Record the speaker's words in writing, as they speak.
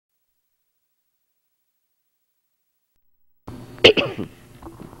Good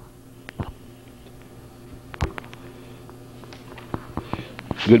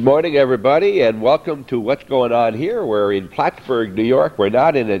morning, everybody, and welcome to What's Going On Here. We're in Plattsburgh, New York. We're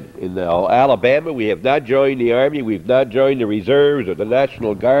not in Alabama. We have not joined the Army. We've not joined the Reserves or the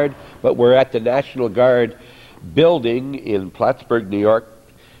National Guard, but we're at the National Guard building in Plattsburgh, New York,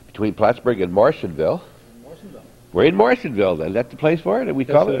 between Plattsburgh and Morrisonville. We're in Morrisonville, then. That's the place for it? We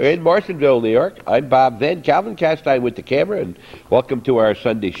call it? We're in Morrisonville, New York. I'm Bob Venn, Calvin Castine with the camera, and welcome to our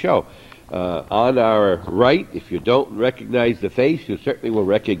Sunday show. On our right, if you don't recognize the face, you certainly will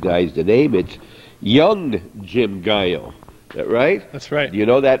recognize the name. It's young Jim Gallo. Is that right? That's right. Do you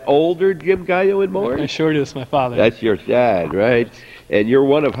know that older Jim Gallo in Morris? I sure do. It's my father. That's your dad, right? And you're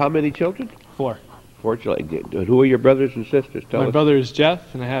one of how many children? 4. 4 children. And who are your brothers and sisters? Tell us. My brother is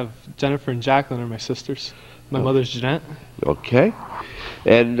Jeff, and I have Jennifer and Jacqueline are my sisters. My mother's Jeanette. Okay.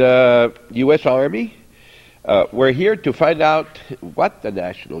 And U.S. Army? We're here to find out what the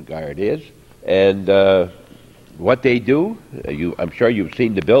National Guard is and what they do. I'm sure you've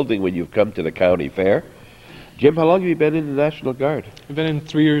seen the building when you've come to the county fair. Jim, how long have you been in the National Guard? I've been in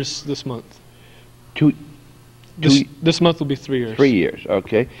 3 years this month. This month will be 3 years. 3 years,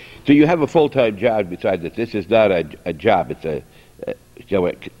 okay. So you have a full-time job besides this. This is not a job. It's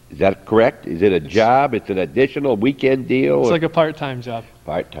is that correct? Is it a job? It's an additional weekend deal? It's like a part-time job.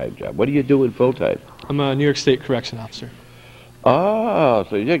 Part-time job. What are you doing full-time? I'm a New York State Correction Officer. Oh,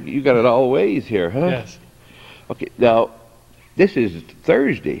 so you got it all ways here, huh? Yes. Okay, now, this is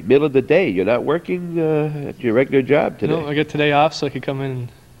Thursday, middle of the day. You're not working at your regular job today? No, I get today off so I could come in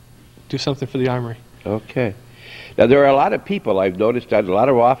and do something for the Armory. Okay. Now, there are a lot of people I've noticed at a lot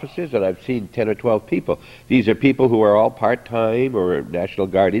of offices, and I've seen 10 or 12 people. These are people who are all part-time, or National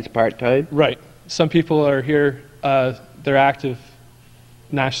Guard is part-time? Right. Some people are here, they're active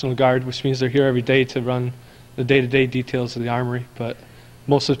National Guard, which means they're here every day to run the day-to-day details of the Armory, but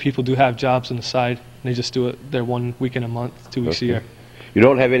most of the people do have jobs on the side, and they just do it their 1 weekend a month, 2 weeks a year. You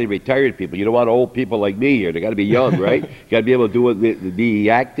don't have any retired people. You don't want old people like me here. They got to be young, right? You got to be able to do it, be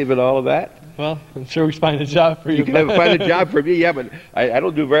active and all of that. Well, I'm sure we find a job for you. You can find a job for me, yeah, but I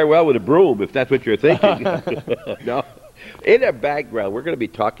don't do very well with a broom, if that's what you're thinking. No. In our background, we're going to be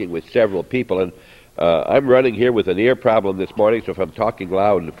talking with several people, and I'm running here with an ear problem this morning, so if I'm talking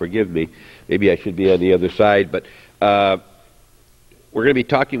loud, forgive me. Maybe I should be on the other side, but we're going to be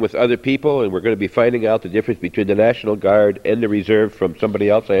talking with other people, and we're going to be finding out the difference between the National Guard and the Reserve from somebody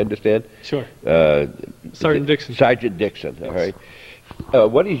else, I understand? Sure. Sergeant Dixon. Sergeant Dixon, yes. All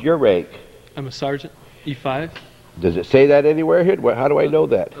right. What is your rank? I'm a sergeant, E5. Does it say that anywhere here? How do I know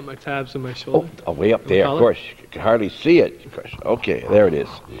that? On my tabs on my shoulder. Oh, way up there, of course. You can hardly see it. Of course. Okay, there it is.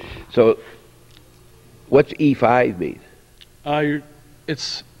 So, what's E5 mean?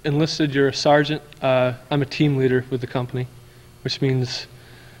 It's enlisted, you're a sergeant. I'm a team leader with the company, which means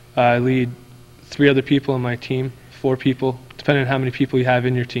I lead 3 other people on my team, 4 people, depending on how many people you have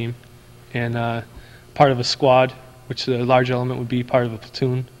in your team, and part of a squad, which the large element would be part of a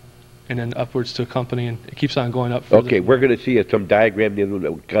platoon, and then upwards to a company, and it keeps on going up further. Okay, we're going to see some diagram that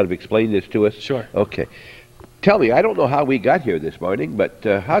will kind of explain this to us. Sure. Okay. Tell me, I don't know how we got here this morning, but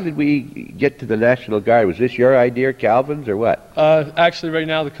how did we get to the National Guard? Was this your idea, Calvin's, or what? Actually, right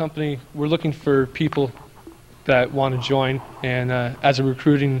now, the company, we're looking for people that want to join, and as a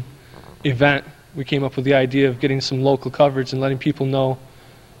recruiting event, we came up with the idea of getting some local coverage and letting people know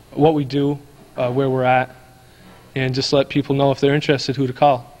what we do, where we're at, and just let people know if they're interested who to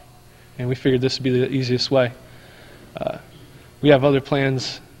call. And we figured this would be the easiest way. We have other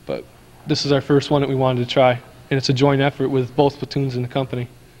plans, but this is our first one that we wanted to try, and it's a joint effort with both platoons in the company.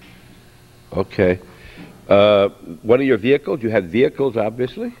 Okay. One of your vehicles, you have vehicles,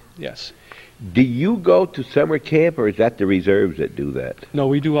 obviously? Yes. Do you go to summer camp, or is that the reserves that do that? No,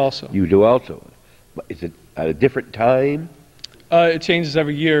 we do also. You do also. Is it at a different time? It changes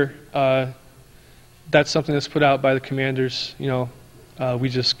every year. That's something that's put out by the commanders. You know, we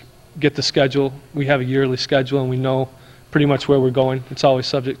just get the schedule. We have a yearly schedule, and we know pretty much where we're going. It's always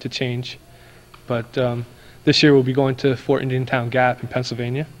subject to change. But this year we'll be going to Fort Indiantown Gap in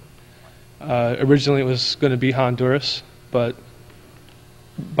Pennsylvania. Originally it was going to be Honduras, but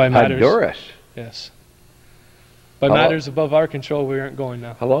by matters... Honduras? Yes. By matters above our control, we aren't going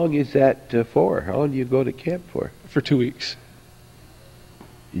now. How long is that for? How long do you go to camp for? For 2 weeks.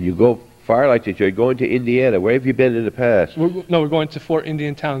 You go far like this. You're going to Indiana. Where have you been in the past? We're going to Fort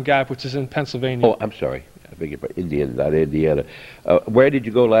Indiantown Gap, which is in Pennsylvania. Oh, I'm sorry. I beg your pardon. Indiana, not Indiana. Where did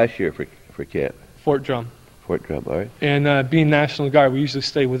you go last year for camp? Fort Drum. Fort Drum, all right. And being National Guard, we usually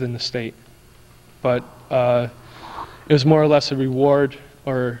stay within the state. But it was more or less a reward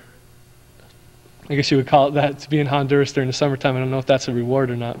or I guess you would call it that, to be in Honduras during the summertime. I don't know if that's a reward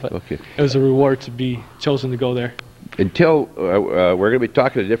or not, but Okay. it was a reward to be chosen to go there. Until we're going to be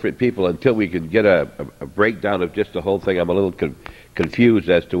talking to different people until we can get a breakdown of just the whole thing. I'm a little confused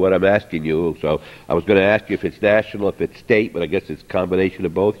as to what I'm asking you. So I was going to ask you if it's national, if it's state, but I guess it's a combination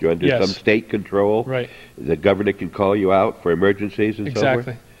of both. You're under Yes. some state control. Right. The governor can call you out for emergencies and so forth.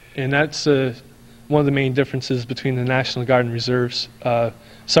 Exactly. And that's one of the main differences between the National Guard and reserves.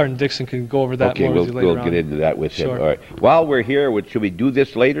 Sergeant Dixon can go over that Okay, more with you later we'll on. get into that with him. Sure. All right. While we're here, should we do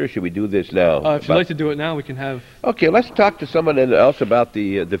this later or should we do this now? If you'd like to do it now, we can have... Okay, let's talk to someone else about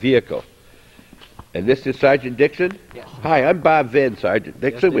the vehicle. And this is Sergeant Dixon? Yes. Hi, I'm Bob Vinn, Sergeant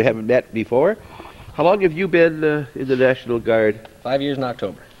Dixon. Yes, We haven't met before. How long have you been in the National Guard? 5 years in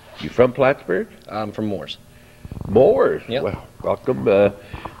October. You from Plattsburgh? I'm from Moores. Moores? Yep. Well, welcome.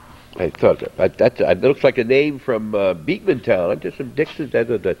 I thought that looks like a name from Beekmantown. I'm just from Dixon.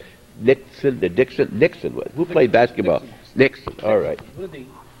 Nixon. Who played basketball? Nixon. All right.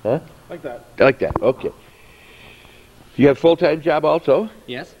 Huh? Like that. Like that. Okay. You have a full-time job also?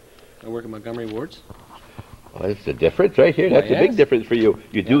 Yes. I work at Montgomery Wards. Well, that's the difference right here. That's Why, a big yes. difference for you.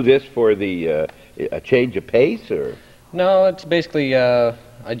 You do this for the a change of pace, or? No, it's basically, I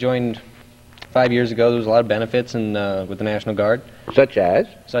joined 5 years ago. There was a lot of benefits with the National Guard, Such as?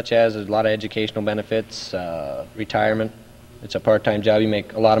 such as a lot of educational benefits, retirement. It's a part-time job. You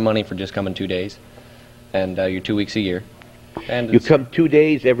make a lot of money for just coming 2 days, and you're 2 weeks a year. And You come 2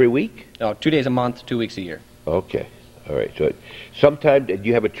 days every week? No, 2 days a month, 2 weeks a year. Okay. All right. So sometimes do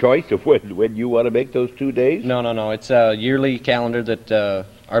you have a choice of when you want to make those 2 days? No. It's a yearly calendar that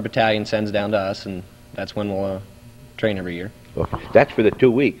our battalion sends down to us, and that's when we'll train every year. Okay. That's for the 2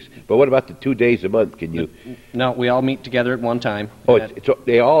 weeks. But what about the 2 days a month? Can you? No, we all meet together at one time. Oh,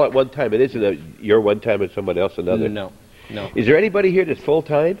 they all at one time. It isn't your one time and someone else another. No. Is there anybody here that's full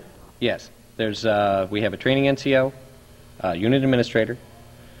time? Yes. There's we have a training NCO, a unit administrator,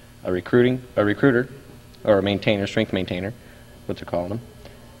 a recruiter, or a maintainer, strength maintainer, what they're calling them.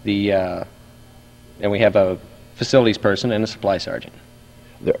 And we have a facilities person and a supply sergeant.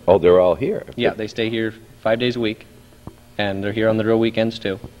 They're all here. Yeah, they stay here 5 days a week, and they're here on the drill weekends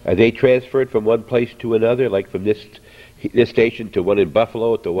too. Are they transferred from one place to another, like from this station to one in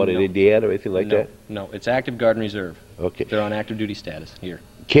Buffalo to one in No. Indiana or anything like that? No, it's active guard and reserve. Okay. They're on active duty status here.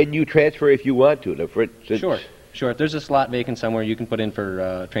 Can you transfer if you want to? Now, for instance, Sure. If there's a slot vacant somewhere, you can put in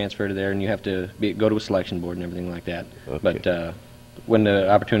for transfer to there, and you have to go to a selection board and everything like that. Okay. But when the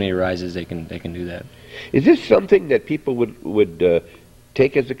opportunity arises, they can do that. Is this something that people would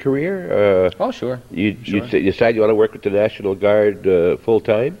take as a career? Oh, sure. You Sure. decide you want to work with the National Guard full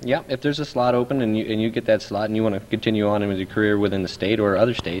time? Yeah, if there's a slot open and you get that slot and you want to continue on with your career within the state or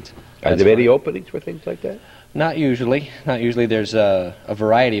other states. Are that's there any fine. openings for things like that? Not usually. Not usually. There's a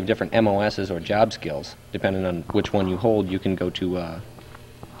variety of different MOSs or job skills. Depending on which one you hold, you can go to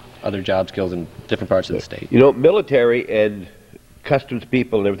other job skills in different parts of the state. You know, military and customs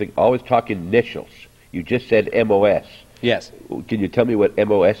people and everything always talk in initials. You just said MOS. Yes. Can you tell me what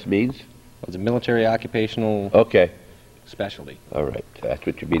MOS means? It's a military occupational Okay. specialty. All right. That's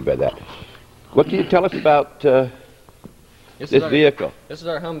what you mean by that. What can you tell us about this vehicle? This is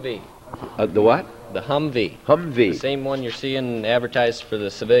our Humvee. The what? The Humvee. Humvee. The same one you're seeing advertised for the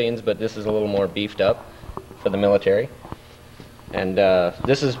civilians, but this is a little more beefed up for the military. And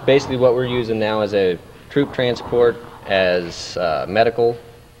this is basically what we're using now as a troop transport, as medical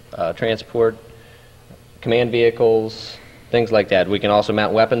transport, command vehicles, things like that. We can also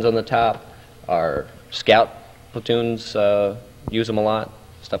mount weapons on the top. Our scout platoons use them a lot,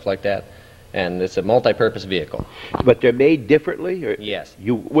 stuff like that. And it's a multi-purpose vehicle. But they're made differently? Or Yes.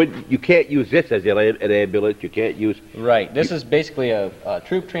 You can't use this as an ambulance. You can't use... Right. This is basically a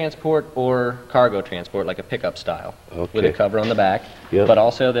troop transport or cargo transport, like a pickup style, with a Okay. cover on the back. Yeah. But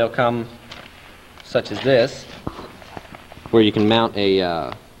also they'll come, such as this, where you can mount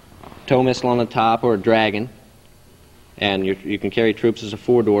a tow missile on the top or a dragon, and you can carry troops as a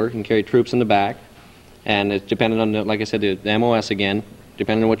four-door. You can carry troops in the back, and it's dependent on, like I said, the MOS again,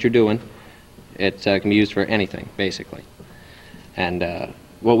 depending on what you're doing. It can be used for anything, basically. And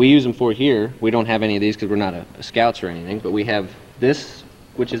what we use them for here, we don't have any of these because we're not scouts or anything, but we have this,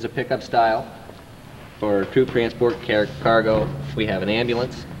 which is a pickup style for troop transport, cargo. We have an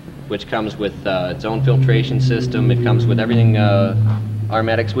ambulance, which comes with its own filtration system. It comes with everything our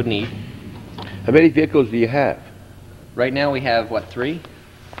medics would need. How many vehicles do you have? Right now we have, what, three?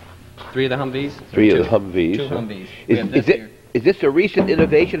 Three of the Humvees? Three of Two. the Humvees. Two huh? Humvees. We have this here. Is this a recent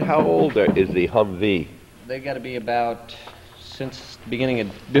innovation? How old is the Humvee? They got to be about since the beginning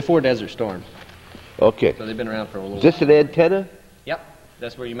of, before Desert Storm. Okay. So they've been around for a little Is this while. an antenna? Yep.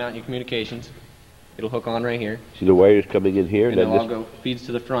 That's where you mount your communications. It'll hook on right here. See the wires coming in here? And then it'll all go, feeds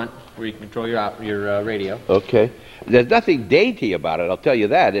to the front where you can control your radio. Okay. There's nothing dainty about it, I'll tell you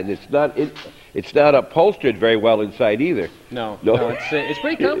that, and it's not upholstered very well inside either. No, No. no, it's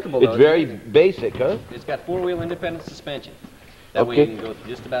pretty comfortable though. It's very basic, huh? It's got four-wheel independent suspension. That way you Okay. can go through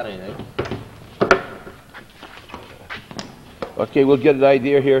just about anything. Okay, we'll get an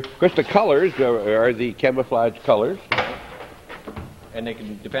idea here. Of course, the colors are the camouflage colors. And they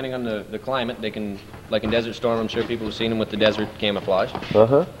can, depending on the climate, they can, like in Desert Storm, I'm sure people have seen them with the desert camouflage.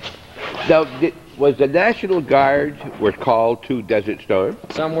 Uh-huh. Now, was the National Guard were called to Desert Storm?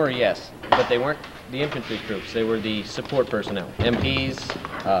 Some were, yes, but they weren't the infantry troops. They were the support personnel, MPs,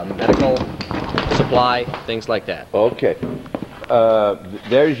 medical, supply, things like that. Okay.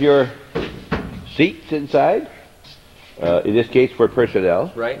 There's your seats inside. In this case, for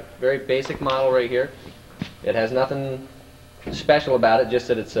personnel. Right, very basic model right here. It has nothing special about it, just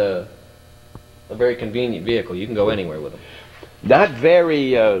that it's a very convenient vehicle. You can go anywhere with them. Not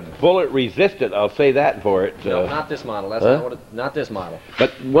very bullet resistant, I'll say that for it. No, not this model. That's huh? not what not this model.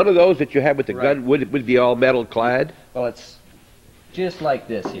 But one of those that you have with the Right. gun would be all metal clad? Well, it's just like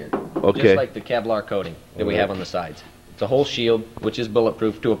this here. Okay. Just like the Kevlar coating that we have on the sides. It's a whole shield, which is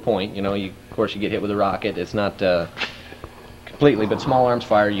bulletproof to a point. You know, of course, you get hit with a rocket. It's not completely, but small arms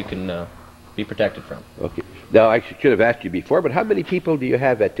fire you can be protected from. Okay. Now, I should have asked you before, but how many people do you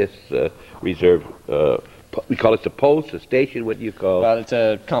have at this reserve? We call it the post, the station, what do you call it? Well, it's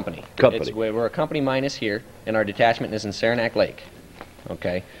a company. Company. We're a company minus here, and our detachment is in Saranac Lake,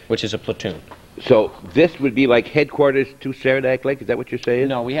 okay, which is a platoon. So this would be like headquarters to Saranac Lake, is that what you're saying?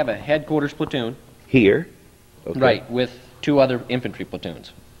 No, we have a headquarters platoon, Here? Okay. right, with two other infantry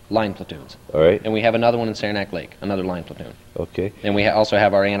platoons, line platoons. All right. And we have another one in Saranac Lake, another line platoon. Okay. And we also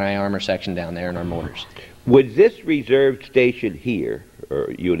have our anti-armor section down there and our mortars. Would this reserved station here,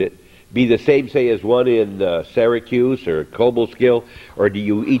 or unit, be the same, say, as one in Syracuse or Cobleskill, or do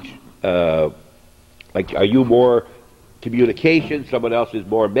you each, like, are you more communication, someone else is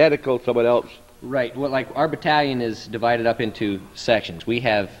more medical, someone else? Right. Well, like our battalion is divided up into sections. We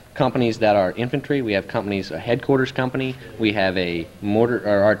have companies that are infantry. We have companies, a headquarters company. We have a mortar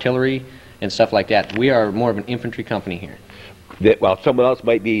or artillery and stuff like that. We are more of an infantry company here. That, well, someone else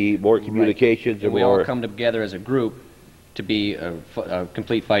might be more communications, And or we more. all come together as a group to be a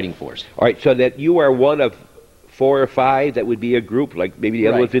complete fighting force. All right, so that you are one of 4 or 5 that would be a group, like maybe the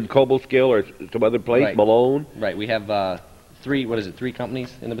other Right. one's in Cobleskill or some other place, Right. Malone. Right. We have three. What is it? 3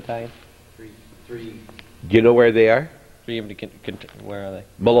 companies in the battalion. Three. Do you know where they are? Where are they?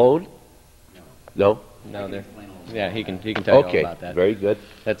 Malone? No. No, they're. Yeah, he can tell you all Okay, about that. very good.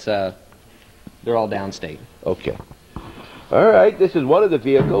 That's they're all downstate. Okay. All right, this is one of the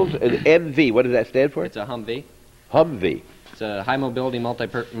vehicles, an MV. What does that stand for? It's a Humvee. Humvee. It's a high mobility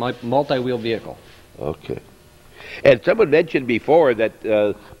multi-wheel vehicle. Okay. And someone mentioned before that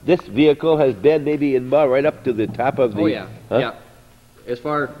this vehicle has been maybe in mud right up to the top of the... Oh yeah, Huh? yeah. As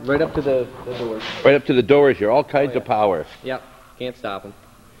far right up to the doors. Right up to the doors here, all kinds of power. Yep, can't stop them.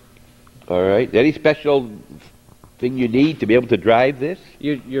 All right. Any special thing you need to be able to drive this?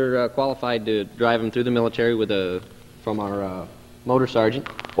 You're qualified to drive them through the military with from our motor sergeant.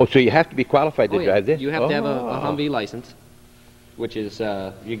 Oh, so you have to be qualified to Oh, yeah. drive this? You have to have a Oh. Humvee license, which is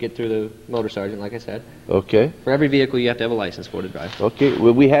you get through the motor sergeant, like I said. Okay. For every vehicle, you have to have a license for to drive. Okay.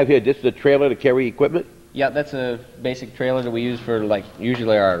 Well, we have here, this is a trailer to carry equipment? Yeah, that's a basic trailer that we use for, like,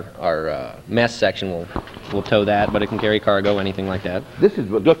 usually our mess section will tow that, but it can carry cargo, anything like that. This is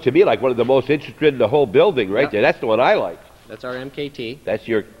what looked to me like one of the most interesting in the whole building right Yeah. there. That's the one I like. That's our MKT. That's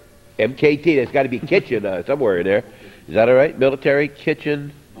your MKT. There's got to be kitchen somewhere in there. Is that all right? Military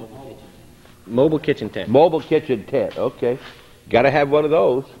kitchen? Mobile kitchen tent. Mobile kitchen tent. Okay. Got to have one of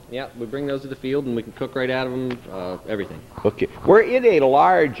those. Yeah, we bring those to the field and we can cook right out of them, everything. Okay. We're in a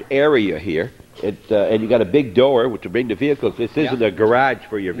large area here. And you got a big door which will bring the vehicles. This isn't Yeah. a garage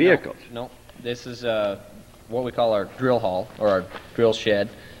for your vehicles. No, this is what we call our drill hall, or our drill shed,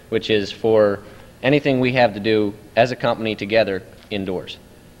 which is for anything we have to do as a company together indoors.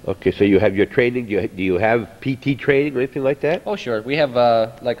 Okay, so you have your training. Do you have PT training or anything like that? Oh, sure. We have,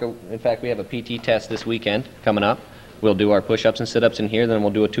 in fact, we have a PT test this weekend coming up. We'll do our push-ups and sit-ups in here, then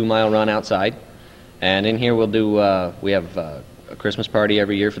we'll do a 2-mile run outside. And in here we'll do, we have a Christmas party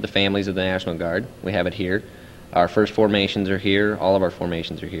every year for the families of the National Guard. We have it here. Our first formations are here. All of our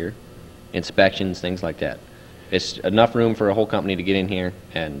formations are here. Inspections, things like that. It's enough room for a whole company to get in here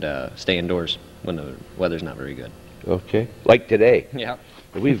and stay indoors when the weather's not very good. Okay. Like today. Yeah.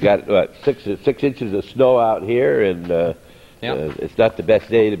 We've got, what, 6 inches of snow out here, and Yep. It's not the best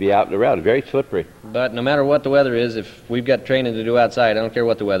day to be out and around. Very slippery. But no matter what the weather is, if we've got training to do outside, I don't care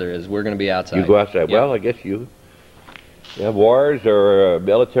what the weather is, we're going to be outside. You go outside. Yep. Well, I guess you have wars or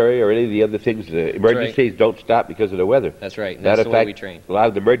military or any of the other things. Emergencies don't stop because of the weather. That's right. And Matter that's of the way fact, we train. a lot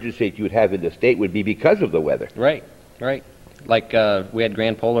of the emergencies you would have in the state would be because of the weather. Right, right. Like we had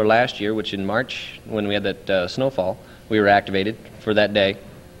Grand Polar last year, which in March, when we had that snowfall, we were activated for that day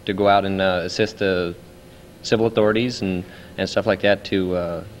to go out and assist the civil authorities and stuff like that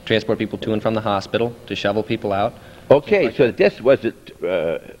to transport people to and from the hospital, to shovel people out. Okay, like so this wasn't,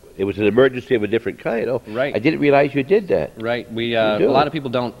 it was an emergency of a different kind. Oh, right. I didn't realize you did that. Right. We You a do. lot of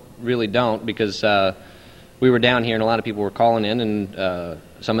people don't because we were down here and a lot of people were calling in, and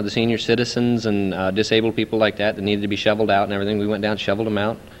some of the senior citizens and disabled people like that needed to be shoveled out and everything. We went down, shoveled them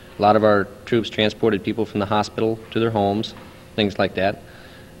out. A lot of our troops transported people from the hospital to their homes, things like that,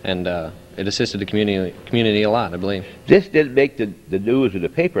 and it assisted the community a lot, I believe. This didn't make the news in the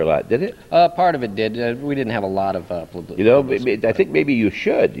paper a lot, did it? Part of it did. We didn't have a lot of publicity. You know, I think maybe you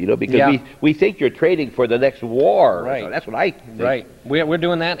should, because Yeah. we think you're training for the next war. Right. So that's what I think. Right. We're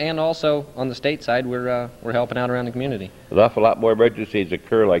doing that, and also on the state side, we're helping out around the community. An awful lot more emergencies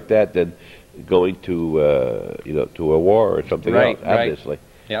occur like that than going to, to a war or something Right, else, right. obviously.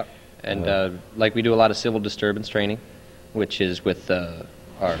 Yep. And like we do a lot of civil disturbance training, which is with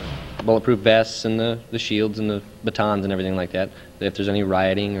our bulletproof vests and the shields and the batons and everything like that. If there's any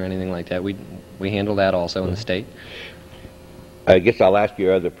rioting or anything like that, we handle that also in the state. I guess I'll ask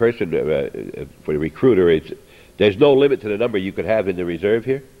your other person, for the recruiter, there's no limit to the number you could have in the reserve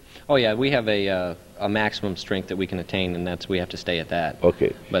here? Oh yeah, we have a maximum strength that we can attain, and we have to stay at that.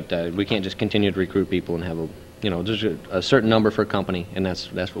 Okay. But we can't just continue to recruit people and have there's a certain number for a company, and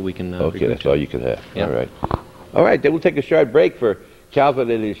that's what we can Okay, recruit that's to. all you can have. Yeah. All right. All right, then we'll take a short break for Calvin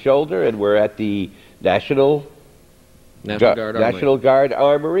and his shoulder, and we're at the National Guard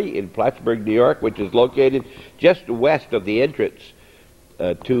Armory in Plattsburgh, New York, which is located just west of the entrance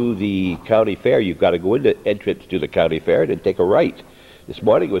to the county fair. You've got to go in the entrance to the county fair and then take a right. This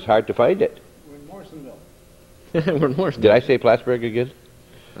morning it was hard to find it. We're in Morrisonville. We're in Morrisonville. Did I say Plattsburgh again?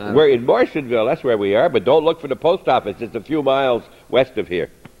 We're in Morrisonville, that's where we are, but don't look for the post office. It's a few miles west of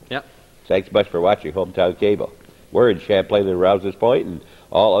here. Yep. Thanks much for watching Hometown Cable. We're in Champlain and Rouse's Point and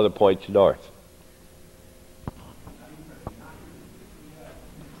all other points north.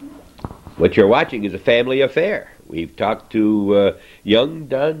 What you're watching is a family affair. We've talked to young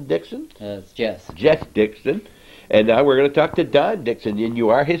Don Dixon, It's Jess. Jess Dixon, and now we're going to talk to Don Dixon, and you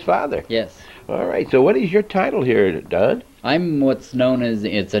are his father. Yes. All right, so what is your title here, Don? I'm what's known as,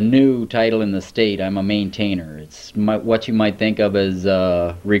 it's a new title in the state. I'm a maintainer. It's what you might think of as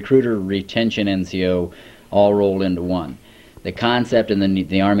recruiter, retention, NCO, all rolled into one. The concept in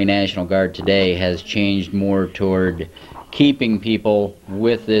the Army National Guard today has changed more toward keeping people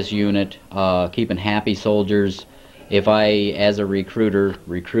with this unit, keeping happy soldiers. If I, as a recruiter,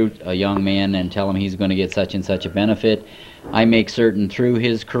 recruit a young man and tell him he's going to get such and such a benefit, I make certain through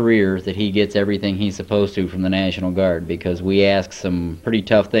his career that he gets everything he's supposed to from the National Guard, because we ask some pretty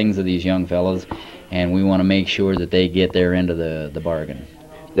tough things of these young fellows, and we want to make sure that they get their end of the bargain.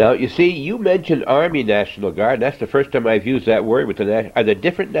 Now, you see, you mentioned Army National Guard, and that's the first time I've used that word. Are there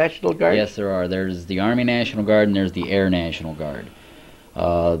different National Guards? Yes, there are. There's the Army National Guard and there's the Air National Guard.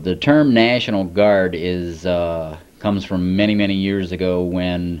 The term National Guard comes from many, many years ago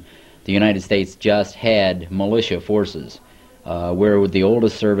when the United States just had militia forces. We're the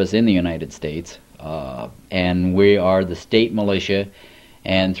oldest service in the United States, and we are the state militia.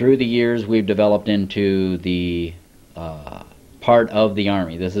 And through the years, we've developed into the part of the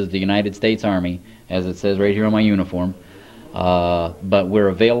Army. This is the United States Army, as it says right here on my uniform. But we're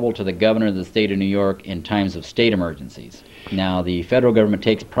available to the governor of the state of New York in times of state emergencies. Now, the federal government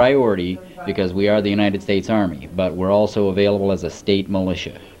takes priority because we are the United States Army, but we're also available as a state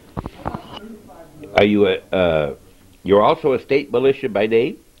militia. Are you you're also a state militia by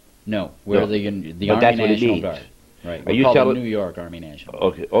name? No, we're No. the But Army that's what it National means. Guard. Right. Are We're you called the telling- New York Army National.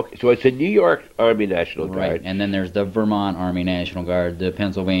 Okay, so it's a New York Army National Guard. Right, and then there's the Vermont Army National Guard, the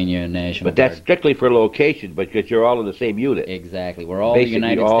Pennsylvania National But that's Guard. strictly for location, because you're all in the same unit. Exactly. We're all Basically, the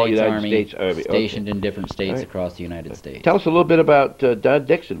United all States United Army, States Army. Okay. stationed in different states All right. across the United States. Tell us a little bit about Don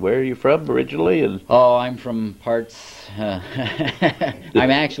Dixon. Where are you from originally? And Oh, I'm from parts...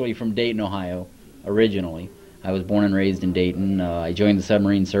 I'm actually from Dayton, Ohio, originally. I was born and raised in Dayton. I joined the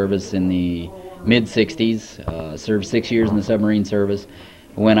submarine service in the mid-'60s, served 6 years in the submarine service.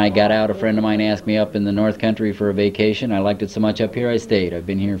 When I got out, a friend of mine asked me up in the North Country for a vacation. I liked it so much up here, I stayed. I've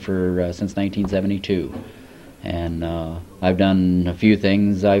been here for since 1972. And I've done a few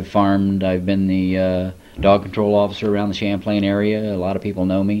things. I've farmed. I've been the dog control officer around the Champlain area. A lot of people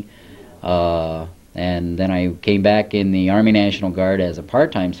know me. And then I came back in the Army National Guard as a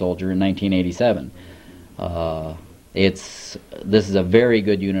part-time soldier in 1987. This is a very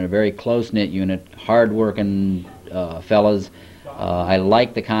good unit, a very close-knit unit, hard-working fellas. I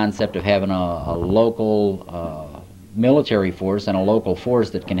like the concept of having a local military force and a local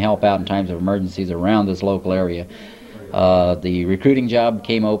force that can help out in times of emergencies around this local area. The recruiting job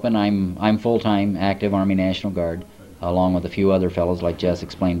came open. I'm full-time active Army National Guard, along with a few other fellows like Jess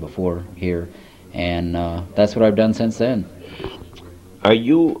explained before here, and that's what I've done since then. Are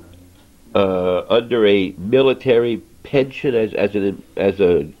you under a military pension as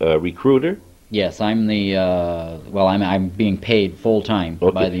a recruiter? Yes, I'm the I'm being paid full-time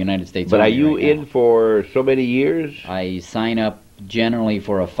by the United States Army. But are you right in now. for so many years? I sign up generally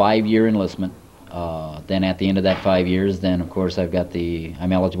for a 5-year enlistment. Then at the end of that 5 years, then of course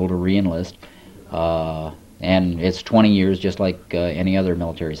I'm eligible to re-enlist. And it's 20 years just like any other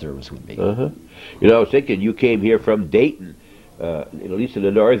military service would be. You know, I was thinking you came here from Dayton. At least in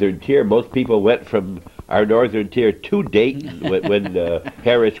the northern tier, most people went from our northern tier to Dayton when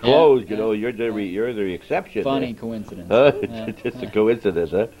Paris closed. Yeah, you know, you're the exception. Funny coincidence. It's just a coincidence,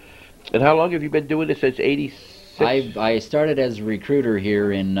 huh? And how long have you been doing this? Since '86? I started as a recruiter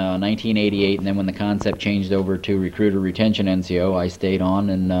here in 1988, and then when the concept changed over to recruiter retention NCO, I stayed on,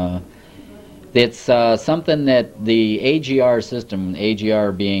 and it's something that the AGR system,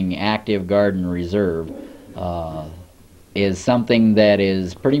 AGR being Active Guard and Reserve, is something that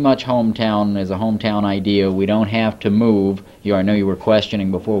is pretty much hometown, as a hometown idea. We don't have to move. I know you were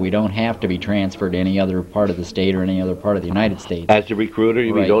questioning before, we don't have to be transferred to any other part of the state or any other part of the United States. As a recruiter,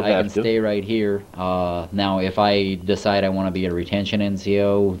 you don't have to? I can stay right here. Now, if I decide I want to be a retention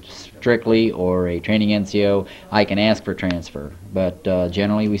NCO strictly or a training NCO, I can ask for transfer. But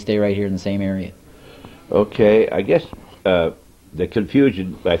generally, we stay right here in the same area. Okay, I guess the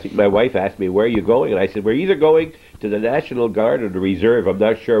confusion, I think my wife asked me, where are you going? And I said, we're either going to the National Guard or the Reserve. I'm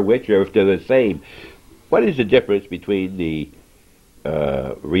not sure which, or if they're the same. What is the difference between the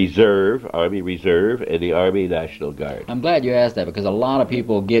Reserve, Army Reserve, and the Army National Guard? I'm glad you asked that, because a lot of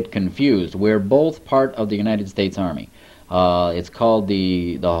people get confused. We're both part of the United States Army. It's called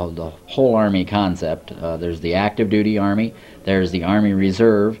the whole Army concept. There's the active duty Army, there's the Army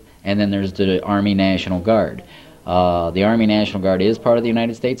Reserve, and then there's the Army National Guard. The Army National Guard is part of the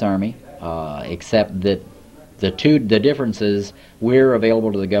United States Army, except that the difference is we're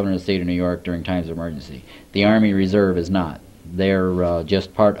available to the governor of the state of New York during times of emergency. The Army Reserve is not. They're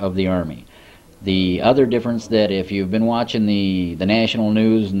just part of the Army. The other difference, that if you've been watching the national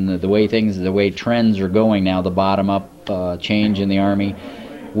news and the way trends are going now, the bottom-up change in the Army,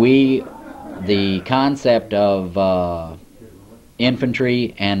 the concept of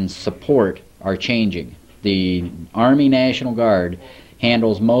infantry and support are changing. The Army National Guard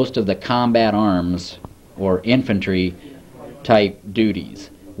handles most of the combat arms or infantry type duties,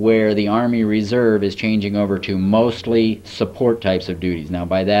 where the Army Reserve is changing over to mostly support types of duties. Now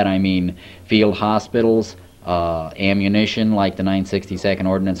by that I mean field hospitals, ammunition like the 962nd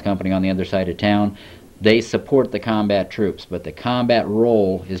Ordnance Company on the other side of town. They support the combat troops, but the combat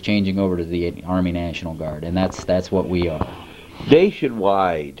role is changing over to the Army National Guard, and that's what we are.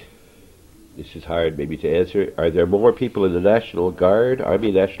 Nationwide, this is hard maybe to answer, are there more people in the National Guard,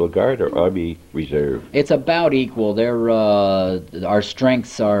 Army National Guard, or Army Reserve? It's about equal. Our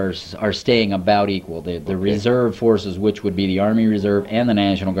strengths are staying about equal. The reserve forces, which would be the Army Reserve and the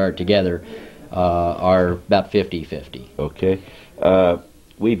National Guard together, are about 50-50. Okay.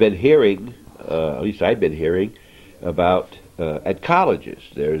 We've been hearing, at least I've been hearing, about at colleges.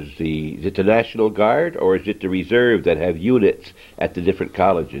 Is it the National Guard or is it the Reserve that have units at the different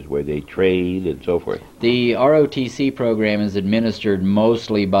colleges where they train and so forth? The ROTC program is administered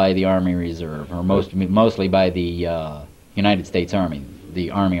mostly by the Army Reserve, or mostly by the United States Army, the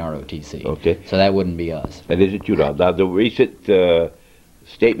Army ROTC. Okay. So that wouldn't be us. And is it you now? Now the recent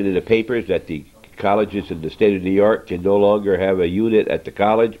statement in the papers that the colleges in the state of New York can no longer have a unit at the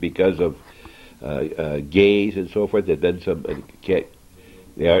college because of gays and so forth. There's been some,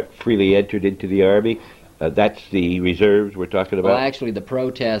 they aren't freely entered into the Army. That's the reserves we're talking about? Well, actually, the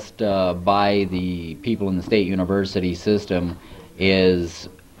protest by the people in the state university system is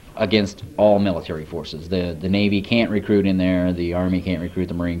against all military forces. The Navy can't recruit in there, the Army can't recruit,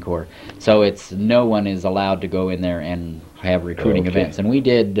 the Marine Corps. So no one is allowed to go in there and have recruiting events. And we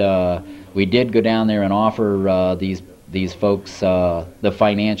did go down there and offer these folks the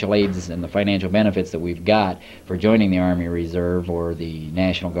financial aids and the financial benefits that we've got for joining the Army Reserve or the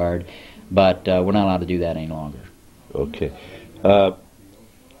National Guard, but we're not allowed to do that any longer. Okay.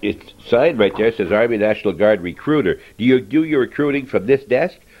 it's signed right there. It says Army National Guard recruiter. Do you do your recruiting from this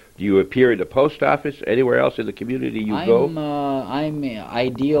desk? Do you appear in the post office? Anywhere else in the community you go? I'm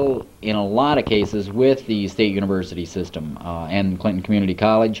ideal in a lot of cases with the state university system and Clinton Community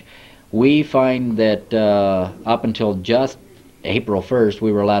College. We find that up until just April 1st,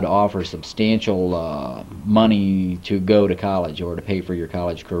 we were allowed to offer substantial money to go to college or to pay for your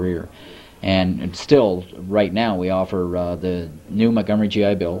college career. And still, right now, we offer the new Montgomery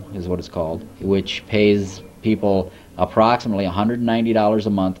GI Bill, is what it's called, which pays people approximately $190 a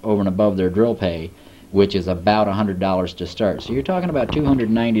month over and above their drill pay, which is about $100 to start. So you're talking about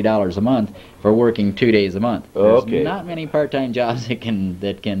 $290 a month for working 2 days a month. There's not many part-time jobs that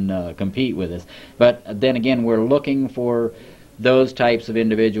can compete with this. But then again, we're looking for those types of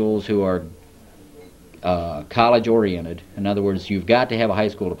individuals who are college-oriented. In other words, you've got to have a high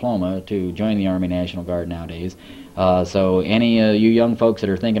school diploma to join the Army National Guard nowadays. So any you young folks that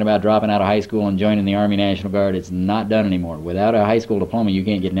are thinking about dropping out of high school and joining the Army National Guard, it's not done anymore. Without a high school diploma, you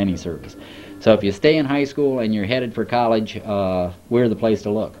can't get in any service. So if you stay in high school and you're headed for college, we're the place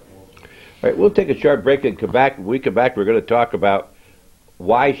to look. All right, we'll take a short break and come back. When we come back, we're going to talk about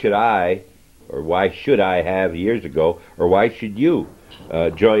why should I have years ago, or why should you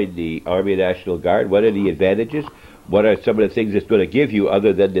join the Army National Guard? What are the advantages? What are some of the things it's going to give you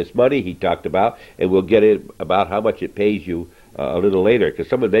other than this money he talked about? And we'll get it about how much it pays you a little later, because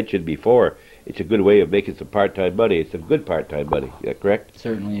someone mentioned before it's a good way of making some part-time money. It's some good part-time money. Is that correct?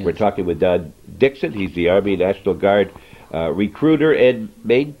 Certainly is. We're talking with Don Dixon. He's the Army National Guard recruiter and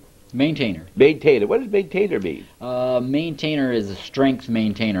maintainer. Maintainer. What does maintainer mean? Maintainer is a strength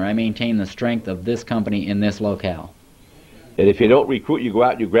maintainer. I maintain the strength of this company in this locale. And if you don't recruit, you go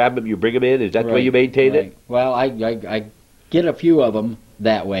out and you grab them, you bring them in. Is that the way you maintain it? Well, I get a few of them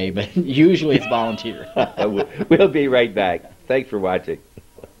that way, but usually it's volunteer. We'll be right back. Thanks for watching.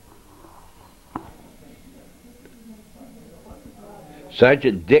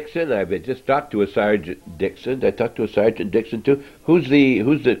 Sergeant Dixon, I've just talked to a Sergeant Dixon. I talked to a Sergeant Dixon too. Who's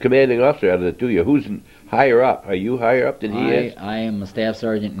the commanding officer out of the two of you? Who's higher up? Are you higher up than he is? I am a staff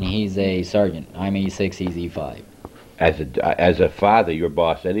sergeant and he's a sergeant. I'm E6, he's E5. As a father, your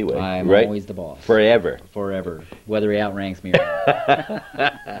boss anyway. I'm right? always the boss. Forever. Forever. Whether he outranks me or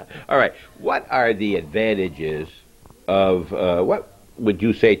not. All right. What are the advantages of what would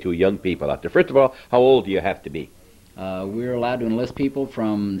you say to young people out there? First of all, how old do you have to be? We're allowed to enlist people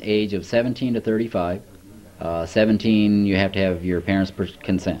from age of 17 to 35. 17, you have to have your parents'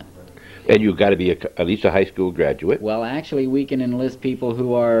 consent. And you've got to be at least a high school graduate. Well, actually, we can enlist people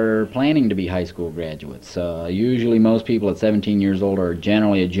who are planning to be high school graduates. Usually, most people at 17 years old are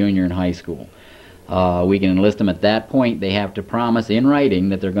generally a junior in high school. We can enlist them at that point. They have to promise in writing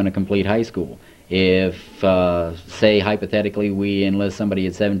that they're going to complete high school. If, say, hypothetically, we enlist somebody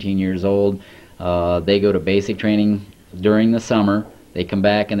at 17 years old, they go to basic training during the summer. They come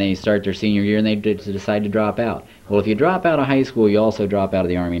back and they start their senior year and they decide to drop out. Well, if you drop out of high school, you also drop out of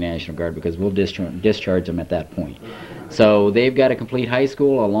the Army National Guard because we'll discharge them at that point. So they've got to complete high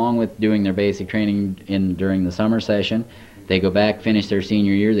school along with doing their basic training during the summer session. They go back, finish their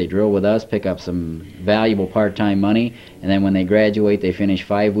senior year, they drill with us, pick up some valuable part-time money, and then when they graduate, they finish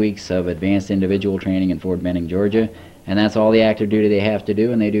 5 weeks of advanced individual training in Fort Benning, Georgia, and that's all the active duty they have to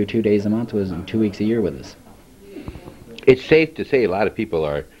do, and they do 2 days a month, 2 weeks a year with us. It's safe to say a lot of people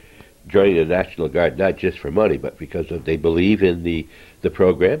are joining the National Guard not just for money, but because they believe in the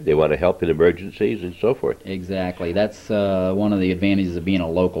program. They want to help in emergencies and so forth. Exactly. That's one of the advantages of being a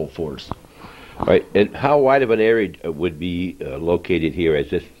local force. All right. And how wide of an area would be located here as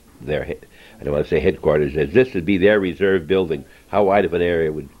this their, I don't want to say headquarters, as this would be their reserve building? How wide of an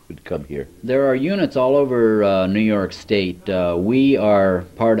area would come here? There are units all over New York State. We are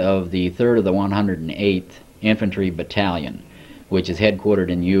part of the 3rd of the 108th Infantry Battalion, which is headquartered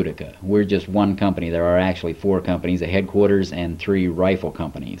in Utica. We're just one company. There are actually 4 companies, a headquarters and 3 rifle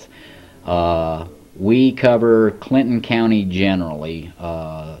companies. We cover Clinton County generally.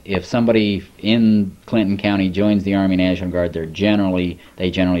 If somebody in Clinton County joins the Army National Guard, they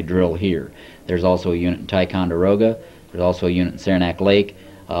generally drill here. There's also a unit in Ticonderoga. There's also a unit in Saranac Lake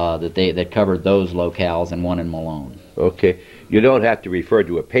that cover those locales, and one in Malone. Okay. You don't have to refer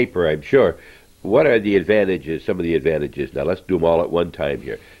to a paper, I'm sure. What are the advantages, some of the advantages? Now, let's do them all at one time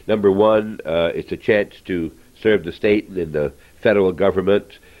here. Number one, it's a chance to serve the state and the federal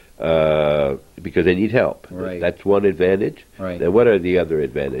government because they need help. Right. That's one advantage. Right. Then what are the other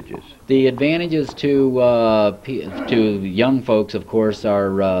advantages? The advantages to young folks, of course,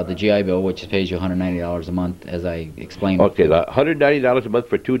 are the GI Bill, which pays you $190 a month, as I explained. Okay, $190 a month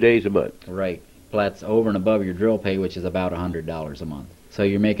for 2 days a month. Right. That's over and above your drill pay, which is about $100 a month. So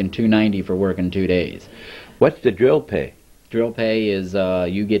you're making $290 for working 2 days. What's the drill pay? Drill pay is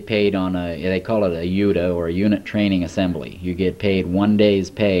you get paid on they call it a UTA, or a unit training assembly. You get paid 1 day's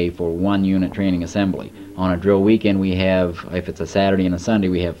pay for 1 unit training assembly. On a drill weekend we have, if it's a Saturday and a Sunday,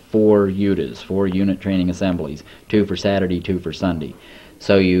 we have 4 UTAs, 4 unit training assemblies, 2 for Saturday, 2 for Sunday.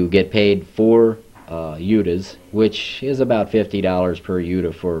 So you get paid 4 UTAs, which is about $50 per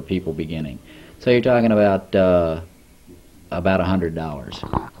UTA for people beginning. So you're talking about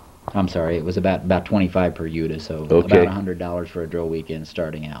 $100. I'm sorry, it was about 25 per UTA, so okay. About $100 for a drill weekend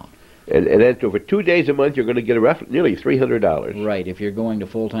starting out. And then for 2 days a month, you're going to get nearly $300. Right, if you're going to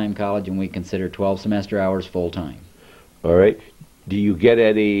full-time college, and we consider 12 semester hours full-time. All right. Do you get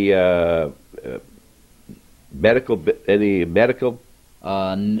any medical?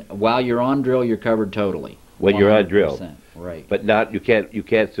 While you're on drill, you're covered totally. When you're on drill, right? But not you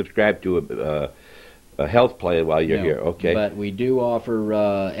can't subscribe to a health plan while you're here. Okay. But we do offer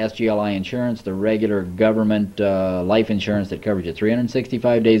SGLI insurance, the regular government life insurance that covers you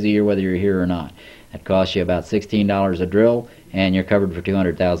 365 days a year, whether you're here or not. That costs you about $16 a drill, and you're covered for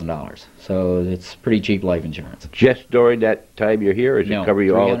 $200,000. So it's pretty cheap life insurance. Just during that time you're here, or does it cover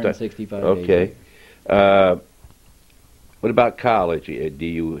you all the time? 365 days. Okay. What about college? Do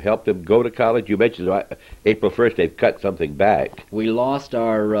you help them go to college? You mentioned April 1st they've cut something back. We lost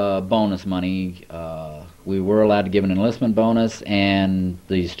our bonus money. We were allowed to give an enlistment bonus and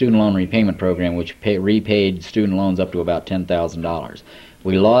the student loan repayment program, which repaid student loans up to about $10,000.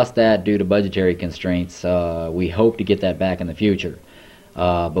 We lost that due to budgetary constraints. We hope to get that back in the future.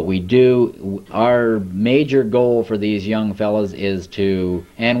 But we do, our major goal for these young fellas is to,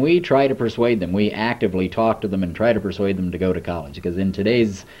 and we try to persuade them, we actively talk to them and try to persuade them to go to college, because in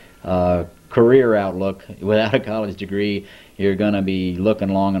today's career outlook, without a college degree, you're going to be looking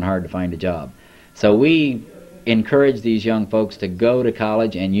long and hard to find a job. So we encourage these young folks to go to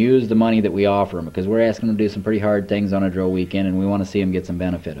college and use the money that we offer them, because we're asking them to do some pretty hard things on a drill weekend, and we want to see them get some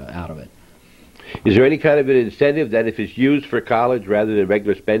benefit out of it. Is there any kind of an incentive that if it's used for college rather than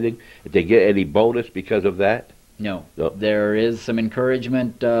regular spending, if they get any bonus because of that? No. There is some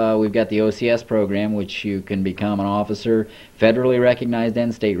encouragement. We've got the OCS program, which you can become an officer, federally recognized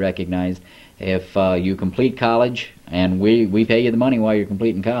and state recognized. If you complete college, and we pay you the money while you're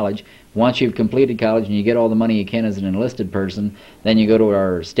completing college, once you've completed college and you get all the money you can as an enlisted person, then you go to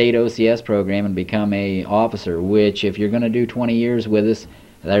our state OCS program and become a officer, which if you're going to do 20 years with us,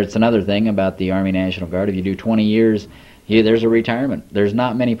 that's another thing about the Army National Guard. If you do 20 years, there's a retirement. There's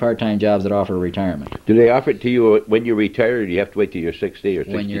not many part-time jobs that offer retirement. Do they offer it to you when you retire, or do you have to wait till you're 60 or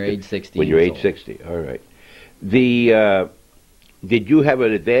 60? When you're age 60. When you're age 60, all right. Did you have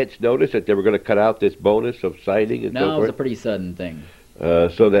an advance notice that they were going to cut out this bonus of signing and so forth? No, it was a pretty sudden thing.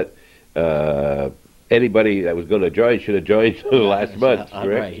 So that anybody that was going to join should have joined last month, correct?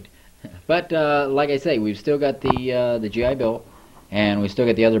 Right. But like I say, we've still got the GI Bill. And we still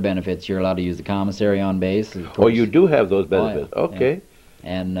get the other benefits. You're allowed to use the commissary on base. Oh, you do have those benefits. Oh, yeah. Okay.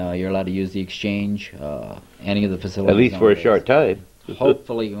 Yeah. And you're allowed to use the exchange, any of the facilities. At least for a short time.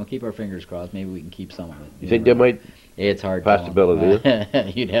 Hopefully, we'll keep our fingers crossed. Maybe we can keep some of it. You think there might? It's hard.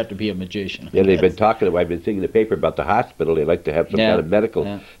 Possibility. You'd have to be a magician. Yeah, they've been talking. I've been seeing in the paper about the hospital. They like to have some kind of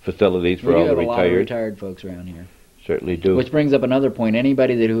medical facilities for all the retired. We have a lot of retired folks around here. Certainly do. Which brings up another point.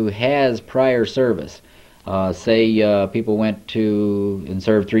 Anybody who has prior service. Say people went to and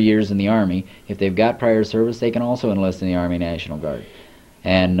served 3 years in the Army. If they've got prior service, they can also enlist in the Army National Guard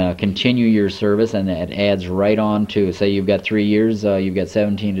and continue your service, and that adds right on to, say you've got 3 years, you've got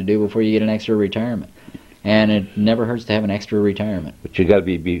 17 to do before you get an extra retirement. And it never hurts to have an extra retirement. But you got to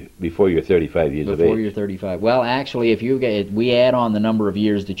be before you're 35 years of age. Before you're 35. Well, actually, if you get, we add on the number of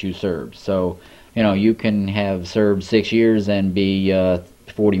years that you served. So, you can have served 6 years and be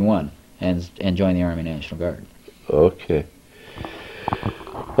 41. And join the Army National Guard. Okay.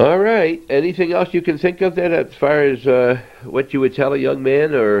 All right. Anything else you can think of then as far as what you would tell a young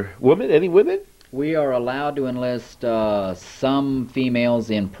man or woman? Any women? We are allowed to enlist some females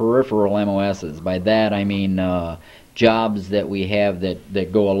in peripheral MOSs. By that I mean jobs that we have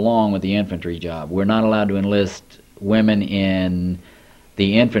that go along with the infantry job. We're not allowed to enlist women in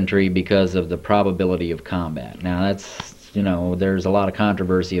the infantry because of the probability of combat. Now that's... there's a lot of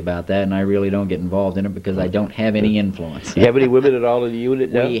controversy about that, and I really don't get involved in it because I don't have any influence. Do you have any women at all in the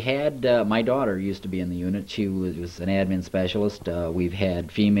unit now? We had, my daughter used to be in the unit. She was an admin specialist. We've had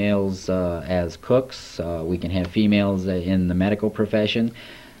females as cooks. We can have females in the medical profession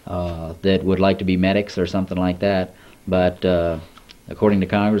that would like to be medics or something like that. But according to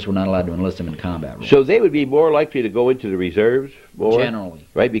Congress, we're not allowed to enlist them in combat roles. So they would be more likely to go into the reserves more? Generally.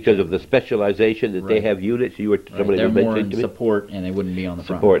 Right, because of the specialization that they Right. have units. You were Right. somebody They're was more mentioning in to me? support, and they wouldn't be on the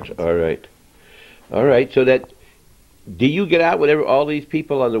front Support, lines. all right. All right, so that, do you get out with all these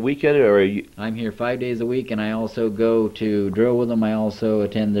people on the weekend, or are you? I'm here 5 days a week, and I also go to drill with them. I also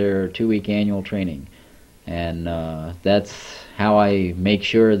attend their 2-week annual training. And that's how I make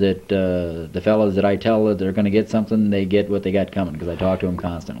sure that the fellows that I tell that they're going to get something, they get what they got coming, because I talk to them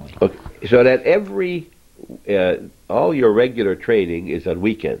constantly. Okay, so that all your regular training is on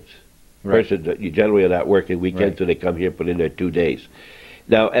weekends. Right. Persons, you generally are not working weekends, Right. so they come here and put in their 2 days.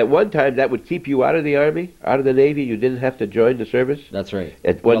 Now, at one time, that would keep you out of the Army, out of the Navy? You didn't have to join the service? That's right.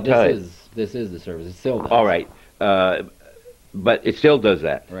 At one time? This is the service. It still does. All right. But it still does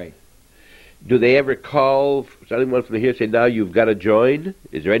that. Right. Do they ever call someone from here and say, now you've got to join?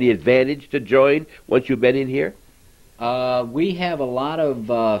 Is there any advantage to join once you've been in here? We have a lot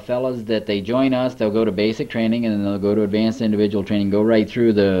of fellas that they join us. They'll go to basic training, and then they'll go to advanced individual training, go right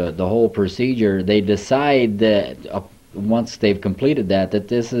through the whole procedure. They decide that once they've completed that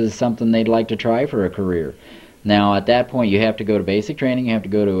this is something they'd like to try for a career. Now, at that point, you have to go to basic training, you have to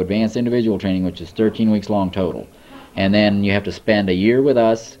go to advanced individual training, which is 13 weeks long total. And then you have to spend a year with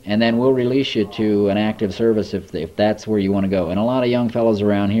us, and then we'll release you to an active service if that's where you want to go. And a lot of young fellows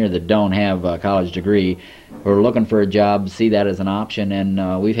around here that don't have a college degree or are looking for a job see that as an option,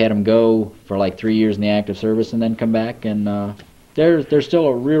 and we've had them go for like 3 years in the active service and then come back, and they're still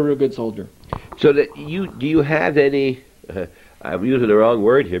a real good soldier. So that do you have any, I'm using the wrong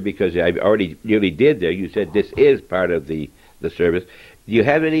word here because I already nearly did there. You said this is part of the service. Do you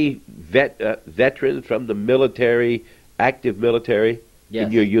have any veterans from the military, active military, Yes,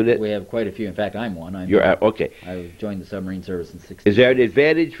 in your unit? we have quite a few. In fact, I'm one. Okay. I joined the submarine service in '60. Is there an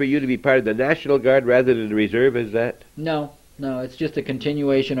advantage for you to be part of the National Guard rather than the reserve? Is that? No, it's just a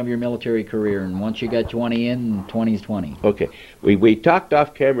continuation of your military career, and once you got 20 in, 20's 20. Okay. We talked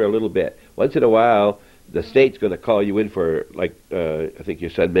off camera a little bit. Once in a while, the state's going to call you in for, like, I think your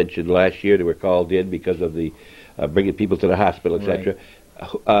son mentioned last year they were called in because of the bringing people to the hospital, etc.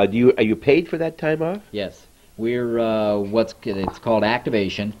 Are you paid for that time off? Yes. We're it's called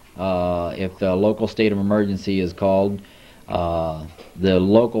activation. If the local state of emergency is called, the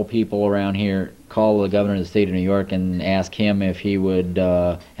local people around here call the governor of the state of New York and ask him if he would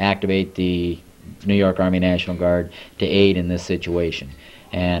activate the New York Army National Guard to aid in this situation.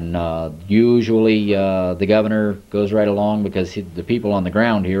 And usually the governor goes right along because the people on the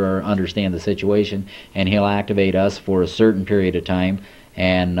ground here understand the situation, and he'll activate us for a certain period of time.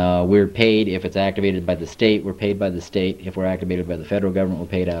 And we're paid if it's activated by the state. We're paid by the state. If we're activated by the federal government, we're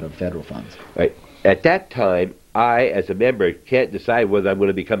paid out of federal funds. Right. At that time, I, as a member, can't decide whether I'm going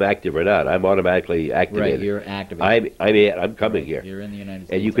to become active or not. I'm automatically activated. Right, you're activated. I'm coming here. You're in the United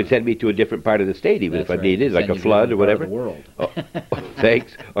States. And you can send me to a different part of the state, even That's if I right. needed, like Send a you to flood or different whatever. part of the world. Oh,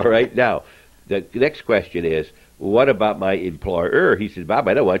 thanks. All right. Now, the next question is, what about my employer? He says, Bob,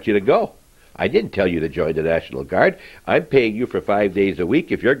 I don't want you to go. I didn't tell you to join the National Guard. I'm paying you for 5 days a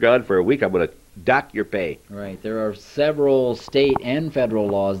week. If you're gone for a week, I'm going to dock your pay. Right. There are several state and federal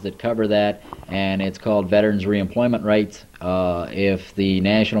laws that cover that, and it's called Veterans Reemployment Rights. If the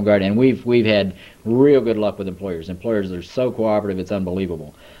National Guard, and we've had real good luck with employers. Employers are so cooperative, it's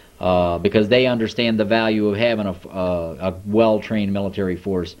unbelievable, because they understand the value of having a well-trained military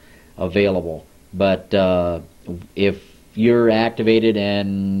force available. But if you're activated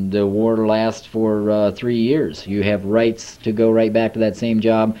and the war lasts for 3 years, you have rights to go right back to that same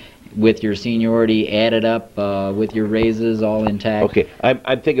job with your seniority added up, with your raises all intact. Okay,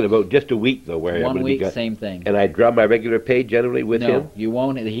 I'm thinking about just a week, though, where I'm 1 going to week, be gone. same thing. And I draw my regular pay generally with him? No, you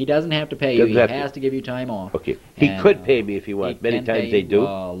won't. He doesn't have to pay you. He has to give you time off. Okay. He And, could pay me if he wants. Many can times pay. they do.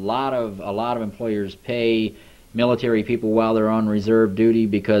 A lot of employers pay military people while they're on reserve duty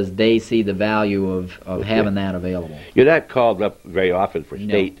because they see the value of having that available. You're not called up very often for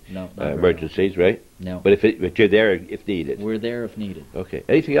state not very emergencies, right? No. But if you're there if needed. We're there if needed. Okay.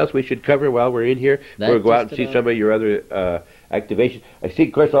 Anything else we should cover while we're in here? That's We'll go out and just see about some of your other activations. I see,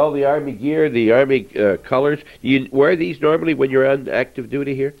 of course, all the Army gear, the Army colors. You wear these normally when you're on active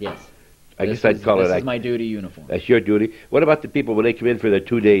duty here? Yes. I guess I'd call it. This is my duty uniform. That's your duty. What about the people when they come in for their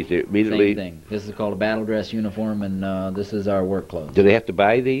 2 days? They immediately. Same thing. This is called a battle dress uniform, and this is our work clothes. Do they have to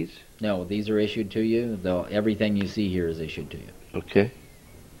buy these? No, these are issued to you. Though everything you see here is issued to you. Okay.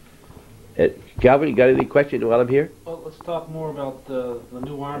 Calvin, you got any question while I'm here? Well, let's talk more about the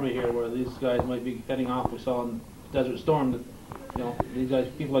new Army here, where these guys might be heading off. We saw in Desert Storm that You know, these guys,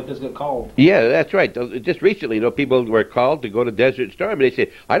 people like this get called. Yeah, that's right. Just recently, people were called to go to Desert Storm, and they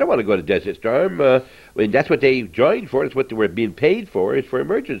say, "I don't want to go to Desert Storm." I mean, that's what they joined for. It's what they were being paid for. Is for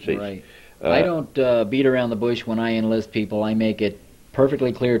emergencies. Right. I don't beat around the bush when I enlist people. I make it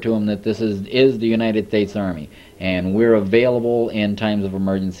perfectly clear to them that this is the United States Army, and we're available in times of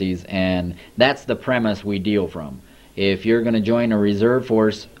emergencies, and that's the premise we deal from. If you're going to join a reserve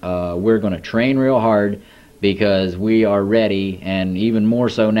force, we're going to train real hard, because we are ready, and even more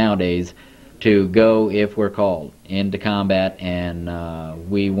so nowadays, to go if we're called into combat, and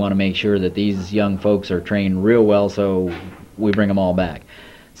we want to make sure that these young folks are trained real well, so we bring them all back.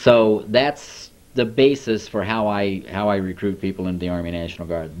 So that's the basis for how I recruit people into the Army National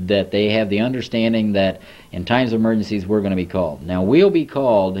Guard, that they have the understanding that in times of emergencies we're going to be called. Now we'll be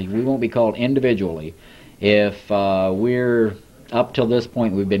called, we won't be called individually. If we're, up till this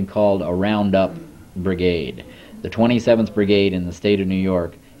point, we've been called a roundup brigade. The 27th Brigade in the state of New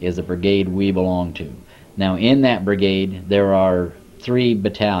York is a brigade we belong to. Now in that brigade there are 3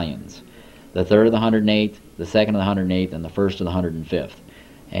 battalions, the 3rd of the 108th, the 2nd of the 108th, and the 1st of the 105th.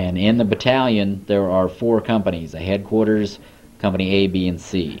 And in the battalion there are 4 companies, a headquarters, company A, B, and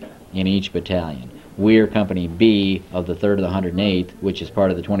C in each battalion. We're Company B of the 3rd of the 108th, which is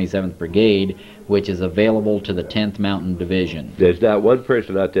part of the 27th Brigade, which is available to the 10th Mountain Division. There's not one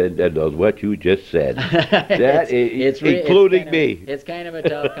person out there that knows what you just said. Including me. It's kind of a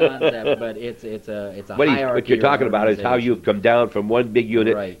tough concept, but it's a hierarchy. What you're talking about is how you come down from one big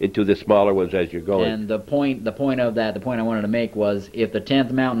unit into the smaller ones as you're going. And the point I wanted to make was, if the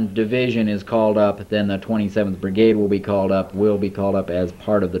 10th Mountain Division is called up, then the 27th Brigade will be called up. We'll be called up as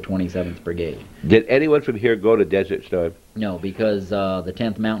part of the 27th Brigade. Did anyone from here go to Desert Storm? No, because the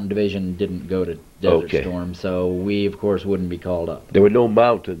 10th Mountain Division didn't go to Desert Storm, so we, of course, wouldn't be called up. There were no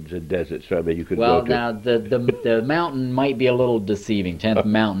mountains in Desert Storm that you could go to? Well, now, the mountain might be a little deceiving, 10th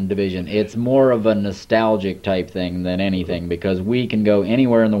Mountain Division. It's more of a nostalgic type thing than anything, because we can go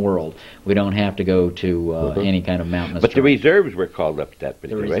anywhere in the world. We don't have to go to any kind of mountainous But the reserves were called up to that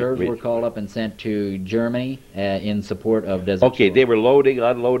particular, The reserves were called up and sent to Germany in support of Desert Storm. They were loading,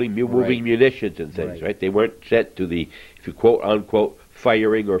 unloading, moving munitions and things, right? They weren't sent to the, if you quote unquote,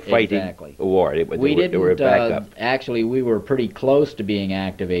 firing or fighting a war. They were a backup. Actually, we were pretty close to being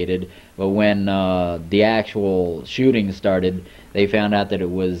activated, but when the actual shooting started, they found out that it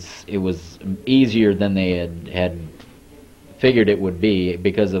was easier than they had figured it would be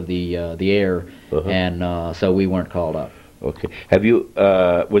because of the air, and so we weren't called up. Okay. Have you?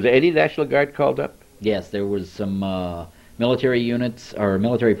 Was there any National Guard called up? Yes, there was some military units or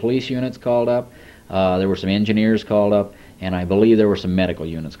military police units called up. There were some engineers called up, and I believe there were some medical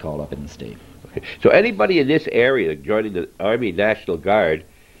units called up in the state. Okay. So anybody in this area joining the Army National Guard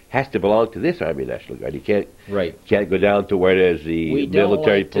has to belong to this Army National Guard. You can't go down to where there's the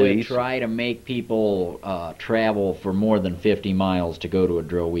military police. We don't try to make people travel for more than 50 miles to go to a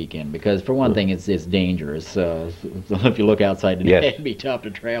drill weekend, because for one thing it's dangerous. If you look outside today, it'd be tough to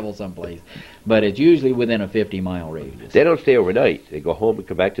travel someplace. But it's usually within a 50-mile radius. They don't stay overnight. They go home and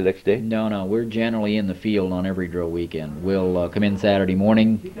come back the next day? No, we're generally in the field on every drill weekend. We'll come in Saturday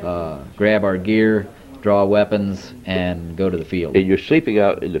morning, grab our gear, draw weapons, and go to the field. And you're sleeping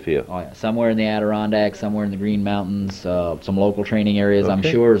out in the field? Oh, yeah. Somewhere in the Adirondacks, somewhere in the Green Mountains, some local training areas. I'm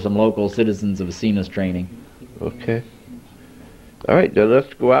sure some local citizens have seen us training. Okay. All right, then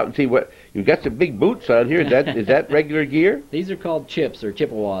let's go out and see what... You've got some big boots on here. Is that regular gear? These are called chips, or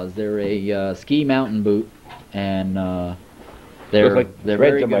Chippewas. They're a ski mountain boot, and they're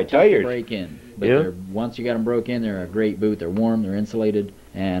very good to break in. But once you got them broke in, they're a great boot. They're warm, they're insulated,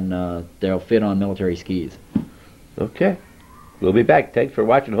 and they'll fit on military skis. Okay. We'll be back. Thanks for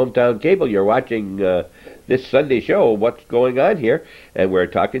watching Hometown Cable. You're watching this Sunday show, What's Going On Here, and we're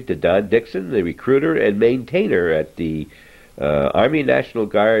talking to Don Dixon, the recruiter and maintainer at the Army National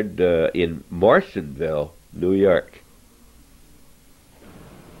Guard in Morrisonville, New York.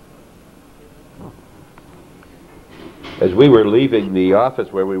 As we were leaving the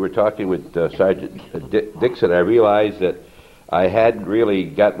office where we were talking with Sergeant Dixon, I realized that I hadn't really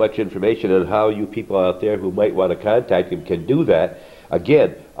got much information on how you people out there who might want to contact him can do that.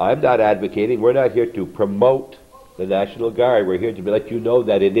 Again, I'm not advocating. We're not here to promote the National Guard. We're here to let you know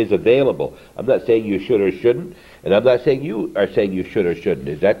that it is available. I'm not saying you should or shouldn't, and I'm not saying you are saying you should or shouldn't.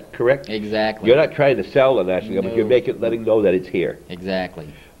 Is that correct? Exactly. You're not trying to sell the National Guard, but you're letting know that it's here.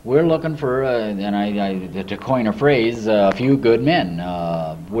 Exactly. We're looking for, and I to coin a phrase, a few good men.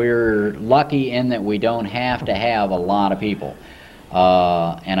 We're lucky in that we don't have to have a lot of people.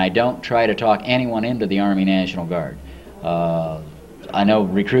 And I don't try to talk anyone into the Army National Guard. I know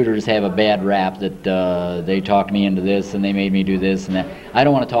recruiters have a bad rap that they talked me into this and they made me do this and that. I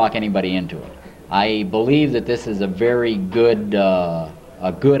don't want to talk anybody into it. I believe that this is a very good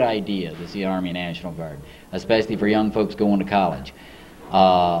idea, the Army National Guard, especially for young folks going to college.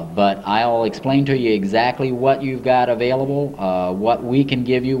 But I'll explain to you exactly what you've got available, what we can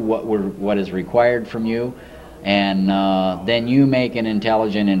give you, what is required from you, and then you make an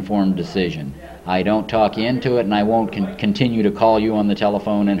intelligent, informed decision. I don't talk you into it, and I won't continue to call you on the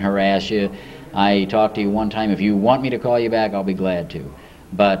telephone and harass you. I talked to you one time. If you want me to call you back, I'll be glad to.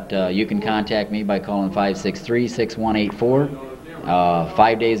 But you can contact me by calling 563-6184,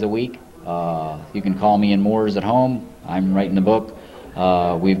 5 days a week. You can call me in Moore's at home. I'm writing the book.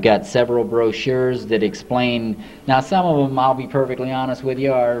 We've got several brochures that explain. Now, some of them, I'll be perfectly honest with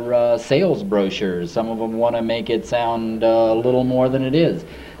you, are sales brochures. Some of them want to make it sound a little more than it is.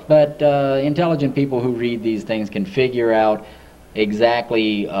 But intelligent people who read these things can figure out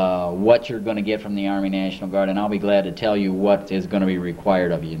exactly what you're going to get from the Army National Guard, and I'll be glad to tell you what is going to be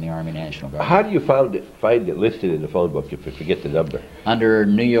required of you in the Army National Guard. How do you find it listed in the phone book if you forget the number? Under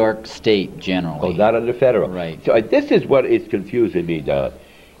New York State, generally. Oh, not under federal. Right. So this is what is confusing me, Don.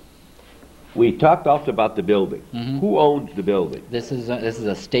 We talked also about the building. Mm-hmm. Who owns the building? This is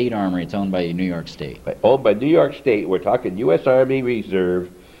a state armory. It's owned by New York State. Owned by New York State. We're talking U.S. Army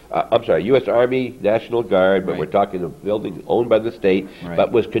Reserve. I'm sorry, U.S. Army National Guard, but Right. we're talking a building owned by the state, Right.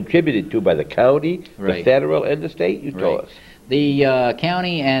 but was contributed to by the county, the Right. federal, and the state, you told Right. us. The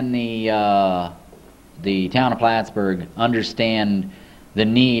county and the town of Plattsburgh understand the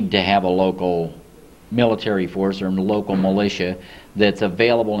need to have a local military force or local militia that's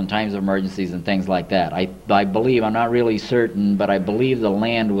available in times of emergencies and things like that. I believe, I'm not really certain, but I believe the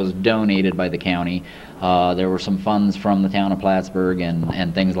land was donated by the county. There were some funds from the town of Plattsburgh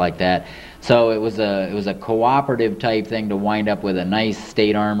and things like that. So it was a cooperative type thing to wind up with a nice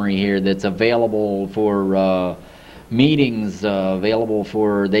state armory here that's available for meetings, available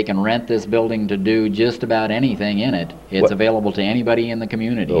for, they can rent this building to do just about anything in it. It's What? available to anybody in the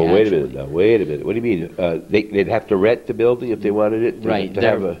community. Oh, wait a actually. minute now, wait a minute. What do you mean? They'd have to rent the building if they wanted it? Right, To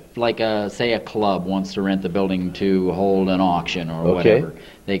have a, like say a club wants to rent the building to hold an auction or Okay. whatever.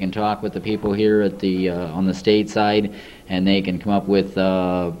 They can talk with the people here at the on the state side, and they can come up with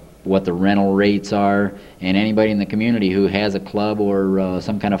what the rental rates are, and anybody in the community who has a club or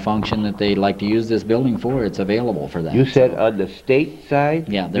some kind of function that they'd like to use this building for, it's available for that. you said on the state side?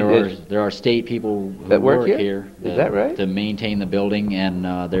 Yeah, Because- there are state people who That work work here? Is that right? to maintain the building, and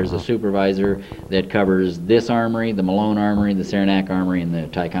there's a supervisor that covers this armory, the Malone Armory, the Saranac Armory, and the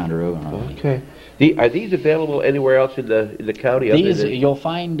Ticonderoga Armory. Okay. Are these available anywhere else in the county? These, other than, you'll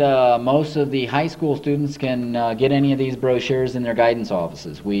find most of the high school students can get any of these brochures in their guidance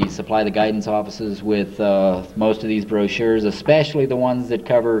offices. We supply the guidance offices with most of these brochures, especially the ones that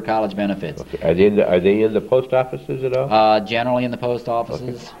cover college benefits. okay. Are they in the post offices at all? Generally in the post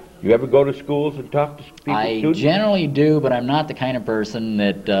offices. You ever go to schools and talk to people, I students? generally do, but I'm not the kind of person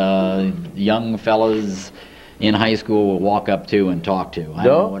that young fellas in high school will walk up to and talk to. I don't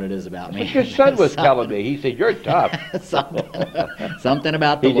know what it is about me. But your son was telling me. He said, you're tough. something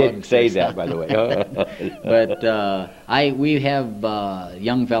about the He didn't looks say or that, by the way. But we have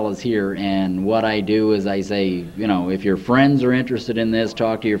young fellas here, and what I do is I say, you know, if your friends are interested in this,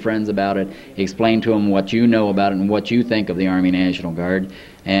 talk to your friends about it, explain to them what you know about it and what you think of the Army National Guard.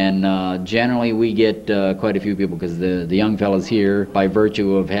 And generally we get quite a few people, because the young fellas here, by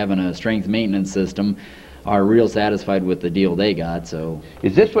virtue of having a strength maintenance system, are real satisfied with the deal they got. So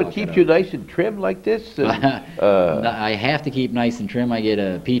Is this what keeps you nice and trim like this? And, I have to keep nice and trim. I get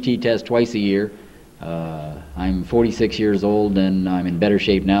a PT test twice a year. I'm 46 years old, and I'm in better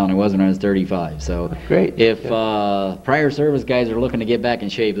shape now than I was when I was 35. So great. if prior service guys are looking to get back in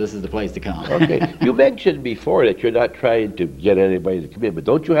shape, this is the place to come. Okay. You mentioned before that you're not trying to get anybody to come in, but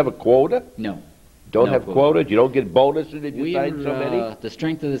don't you have a quota? No. Don't No have quota. quotas? You don't get bonuses if you sign so many? The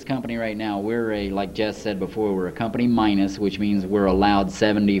strength of this company right now, we're like Jess said before, we're a company minus, which means we're allowed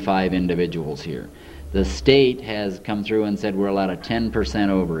 75 individuals here. The state has come through and said we're allowed a 10%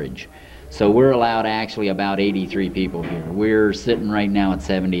 overage. So we're allowed actually about 83 people here. We're sitting right now at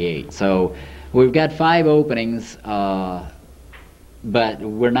 78. So we've got 5 openings, but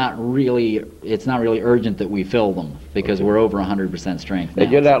we're not really, it's not really urgent that we fill them, because we're over 100% strength now.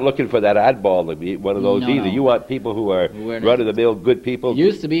 And you're not looking for that oddball to be one of those No, either. no. You want people who are We're not. run-of-the-mill good people. It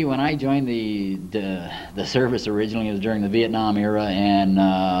used to be when I joined the service originally, it was during the Vietnam era, and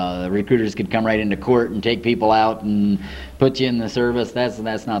the recruiters could come right into court and take people out and put you in the service.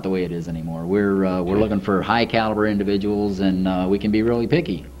 That's not the way it is anymore. We're looking for high caliber individuals, and we can be really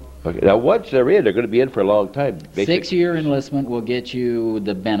picky. Okay. Now, once they're in, they're going to be in for a long time. Basically. 6-year enlistment will get you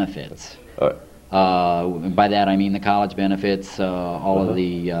the benefits. All right. By that I mean the college benefits, all of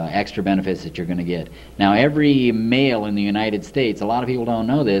the extra benefits that you're going to get. Now, every male in the United States, a lot of people don't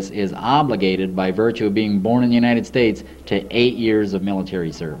know this, is obligated by virtue of being born in the United States to 8 years of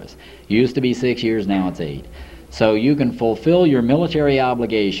military service. Used to be 6 years, now it's 8. So you can fulfill your military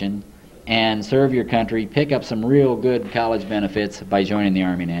obligation and serve your country, pick up some real good college benefits by joining the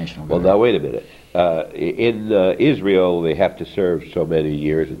Army National Guard. Well, now, wait a minute. In Israel, they have to serve so many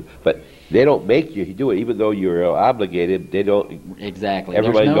years, but they don't make you do it, even though you're obligated. They don't. Exactly.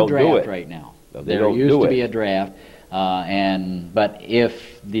 Everybody There's no don't do draft it right now. No, they there don't used do to it. be a draft, but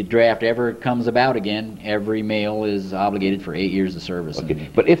if the draft ever comes about again, every male is obligated for 8 years of service. Okay.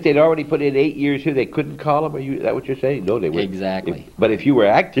 But if they'd already put in 8 years here, they couldn't call them? Is that what you're saying? No, they wouldn't. Exactly. But if you were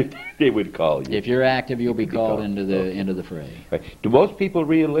active, they would call you. If you're active, you'll be called into the fray. Right. Do most people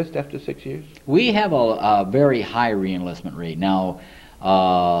re-enlist after 6 years? We have a very high re-enlistment rate. Now,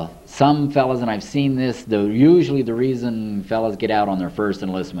 some fellas, and I've seen this, usually the reason fellas get out on their first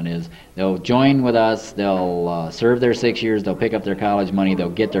enlistment is they'll join with us, they'll serve their 6 years, they'll pick up their college money, they'll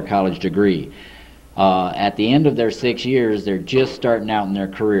get their college degree. At the end of their 6 years, they're just starting out in their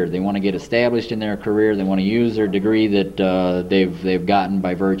career. They want to get established in their career. They want to use their degree that they've gotten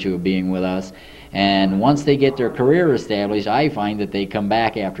by virtue of being with us. And once they get their career established, I find that they come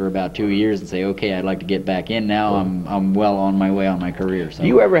back after about 2 years and say, "Okay, I'd like to get back in now. I'm well on my way on my career." So. Do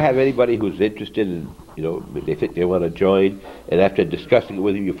you ever have anybody who's interested in, they think they want to join, and after discussing it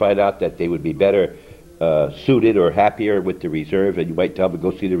with you, you find out that they would be better suited or happier with the reserve, and you might tell them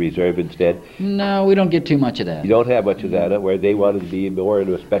to go see the reserve instead? No, we don't get too much of that. You don't have much of that, where they wanted to be more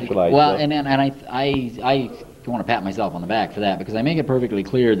into a specialized. Well, and I want to pat myself on the back for that, because I make it perfectly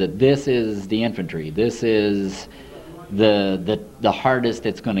clear that this is the infantry. This is the hardest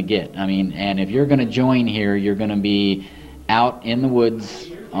it's going to get. I mean, and if you're going to join here, you're going to be out in the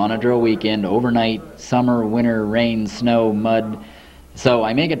woods on a drill weekend, overnight, summer, winter, rain, snow, mud. So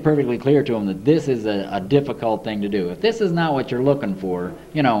I make it perfectly clear to them that this is a difficult thing to do. If this is not what you're looking for,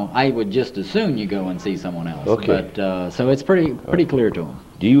 I would just as soon you go and see someone else. Okay. But so it's pretty clear to them.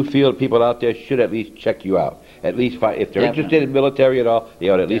 Do you feel people out there should at least check you out? At least if they're interested in military at all, they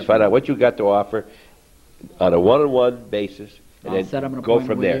ought to at least find out what you got to offer on a one-on-one basis, and I'll set up an then go appointment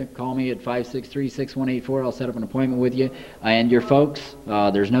from with there. you. Call me at 563-6184. I'll set up an appointment with you. And your folks,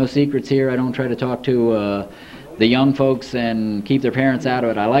 there's no secrets here. I don't try to talk to the young folks and keep their parents out of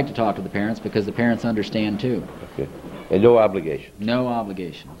it. I like to talk to the parents because the parents understand too. Okay. And no obligation. No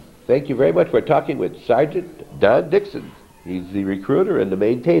obligation. Thank you very much. We're talking with Sergeant Don Dixon. He's the recruiter and the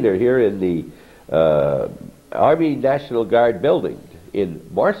maintainer here in the Army National Guard building in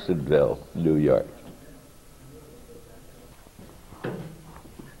Morrisonville, New York.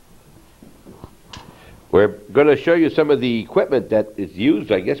 We're going to show you some of the equipment that is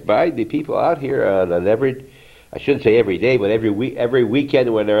used, I guess, by the people out here on an I shouldn't say every day, but every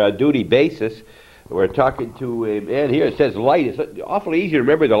weekend when they're on duty basis. We're talking to a man here. It says Light. It's awfully easy to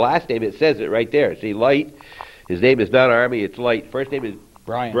remember the last name. It says it right there. See, Light. His name is not Army, it's Light. First name is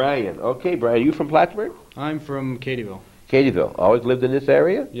Brian. Brian. Okay, Brian. You from Plattsburgh? I'm from Katyville. Katyville. Always lived in this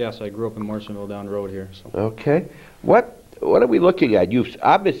area? Yes, I grew up in Morrisonville down the road here. So. Okay. What are we looking at? You've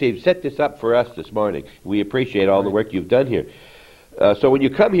obviously set this up for us this morning. We appreciate all the work you've done here. So when you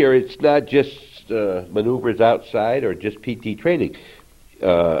come here, it's not just maneuvers outside or just PT training.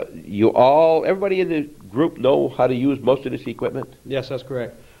 Everybody in the group know how to use most of this equipment? Yes, that's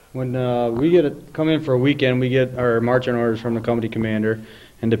correct. When we come in for a weekend, we get our marching orders from the company commander,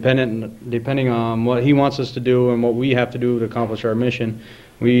 and depending on what he wants us to do and what we have to do to accomplish our mission,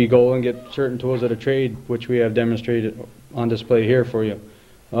 we go and get certain tools of the trade, which we have demonstrated on display here for you.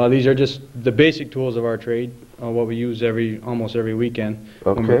 These are just the basic tools of our trade, what we use almost every weekend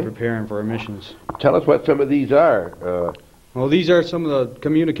when we're preparing for our missions. Tell us what some of these are. Well, these are some of the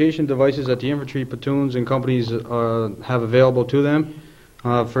communication devices that the infantry platoons and companies have available to them.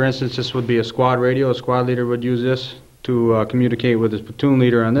 For instance, this would be a squad radio. A squad leader would use this to communicate with his platoon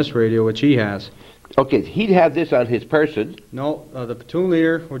leader on this radio, which he has. Okay, he'd have this on his person. No, the platoon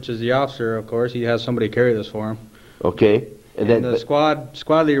leader, which is the officer, of course, he has somebody carry this for him. Okay. And then the squad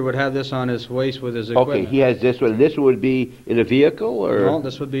leader would have this on his waist with his equipment. Okay, he has this one. And this one would be in a vehicle, or? No,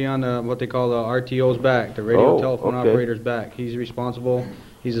 this would be on what they call the RTO's back, the radio telephone operator's back. He's responsible.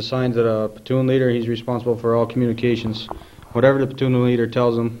 He's assigned to the platoon leader. He's responsible for all communications. Whatever the platoon leader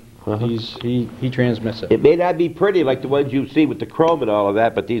tells him, he transmits it. It may not be pretty like the ones you see with the chrome and all of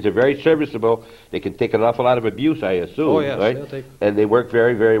that, but these are very serviceable. They can take an awful lot of abuse, I assume. Oh, yes. Right? And they work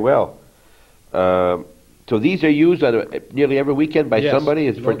very, very well. Tell So these are used on nearly every weekend by Yes. somebody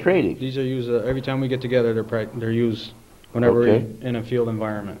is for No, training. These are used every time we get together. They're used whenever Okay. we're in a field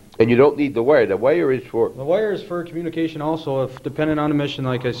environment. And you don't need the wire. The wire is for... The wire is for communication also, if depending on the mission,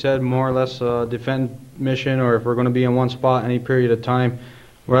 like I said, more or less defend mission, or if we're going to be in one spot any period of time,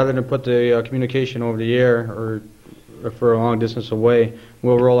 rather than put the communication over the air or for a long distance away,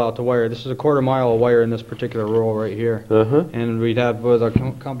 we'll roll out the wire. This is a 1/4 mile of wire in this particular roll right here. Uh-huh. And we'd have, our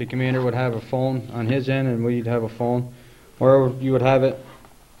company commander would have a phone on his end, and we'd have a phone. Or you would have it,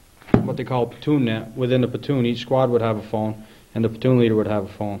 what they call a platoon net. Within the platoon, each squad would have a phone, and the platoon leader would have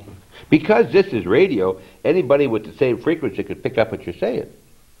a phone. Because this is radio, anybody with the same frequency could pick up what you're saying,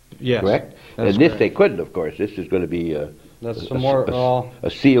 Yes. correct? That is And this correct. they couldn't, of course. This is going to be That's some more,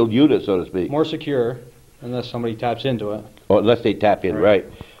 a sealed unit, so to speak. more secure, unless somebody taps into it. Or unless they tap in, right.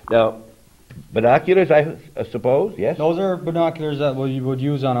 Now, binoculars, I suppose, yes? Those are binoculars that you would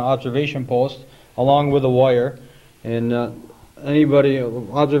use on an observation post, along with a wire. And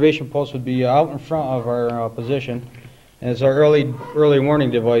observation post would be out in front of our position. And it's our early warning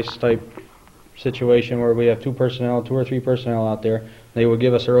device type situation where we have 2 or 3 personnel out there. They would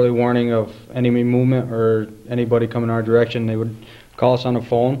give us early warning of enemy movement or anybody coming our direction. They would call us on the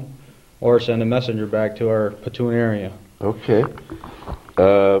phone or send a messenger back to our platoon area. Okay.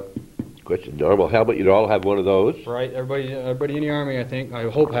 Question, normal helmet, you'd all have one of those. Right, everybody in the Army, I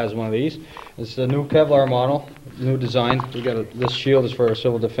hope has one of these. It's the new Kevlar model, new design. This shield is for a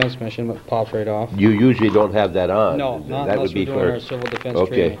civil defense mission, but it pops right off. You usually don't have that on. No, not that unless would be we're doing for... our civil defense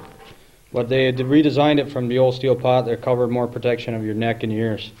Okay. training. But they redesigned it from the old steel pot. They're covered more protection of your neck and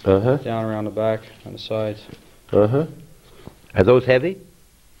ears, Uh-huh, down around the back, on the sides. uh-huh. Are those heavy?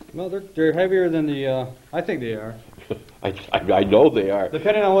 Well, they're heavier than the, I think they are. I know they are.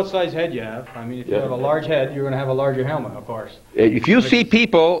 Depending on what size head you have. I mean, if you Yeah. have a large head, you're going to have a larger helmet, of course. If you see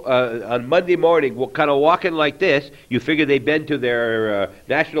people on Monday morning kind of walking like this, you figure they've been to their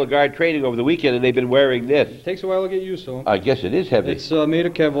National Guard training over the weekend and they've been wearing this. It takes a while to get used to them. I guess it is heavy. It's made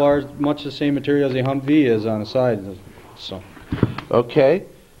of Kevlar, much the same material as the Humvee is on the side. So, Okay.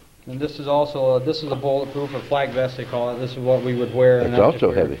 and this is also this is a bulletproof or flag vest they call it. This is what we would wear. It's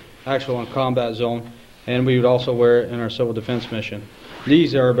also heavy. Actual in combat zone, and we would also wear it in our civil defense mission.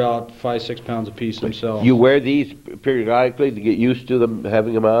 These are about 5-6 pounds a piece themselves. You wear these periodically to get used to them,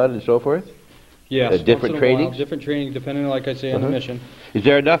 having them on and so forth? yes, different once in a while, trainings? different training, depending, like I say, on the Uh-huh. mission. Is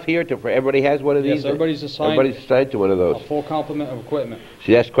there enough here for everybody has one of these? Yes, everybody's assigned to one of a those. full complement of equipment.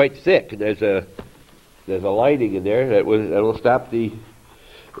 See, that's quite thick. There's a lining in there that'll stop the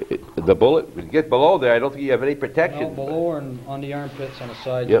bullet. When you get below there, I don't think you have any Now, protection. below and on the armpits on the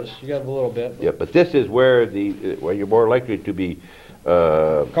side, Yep. you got a little bit. Yeah, but this is where where you're more likely to be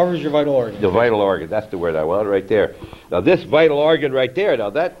Covers your vital organs. the vital organ. That's the word I want right there. Now this vital organ right there. Now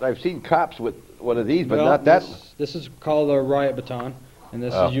that I've seen cops with one of these, but Well, not that. This is called a riot baton, and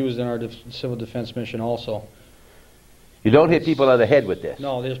this Oh. is used in our civil defense mission also. You don't hit people on the head with this.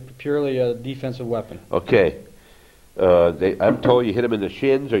 No, this is purely a defensive weapon. Okay. I'm told you hit them in the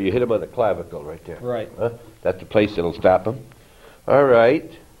shins or you hit them on the clavicle right there. Right. Huh? That's the place that'll stop them. All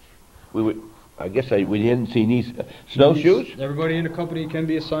right. I guess we didn't see these snowshoes. Everybody in the company can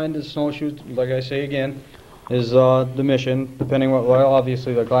be assigned to snowshoes. Like I say again, is the mission. Depending what, well,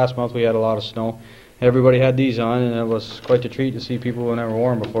 obviously, like last month we had a lot of snow. Everybody had these on, and it was quite a treat to see people who never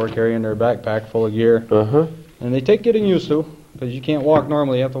worn before carrying their backpack full of gear. Uh-huh. And they take getting used to, because you can't walk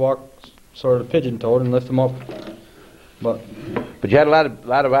normally. You have to walk sort of pigeon-toed and lift them up. But you had a lot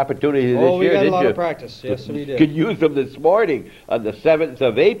of opportunities this we year, got a didn't lot you? of practice. Yes, we You did. could use them this morning on the 7th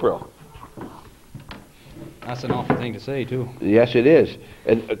of April. That's an awful thing to say, too. Yes, it is.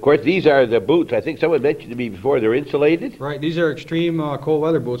 And, of course, these are the boots. I think someone mentioned to me before, they're insulated? Right, these are extreme cold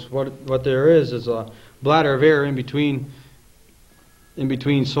weather boots. What there is a bladder of air in between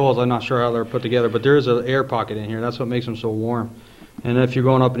soles. I'm not sure how they're put together, but there is an air pocket in here. That's what makes them so warm. And if you're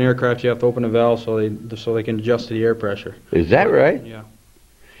going up in aircraft, you have to open a valve so they can adjust to the air pressure. Is that right? Yeah.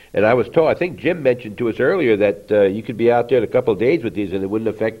 And I was told, I think Jim mentioned to us earlier that you could be out there in a couple of days with these and it wouldn't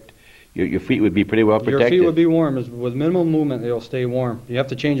affect, your feet would be pretty well protected. Your feet would be warm. With minimal movement, they'll stay warm. You have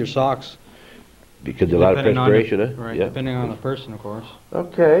to change your socks. Because a lot of perspiration, huh? Right, Yeah. depending on the person, of course.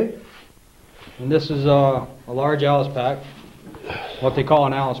 Okay. And this is a large Alice pack, what they call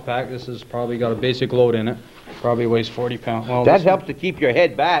an Alice pack. This has probably got a basic load in it. Probably weighs 40 pounds. Well, That this helps to keep your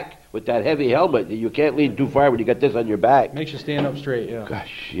head back with that heavy helmet. You can't lean too far when you got this on your back. makes you stand up straight, yeah.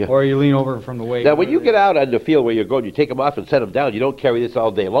 Gosh, yeah. Or you lean over from the weight. Now, when you get out on the field where you're going, you take them off and set them down. You don't carry this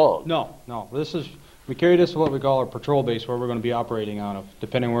all day long. No. We carry this to what we call our patrol base, where we're going to be operating out of,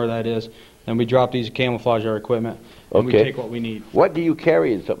 depending where that is. Then we drop these, camouflage our equipment, and we Okay. take what we need. What do you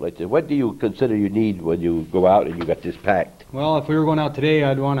carry in something like this? What do you consider you need when you go out and you got this packed? Well, if we were going out today,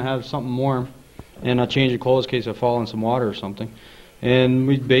 I'd want to have something warm and a change of clothes in case I fall in some water or something. And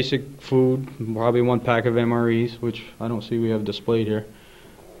we basic food, probably 1 pack of MREs, which I don't see we have displayed here,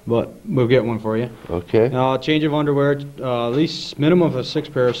 but we'll get one for you. Okay. Change of underwear, at least minimum of 6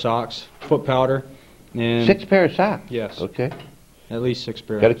 pair of socks, foot powder, and 6 pair of socks? Yes. Okay. At least 6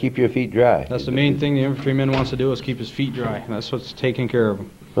 pair. Got to keep your feet dry. That's the main thing the infantryman wants to do, is keep his feet dry. That's what's taking care of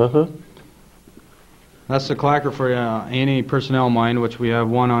him. Uh-huh. That's the clacker for anti-personnel mine, which we have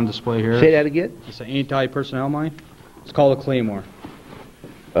one on display here. Say that again? It's an anti-personnel mine. It's called a Claymore.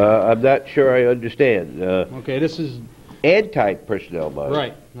 I'm not sure I understand. Okay, this is Anti-personnel mine.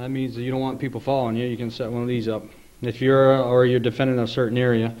 right. That means that you don't want people following you. You can set one of these up. If you're defending a certain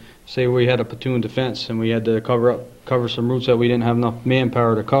area, say we had a platoon defense and we had to cover some routes that we didn't have enough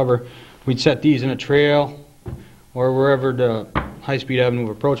manpower to cover, we'd set these in a trail or wherever the high-speed avenue of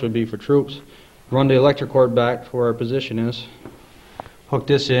approach would be for troops. Run the electric cord back to where our position is. Hook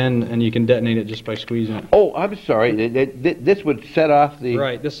this in, and you can detonate it just by squeezing it. Oh, I'm sorry. This would set off the...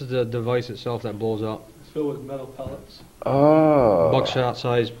 Right. This is the device itself that blows up. It's filled with metal pellets. Oh.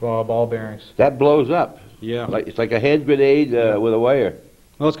 Buckshot-sized ball bearings. That blows up. Yeah. It's like a hand grenade with a wire.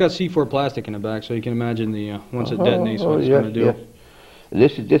 Well, it's got C4 plastic in the back, so you can imagine the once it detonates, what it's yes, going to do. yes. And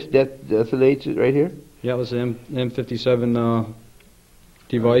this detonates it right here? Yeah, it was an M57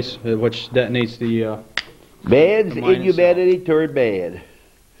 device, which detonates the... Man's the mine inhumanity turned man.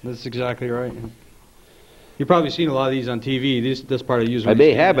 That's exactly right. You've probably seen a lot of these on TV. This part I use. I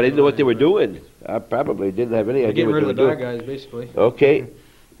may have, but I didn't know what they were doing. I probably didn't have any They're idea getting what rid they of were the doing. bad guys, basically. Okay.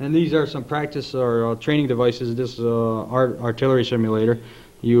 And these are some practice or training devices. This artillery simulator.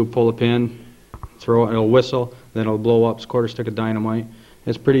 You pull a pin, throw it, it'll whistle, then it'll blow up. It's a quarter stick of dynamite.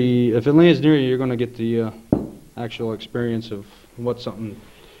 It's pretty. If it lands near you, you're going to get the actual experience of what something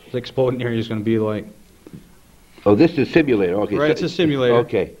the exploding area is going to be like. Oh, this is simulator. Okay. Right, it's a simulator.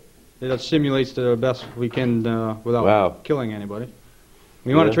 Okay. It simulates the best we can without Wow. killing anybody.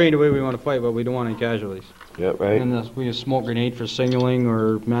 We want Yeah. to train the way we want to fight, but we don't want any casualties. Yeah, right. And we use smoke grenade for signaling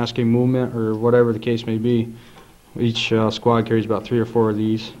or masking movement or whatever the case may be. Each squad carries about 3 or 4 of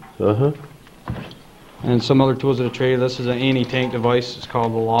these. Uh-huh. And some other tools of the trade. This is an anti-tank device. It's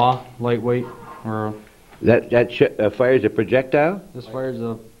called the Law, lightweight. Or That fires a projectile? this fires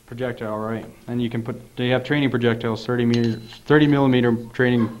a projectile, right? And you can they have training projectiles, 30 millimeter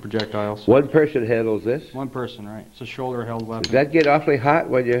training projectiles. One person handles this. One person, right? It's a shoulder-held weapon. Does that get awfully hot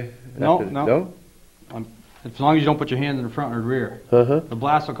when you... No, have to- no. No? As long as you don't put your hands in the front or rear. Uh-huh. The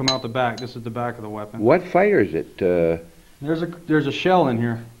blast will come out the back. This is the back of the weapon. What fires it? There's a shell in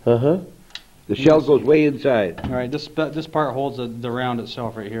here. Uh-huh. The shell goes way inside. All right, this part holds the round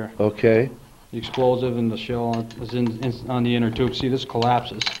itself right here. Okay. The explosive and the shell is on the inner tube. See, this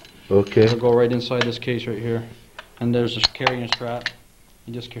collapses. Okay. It'll go right inside this case right here. And there's a carrying strap.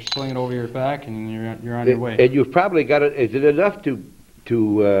 You just sling it over your back, and you're on your way. And you've probably got it. Is it enough to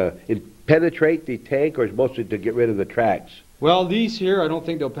penetrate the tank, or is it mostly to get rid of the tracks? Well, these here, I don't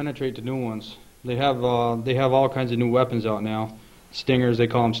think they'll penetrate the new ones. They have all kinds of new weapons out now. Stingers, they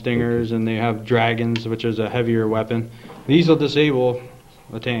call them stingers, and they have dragons, which is a heavier weapon. These will disable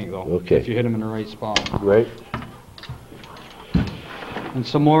the tank, though, Okay. if you hit them in the right spot. Right. And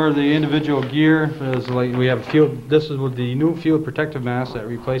some more of the individual gear is like we have field. This is with the new field protective mask that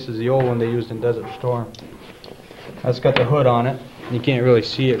replaces the old one they used in Desert Storm. That's got the hood on it. You can't really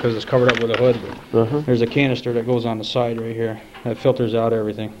see it because it's covered up with a hood. But Uh-huh. there's a canister that goes on the side right here that filters out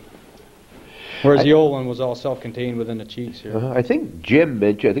everything. Whereas the old one was all self-contained within the cheeks here. I think Jim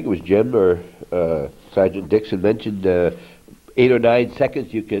mentioned, I think it was Jim or Sergeant Dixon mentioned 8 or 9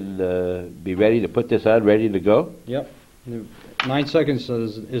 seconds you can be ready to put this on, ready to go. Yep. 9 seconds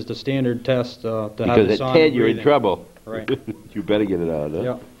is the standard test to have Because this at on 10 you're in breathing. trouble. Right. You better get it on, huh?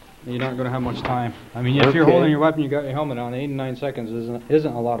 Yep. You're not going to have much time. I mean, if you're Okay. holding your weapon, you got your helmet on. 8 and 9 seconds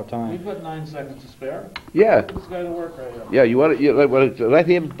isn't a lot of time. We've got 9 seconds to spare. Yeah. Put this guy to work right here. Yeah, you want to let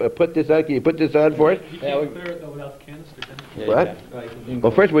him put this on? Can you put this on for us? You can't clear it though without the canister, can you? What?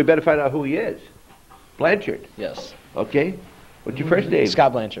 Well, first we better find out who he is. Blanchard. Yes. Okay. What's your first name?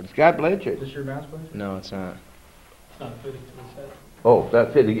 Scott Blanchard. Scott Blanchard. Is this your mask, please? No, it's not. It's not fitting to his head. Oh,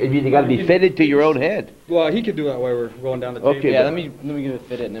 that's it. You got to be fitted to your own head. Well, he could do that while we're going down the table. Okay. Yeah, let me get it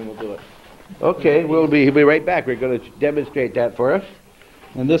fitted and then we'll do it. Okay, he'll be right back. We're going to demonstrate that for us.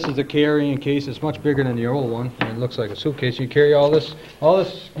 And this is the carrying case. It's much bigger than the old one. And it looks like a suitcase. You carry all this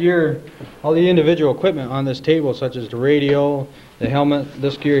gear, all the individual equipment on this table, such as the radio, the helmet,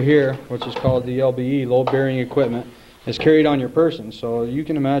 this gear here, which is called the LBE, load-bearing equipment, is carried on your person. So you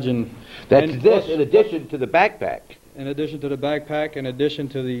can imagine. That's this in addition to the backpack. In addition to the backpack, in addition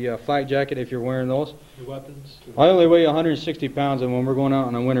to the flak jacket, if you're wearing those. Your weapons. I only weigh 160 pounds, and when we're going out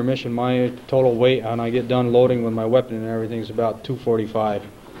on a winter mission, my total weight, when I get done loading with my weapon and everything, is about 245.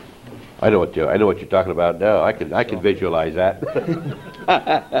 I know what you're talking about now. I can visualize that.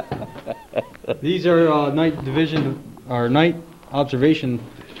 These are night division or night observation.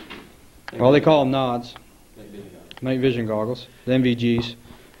 Well, they call them nods. Night vision goggles. The NVGs.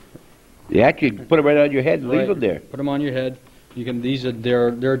 You actually put them right on your head and leave Right. them there. Put them on your head. You can.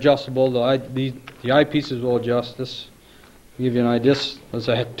 They're adjustable. The eyepieces will adjust. This to give you an idea. This is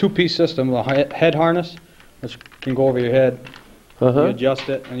a two-piece system. A head harness, which can go over your head. You adjust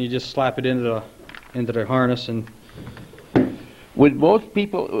it and you just slap it into the harness. And Would most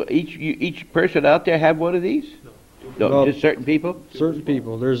people, each person out there, have one of these? No, Well, just certain people. certain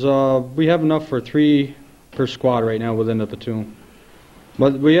people. There's we have enough for 3 per squad right now within the platoon.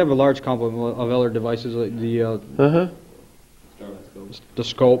 But we have a large complement of other devices like the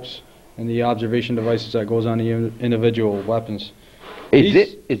scopes and the observation devices that goes on the individual weapons.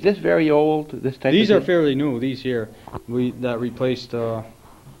 Is this very old? This type. These of are thing? fairly new. These here, that replaced the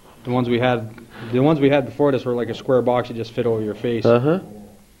ones we had. The ones we had before this were like a square box you just fit over your face.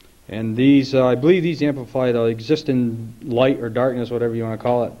 And these, I believe, these amplify the existing light or darkness, whatever you want to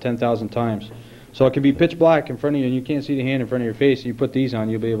call it, 10,000 times. So it can be pitch black in front of you, and you can't see the hand in front of your face. You put these on,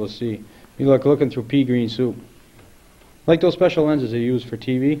 you'll be able to see. You looking through pea green soup. Like those special lenses they use for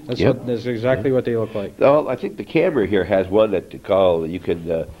TV. That's exactly what they look like. Well, I think the camera here has one that you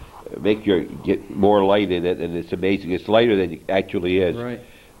can get more light in it, and it's amazing. It's lighter than it actually is. Right.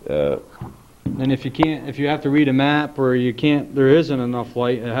 Uh, And if you have to read a map or there isn't enough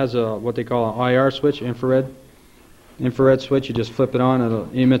light, it has what they call an IR switch, infrared switch. You just flip it on,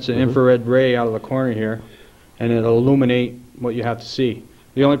 and it emits an infrared ray out of the corner here, and it'll illuminate what you have to see.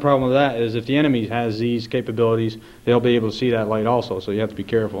 The only problem with that is if the enemy has these capabilities, they'll be able to see that light also, so you have to be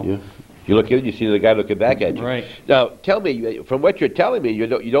careful. yeah. You look in, you see the guy looking back at you. Right. Now, tell me, from what you're telling me, you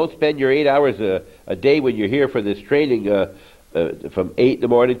don't spend your 8 hours a day when you're here for this training from 8 in the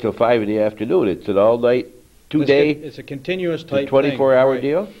morning till 5 in the afternoon. It's an all-night, 2-day, It's a continuous type 24-hour thing.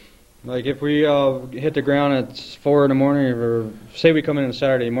 deal? Like if we hit the ground at 4 in the morning, or say we come in on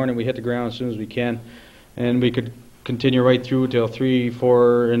Saturday morning, we hit the ground as soon as we can, and we could continue right through till 3,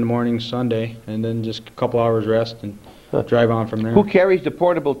 4 in the morning Sunday, and then just a couple hours rest and drive on from there. Who carries the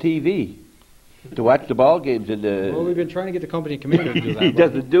portable TV to watch the ball games in the... Well, we've been trying to get the company commander to do that. He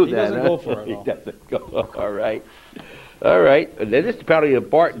doesn't do he that, doesn't huh? go for it, He though. doesn't go. All right. All right. And then this is probably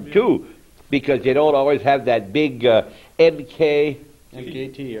important, too, because they don't always have that big MKT.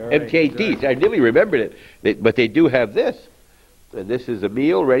 MKT, all right. MKTs. I nearly remembered it. But they do have this. And this is a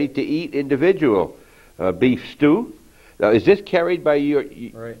meal ready to eat individual. Beef stew. Now, is this carried by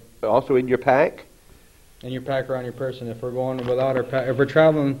Right. also in your pack? And your pack around your person. If we're going without our pack, if we're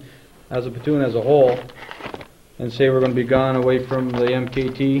traveling as a platoon as a whole, and say we're going to be gone away from the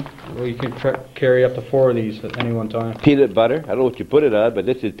MKT, we can carry up to 4 of these at any one time. Peanut butter. I don't know what you put it on, but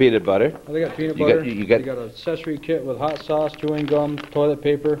this is peanut butter. Well, they got peanut You butter. got- They got a accessory kit with hot sauce, chewing gum, toilet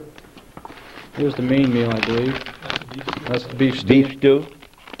paper. Here's the main meal, I believe. That's the beef stew. Beef stew.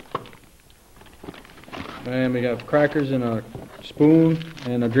 And we got crackers and a spoon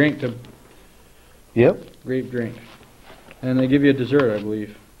and a drink, Yep. grape drink. And they give you a dessert, I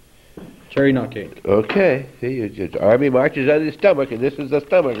believe. Cherry nut cake. Okay. See, Army marches on the stomach, and this is the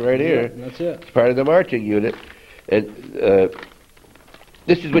stomach right here. Yeah, that's it. It's part of the marching unit. And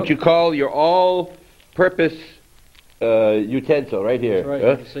this is what you call your all-purpose utensil right here. That's right, huh?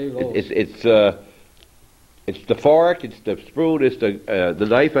 you can save those. It's the fork, it's the spoon, it's the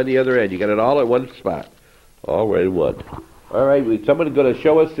knife on the other end. You got it all at one spot. All right in one. All right, someone's going to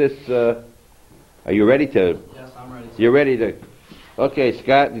show us this. Are you ready to? Yes, I'm ready. You're ready to. Okay,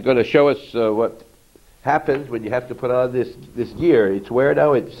 Scott, you're going to show us what happens when you have to put on this gear. It's where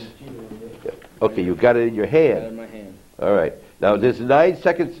now? It's okay. You've got it in your hand. in my hand. All right. Now there's 9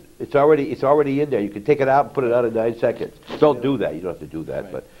 seconds. It's already in there. You can take it out and put it on in 9 seconds. Don't do that. You don't have to do that.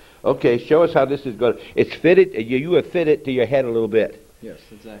 Right. But okay, show us how this is going. It's fitted. You have fit it to your head a little bit. Yes,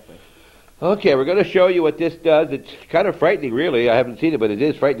 exactly. Okay, we're going to show you what this does. It's kind of frightening, really. I haven't seen it, but it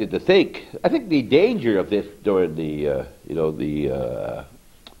is frightening to think. I think the danger of this during the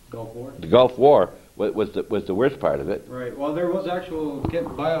Gulf War. Gulf War was the worst part of it. Right. Well, there was actual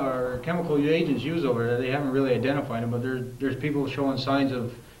chemical agents used over there. They haven't really identified them, but there's people showing signs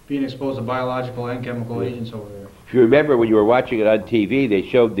of being exposed to biological and chemical agents over there. If you remember when you were watching it on TV, they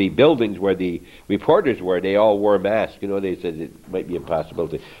showed the buildings where the reporters were. They all wore masks. You know, they said it might be a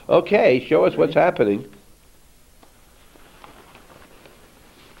possibility. Okay, show us what's happening.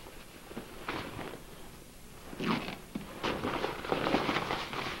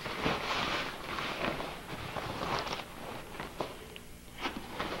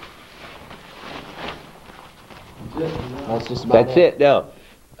 That's it. Now,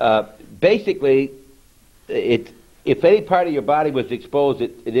 basically, if any part of your body was exposed,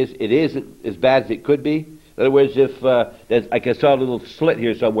 it isn't as bad as it could be. In other words, if there's, like I saw a little slit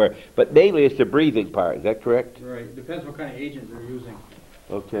here somewhere, but mainly it's the breathing part. Is that correct? Right. Depends what kind of agent they're using.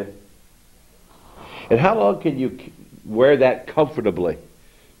 Okay. And how long can you wear that comfortably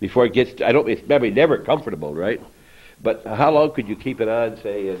before it gets? It's maybe never comfortable, right? But how long could you keep it on,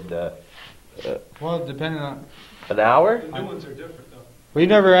 say, in? Well, depending on. An hour? The new ones are different, though.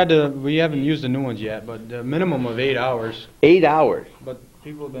 We haven't used the new ones yet, but the minimum of 8 hours. 8 hours. But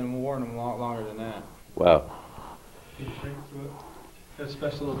people have been wearing them a lot longer than that. Wow. You drink through it. There's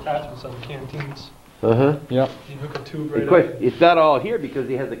special attachments on the canteens. Uh-huh. Yep. You hook a tube right Of course, up. it's not all here because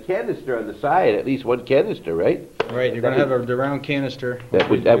he has a canister on the side, at least one canister, right? Right. You're going to have the round canister. That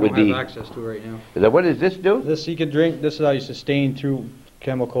would we don't be- have access to right now. And then what does this do? This you can drink. This is how you sustain through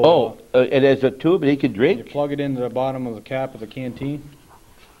chemical. Oh, and there's a tube and he can You drink? plug it into the bottom of the cap of the canteen,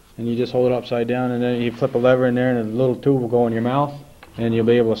 and you just hold it upside down, and then you flip a lever in there, and a little tube will go in your mouth, and you'll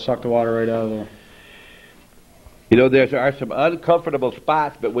be able to suck the water right out of there. You know, there are some uncomfortable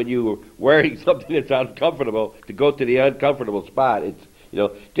spots, but when you're wearing something that's uncomfortable, to go to the uncomfortable spot, it's, you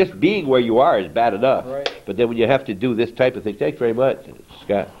know, just being where you are is bad enough. Right. But then when you have to do this type of thing, thanks very much,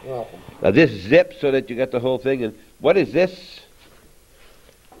 Scott. Now this zips so that you got the whole thing, and what is this?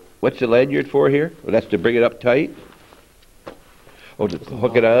 What's the lanyard for here? Well, that's to bring it up tight? Oh, to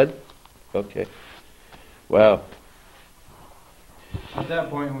hook it on? Okay. Wow. At that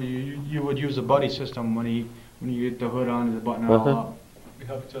point, you would use a buddy system when you get the hood on and the button all up. We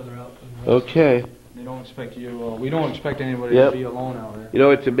help each other out. Okay. They don't expect you. We don't expect anybody Yep. to be alone out there. You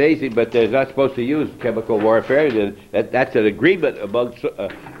know, it's amazing, but they're not supposed to use chemical warfare. And that's an agreement amongst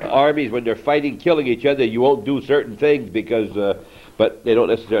armies when they're fighting, killing each other. You won't do certain things because, but they don't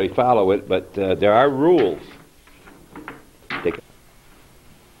necessarily follow it. But there are rules.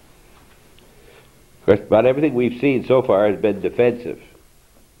 Of course, about everything we've seen so far has been defensive,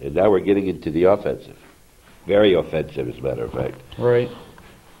 and now we're getting into the offensive. Very offensive, as a matter of fact. Right.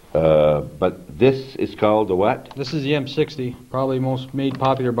 But this is called the what? This is the M60, probably most made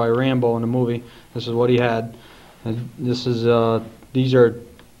popular by Rambo in the movie. This is what he had. And this is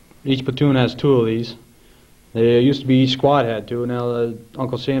each platoon has 2 of these. They used to be each squad had 2. Now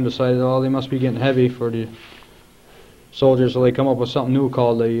Uncle Sam decided, oh, they must be getting heavy for the soldiers, so they come up with something new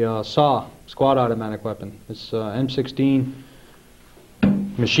called the SAW, squad automatic weapon. It's M16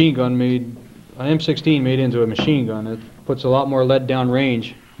 machine gun made. An M16 made into a machine gun. It puts a lot more lead down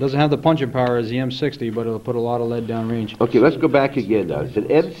range. Doesn't have the punching power as the M60, but it'll put a lot of lead down range. Okay, let's go back again now. It's an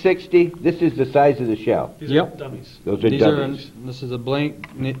M60. This is the size of the shell. These Yep. are dummies. Those are These dummies. this is a blank.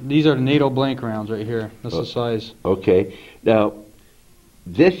 These are the NATO blank rounds right here. That's the size. Okay. Now,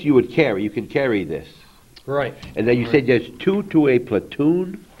 this you would carry. You can carry this. Right. And then you said there's 2 to a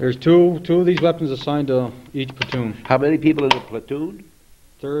platoon. There's two of these weapons assigned to each platoon. How many people in a platoon?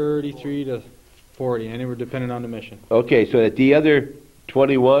 33 to 40, anywhere depending on the mission. Okay, so that the other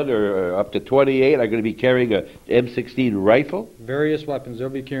 21 or up to 28 are going to be carrying a M16 rifle? Various weapons. They'll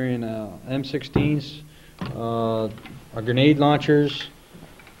be carrying M16s, grenade launchers,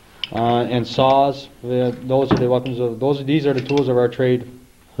 and saws. Those are the weapons of these are the tools of our trade.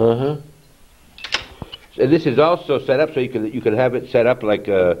 Uh-huh. And this is also set up so you can have it set up like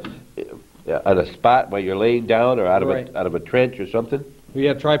on a spot where you're laying down or out of Right. a trench or something. We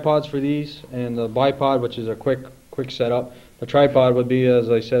have tripods for these, and the bipod, which is a quick setup. The tripod would be,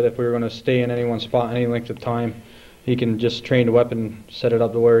 as I said, if we were going to stay in any one spot any length of time, he can just train the weapon, set it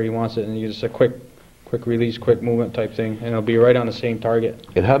up to where he wants it, and use a quick release, quick movement type thing, and it'll be right on the same target.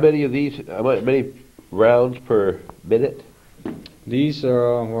 And how many of these? How many rounds per minute? These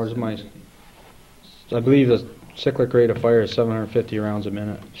are, where's my? I believe the cyclic rate of fire is 750 rounds a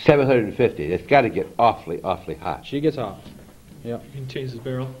minute. 750. It's got to get awfully hot. She gets hot. You can change the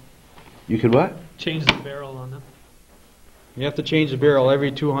barrel. You can what? Change the barrel on them. You have to change the barrel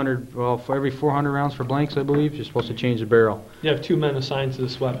every 200, well, for every 400 rounds for blanks, I believe. You're supposed to change the barrel. You have 2 men assigned to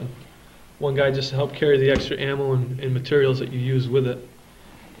this weapon. One guy just to help carry the extra ammo and materials that you use with it.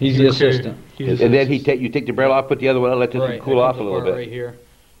 He's the assistant. And then you take the barrel off, put the other one on, let this Right, cool that off a comes little apart bit. right here,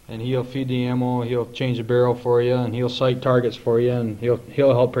 and he'll feed the ammo. He'll change the barrel for you, and he'll sight targets for you, and he'll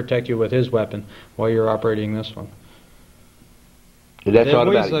help protect you with his weapon while you're operating this one. And that's That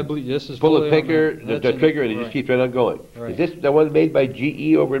weighs, automatic. I believe, this is Pull the fully trigger, automatic. the trigger, and it right. just keeps right on going. Right. Is this the one made by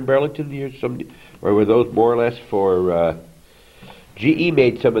GE over in Burlington here? Or were those more or less for... GE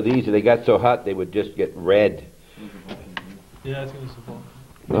made some of these, and they got so hot they would just get red. Yeah, it's going to support.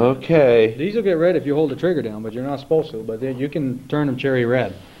 Okay. These will get red if you hold the trigger down, but you're not supposed to. But you can turn them cherry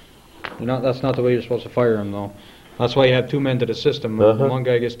red. That's not the way you're supposed to fire them, though. That's why you have two men to the system. When one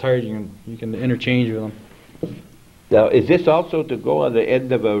guy gets tired, you can interchange with them. Now, is this also to go on the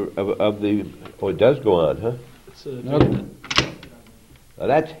end of the... Oh, it does go on, huh? Okay. Now,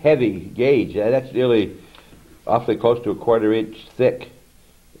 that's heavy gauge. That's nearly awfully close to a 1/4 inch thick.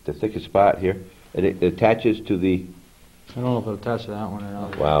 It's the thickest spot here. And it attaches to the... I don't know if it'll attach to that one or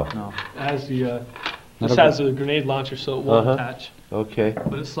not. Wow. No. It has this has a grenade launcher, so it won't attach. Okay.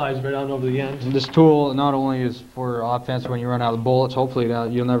 But it slides right on over the end. And this tool not only is for offense when you run out of bullets, hopefully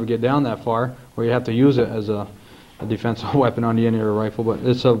you'll never get down that far, where you have to use it as a defensive weapon on the end of your rifle, but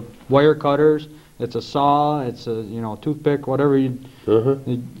it's a wire cutters, it's a saw, it's a toothpick, whatever it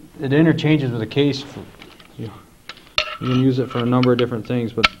interchanges with a case. You can use it for a number of different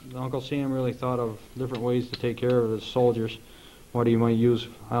things, but Uncle Sam really thought of different ways to take care of his soldiers, what he might use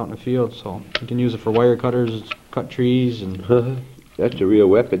out in the field. So you can use it for wire cutters, cut trees, and That's a real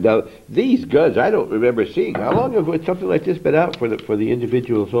weapon. Now, these guns, I don't remember seeing. How long have something like this been out for the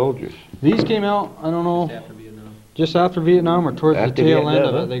individual soldiers? these came out, I don't know, just after Vietnam or towards After the tail end Vietnam,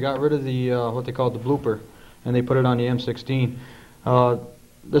 of huh? it. They got rid of the what they called the blooper, and they put it on the M16.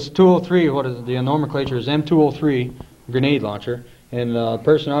 This 203, what is it? The nomenclature is M203 grenade launcher, and the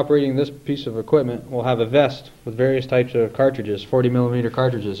person operating this piece of equipment will have a vest with various types of cartridges, 40 millimeter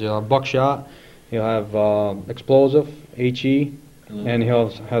cartridges. He'll have buckshot, he'll have explosive, HE, and he'll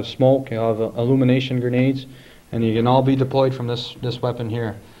have smoke, he'll have illumination grenades, and you can all be deployed from this weapon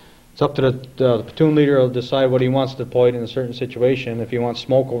here. It's up to the platoon leader to decide what he wants deployed in a certain situation. If he wants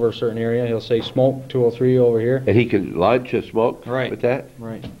smoke over a certain area, he'll say smoke 203 over here. And he can launch a smoke Right. with that?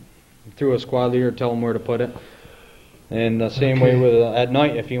 Right. Through a squad leader, tell him where to put it. And the same way with at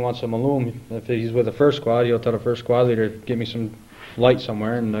night, if he wants some illume, if he's with the first squad, he'll tell the first squad leader, get me some light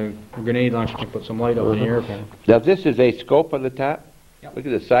somewhere, and the grenade launcher can put some light up in the air for him. Now, this is a scope on the top? Yep. Look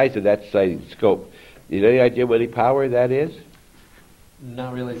at the size of that sighting scope. You have any idea what any power that is?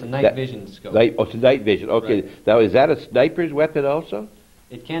 Not really. It's a night vision scope. It's a night vision. Okay. Right. Now, is that a sniper's weapon also?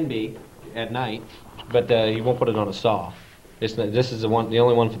 It can be at night, but you won't put it on a saw. This is the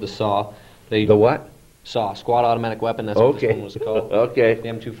only one for the saw. The what? Saw, squad automatic weapon. That's what this Okay. one was called. Okay. The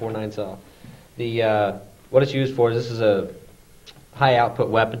M249 saw. What it's used for is this is a high output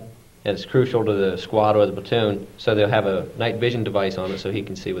weapon, and it's crucial to the squad or the platoon. So they'll have a night vision device on it, so he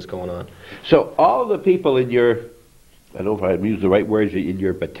can see what's going on. So all the people in your, I don't know if I use the right words, in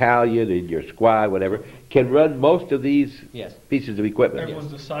your battalion, in your squad, whatever, can run most of these Yes. pieces of equipment.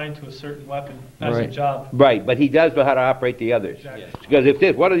 Everyone's assigned to a certain weapon as a Right. job. Right, but he does know how to operate the others. Exactly. Yes. Because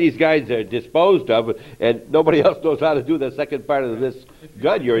if one of these guys are disposed of and nobody else knows how to do the second part of this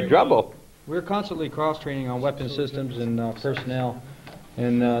gun, you're in trouble. We're constantly cross-training on weapon systems and personnel,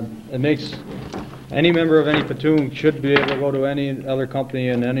 and it makes any member of any platoon should be able to go to any other company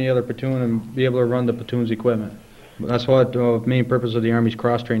and any other platoon and be able to run the platoon's equipment. That's what the main purpose of the Army's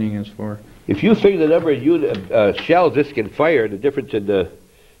cross-training is for. If you figure the number of shells this can fire, the difference in the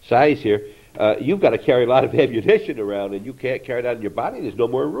size here, you've got to carry a lot of ammunition around, and you can't carry that in your body. There's no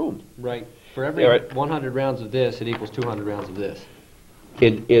more room. Right. For every All right. 100 rounds of this, it equals 200 rounds of this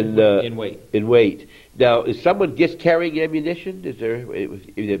In weight. In weight. Now, is someone just carrying ammunition? Is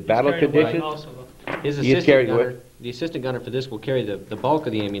it battle Carrying a weapon conditions? also, though. His He is assistant carrying gunner, what? the assistant gunner for this will carry the bulk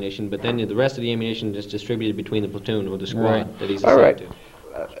of the ammunition, but then the rest of the ammunition is distributed between the platoon or the squad Right. that he's All assigned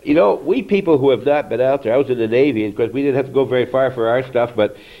right. to. We people who have not been out there, I was in the Navy, and of course we didn't have to go very far for our stuff,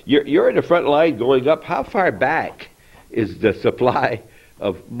 but you're in the front line going up. How far back is the supply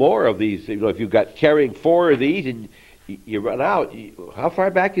of more of these? If you've got carrying 4 of these and you run out, how far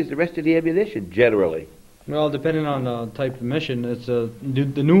back is the rest of the ammunition generally? Well, depending on the type of mission, it's the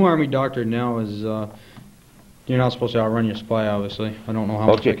new Army doctrine now is you're not supposed to outrun your supply. Obviously, I don't know how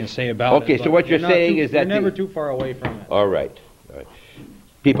much I can say about it. Okay, so but what you're not saying too- is that you're never too far away from it. All right.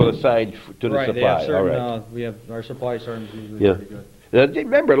 People assigned to the Right, supply. they have All certain, right. we have our supply sergeants usually Yeah. pretty good. Now,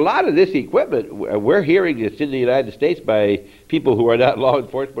 remember, a lot of this equipment, we're hearing it's in the United States by people who are not law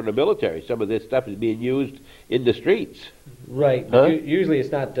enforcement or military. Some of this stuff is being used in the streets. Right. Huh? Usually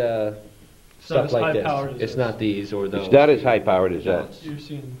it's not not Stuff as high like this. powered as It's this. not these or those. It's not as high powered as that. You're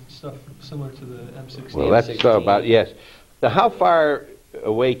seeing stuff similar to the M16. Well, that's 16. about, yes. Now, how far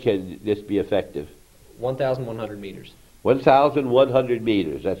away can this be effective? 1,100 meters. 1,100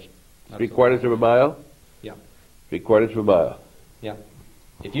 meters. That's three-quarters of a mile? Yeah. Three-quarters of a mile. Yeah.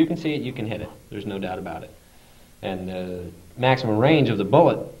 If you can see it, you can hit it. There's no doubt about it. And maximum range of the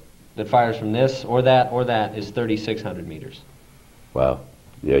bullet that fires from this or that is 3,600 meters. Wow.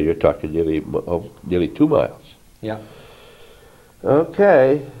 Yeah, you're talking nearly 2 miles. Yeah.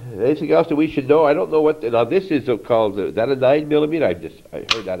 Okay. Anything else that we should know? I don't know what. Now, this is called. Is that a 9mm? I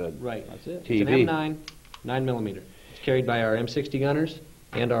heard that on Right. That's it. TV. It's an M9, 9 millimeter. It's carried by our M60 gunners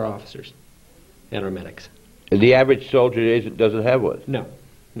and our officers and our medics. And the average soldier doesn't have one. No.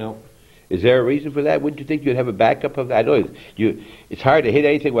 No. Is there a reason for that? Wouldn't you think you'd have a backup of that? I know it's hard to hit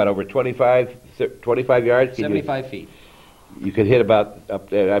anything. What, over 25 yards? 75 feet. You can hit about up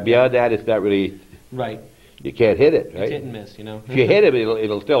there. Beyond that, it's not really. Right. You can't hit it, right? It's hit and miss, you know. If you hit it,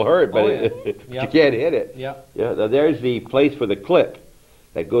 it'll still hurt, but Oh, yeah. you Yep. can't hit it. Yeah. Yeah. Now there's the place for the clip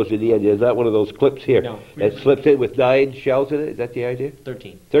that goes in the end. There's not one of those clips here. No. That slips in with 9 shells in it. Is that the idea?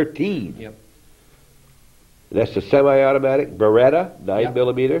 13. 13. Yep. That's the semi-automatic Beretta 9mm.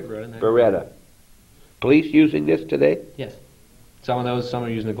 Beretta 9mm. Beretta. Police using this today? Yes. Some of those, some are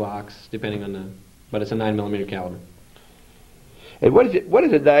using the Glocks, depending on the, but it's a 9 millimeter caliber. And what is it? What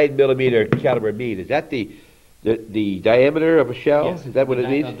does a 9mm caliber mean? Is that the diameter of a shell? Yes. Is that what it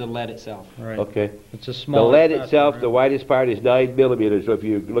Of means? the lead itself. Right. Okay. It's a The small. lead itself, the widest part is 9mm. So if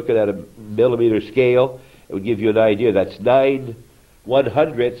you're looking at a millimeter scale, it would give you an idea. That's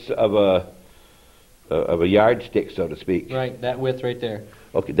 9/100ths of a yardstick, so to speak. Right, that width right there.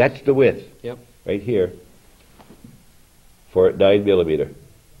 Okay, that's the width. Yep. Right here. For 9mm.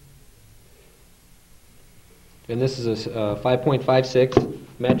 And this is a 5.56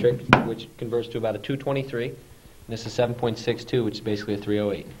 metric, which converts to about a 223. And this is 7.62, which is basically a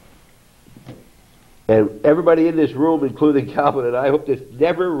 308. And everybody in this room, including Calvin and I, hope this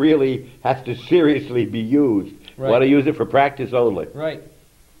never really has to seriously be used. Right. Want to use it for practice only. Right.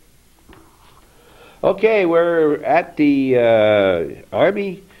 Okay, we're at the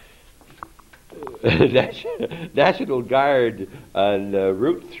Army National Guard on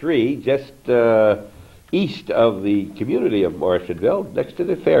Route 3, just east of the community of Morrisonville, next to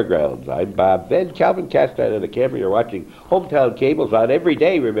the fairgrounds. I'm Bob Ben. Calvin Castine on the camera. You're watching Hometown Cables on every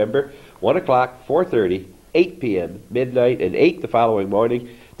day, remember, 1 o'clock, 4:30, 8 p.m., midnight, and 8 the following morning.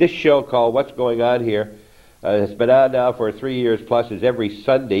 This show called What's Going On Here has been on now for 3 years plus. Is every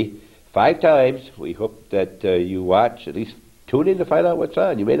Sunday, 5 times. We hope that you watch, at least tune in to find out what's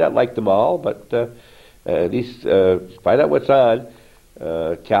on. You may not like them all, but at least find out what's on.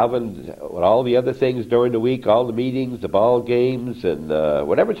 Calvin, with all the other things during the week, all the meetings, the ball games, and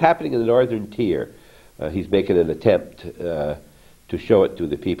whatever's happening in the northern tier, he's making an attempt to show it to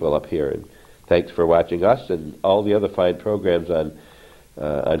the people up here. And thanks for watching us and all the other fine programs on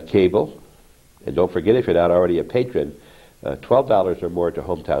cable. And don't forget, if you're not already a patron, $12 or more to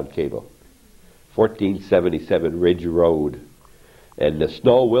Hometown Cable, 1477 Ridge Road. And the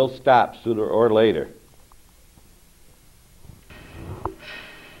snow will stop sooner or later.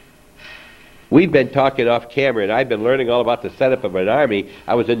 We've been talking off camera, and I've been learning all about the setup of an Army.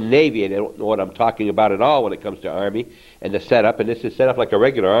 I was in the Navy, and I don't know what I'm talking about at all when it comes to Army and the setup, and this is set up like a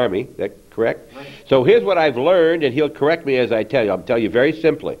regular Army. Is that correct? Right. So here's what I've learned, and he'll correct me as I tell you. I'll tell you very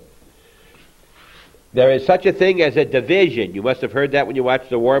simply. There is such a thing as a division. You must have heard that when you watch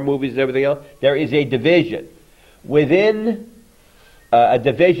the war movies and everything else. There is a division. Within a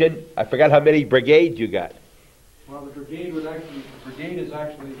division, I forgot how many brigades you got. Well, the brigade is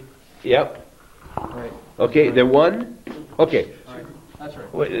actually. Yep. Right. Okay, they're one? Okay. Right. That's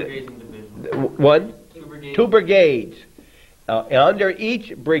right. One? Two brigades. Under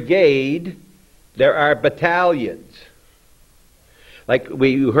each brigade, there are battalions. Like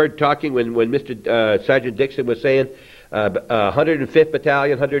you heard talking when Mr. Sergeant Dixon was saying 105th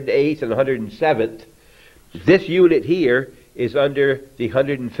Battalion, 108th, and 107th. This unit here is under the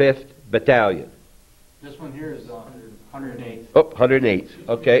 105th Battalion. This one here is 108th. Oh, 108th.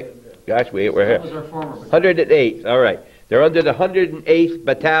 Okay. Gosh, we're here. That was our former battalion. 108th. All right. They're under the 108th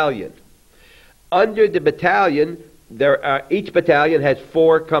Battalion. Under the battalion, each battalion has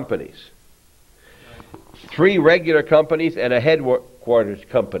 4 companies. 3 regular companies and a headquarters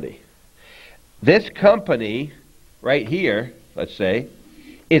company. This company, right here, let's say,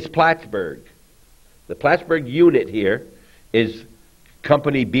 is Plattsburgh. The Plattsburgh unit here is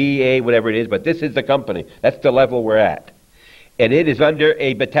Company B, A, whatever it is, but this is the company. That's the level we're at. And it is under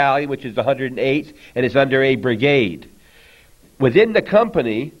a battalion, which is the 108th, and it's under a brigade. Within the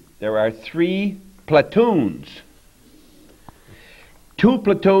company, there are 3 platoons. 2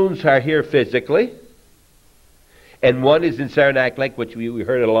 platoons are here physically, and 1 is in Saranac Lake, which we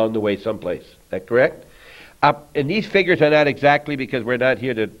heard along the way someplace. Is that correct? And these figures are not exactly, because we're not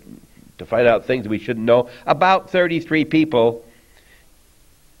here to find out things we shouldn't know. About 33 people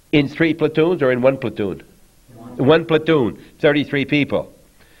in 3 platoons or in 1 platoon? 1 platoon, 33 people.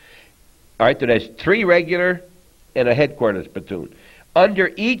 All right, so there's 3 regular and a headquarters platoon.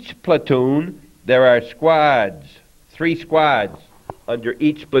 Under each platoon, there are squads, 3 squads under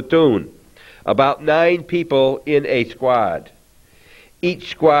each platoon. About 9 people in a squad. Each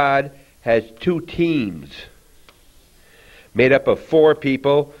squad has 2 teams made up of 4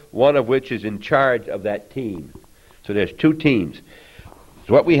 people, one of which is in charge of that team. So there's 2 teams.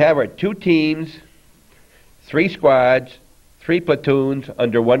 So what we have are 2 teams, 3 squads, 3 platoons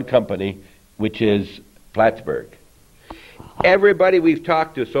under 1 company, which is Plattsburgh. Everybody we've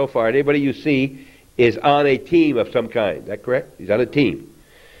talked to so far, anybody you see, is on a team of some kind. Is that correct? He's on a team.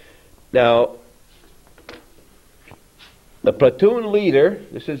 Now, the platoon leader,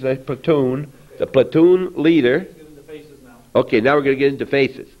 this is a platoon, the platoon leader. Okay, now we're going to get into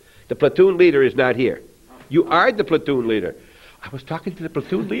faces. The platoon leader is not here. You are the platoon leader. I was talking to the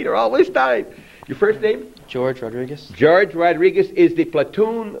platoon leader all this time. Your first name? George Rodriguez. George Rodriguez is the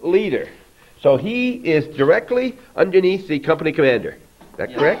platoon leader. So he is directly underneath the company commander. Is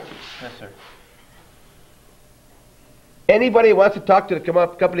that correct? Yes, sir. Anybody who wants to talk to the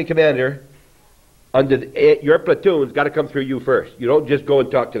company commander under your platoon's got to come through you first. You don't just go and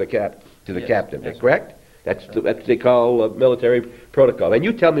talk to the captain. Is that correct? That's what they call military protocol. And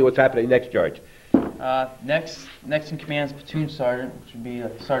you tell me what's happening next, George. Next in command is platoon sergeant, which would be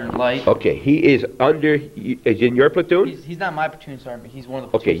Sergeant Light. Okay, he is is in your platoon? He's not my platoon sergeant, but he's one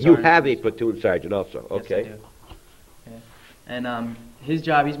of the Okay, platoon you sergeants. have a platoon sergeant also. Okay. Yes, I do. Yeah. And his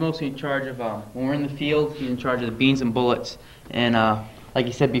job, he's mostly in charge of, when we're in the field, he's in charge of the beans and bullets. And like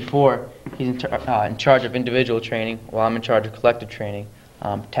he said before, he's in charge of individual training, while I'm in charge of collective training,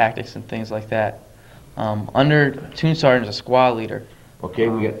 tactics and things like that. Under platoon sergeant is a squad leader. Okay,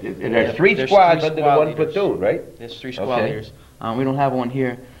 and there's 3 squads under the 1 platoon, right? There's 3 squad leaders. We don't have one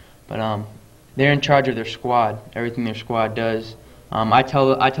here, but they're in charge of their squad, everything their squad does. I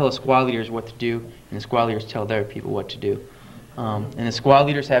tell the squad leaders what to do, and the squad leaders tell their people what to do. And the squad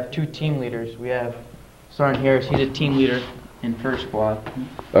leaders have 2 team leaders. We have Sergeant Harris, he's a team leader in first squad.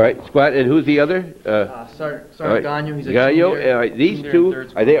 All right, squad, and who's the other? Sergeant Gagno, he's a team Gagno, leader. these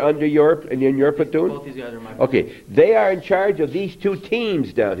 2, are they under in your platoon? Both these guys are my Okay, they are in charge of these 2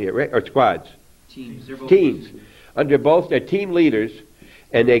 teams down here, right? Or squads? teams. They're both Teams. Under both, they're team leaders,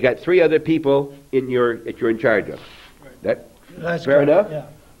 and they got 3 other people that you're in charge of. That's fair enough? Yeah.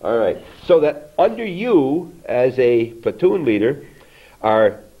 All right. So that under you, as a platoon leader,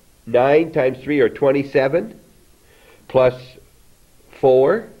 are 9 times 3 or 27, plus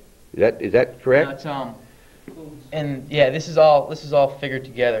 4. Is that correct? And yeah, this is all figured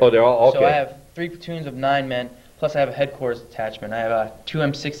together. Oh, they're all okay. So I have 3 platoons of 9 men, plus I have a headquarters detachment. I have 2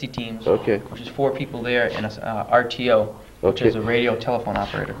 M60 teams, Okay. which is 4 people there, and a RTO, which Okay. is a radio telephone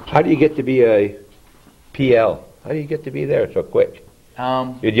operator. How do you get to be a PL? How do you get to be there so quick?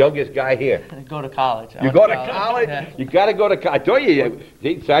 You're the youngest guy here. Go to college. You go to college? Yeah. You got to go to college. I told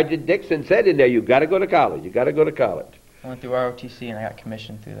you, Sergeant Dixon said in there, you got to go to college. You got to go to college. I went through ROTC and I got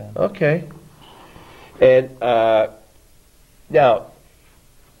commissioned through that. Okay. And now,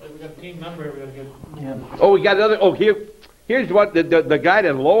 We got a team member, we gotta get. Yeah. we got another. Here's what the guy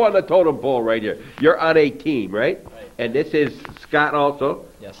that's low on the totem pole right here. You're on a team, right? And this is Scott also.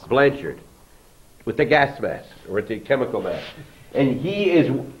 Yes. Blanchard, with the gas mask or with the chemical mask, and he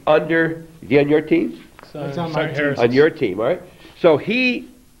is under. Is he on your team? It's on my team. On your team, all right. So he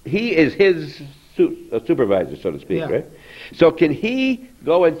is his supervisor, so to speak, Yeah. right? So can he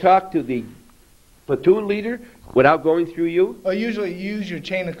go and talk to the platoon leader without going through you? I usually use your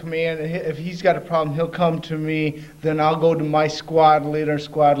chain of command, and if he's got a problem, he'll come to me, then I'll go to my squad leader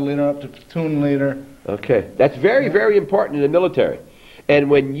up to platoon leader. Okay. That's very, very important in the military. And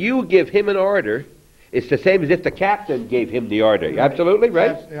when you give him an order, it's the same as if the captain gave him the order. Absolutely,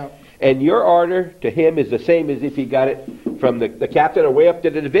 right? Yeah. And your order to him is the same as if he got it from the captain or way up to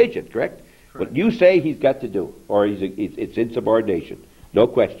the division, correct? What you say he's got to do, or it's insubordination. No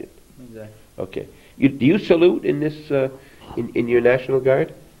question. Exactly. Okay. Do you salute in this in your National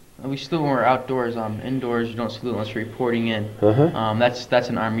Guard? We salute when we're outdoors. Indoors, you don't salute unless you're reporting in. Uh-huh. That's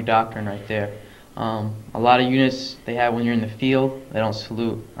an Army doctrine right there. A lot of units they have when you're in the field, they don't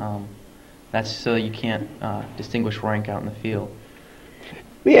salute. That's so you can't distinguish rank out in the field.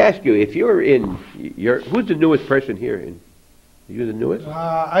 Let me ask you, if you're in who's the newest person here in You the newest?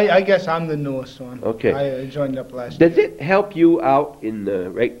 I guess I'm the newest one. Okay. I joined up last year. Does it help you out in the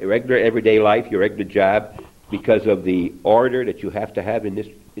regular everyday life, your regular job, because of the order that you have to have in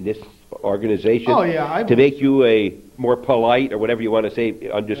this organization? Oh, yeah. To make you a more polite or whatever you want to say,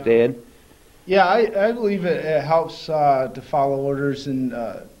 understand? Yeah, I believe it helps to follow orders and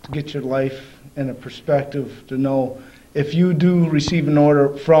to get your life in a perspective, to know if you do receive an order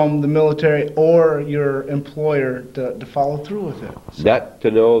from the military or your employer to follow through with it. So, Not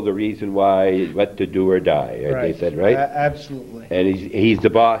to know the reason why, what to do or die, as right. they said, right? Absolutely. And he's the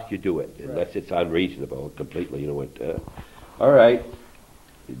boss, you do it, unless Right. it's unreasonable, completely, you know what. All right.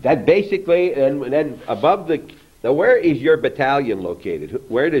 That basically, and then above now where is your battalion located?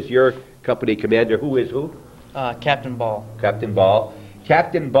 Where does your company commander, who is who? Captain Ball. Captain Ball.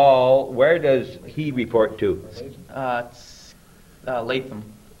 Captain Ball, where does he report to? It's Latham.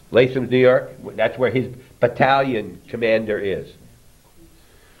 Latham, New York? That's where his battalion commander is.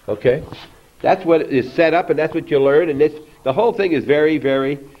 Okay. That's what is set up, and that's what you learn, and the whole thing is very,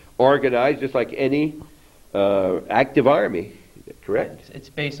 very organized, just like any active army, correct? It's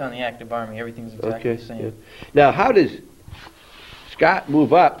based on the active army. Everything's exactly the same. Yeah. Now, how does Scott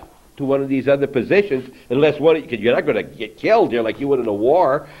move up to one of these other positions, unless because you're not going to get killed here like you would in a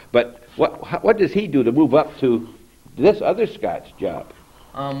war, but what does he do to move up to this other Scott's job?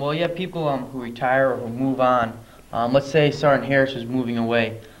 Well, you have people who retire or who move on. Let's say Sergeant Harris is moving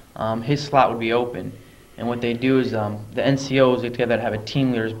away. His slot would be open. And what they do is the NCOs get together to have a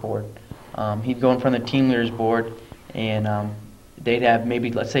team leaders board. He'd go in front of the team leaders board, and they'd have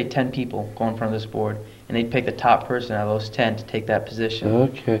maybe, let's say, 10 people go in front of this board. And they'd pick the top person out of those 10 to take that position.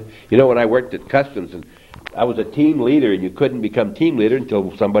 Okay. You know, when I worked at Customs, and I was a team leader, and you couldn't become team leader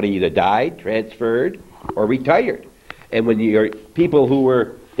until somebody either died, transferred, or retired. And when your people who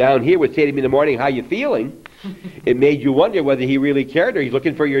were down here would say to me in the morning, "How you feeling?" it made you wonder whether he really cared or he's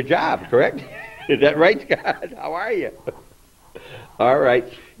looking for your job, correct? Is that right, Scott? How are you? All right.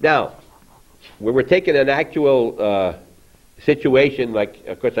 Now, when we're taking an actual situation, like,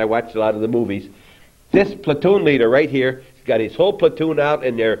 of course, I watched a lot of the movies, this platoon leader right here has got his whole platoon out,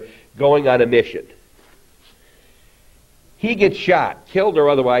 and they're going on a mission. He gets shot, killed or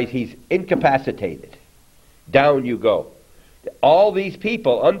otherwise, he's incapacitated. Down you go. All these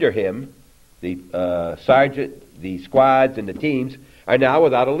people under him, the sergeant, the squads, and the teams, are now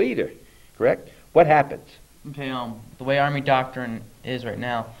without a leader, correct? What happens? Okay, the way Army doctrine is right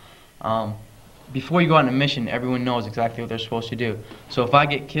now, before you go on a mission, everyone knows exactly what they're supposed to do. So if I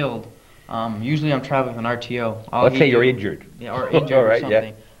get killed, usually I'm traveling with an RTO. Let's say you're injured. Yeah, or injured All right,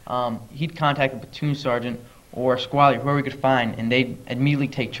 or something. He'd contact the platoon sergeant or a squad leader, whoever we could find, and they'd immediately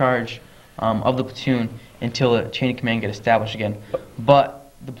take charge of the platoon until the chain of command get established again.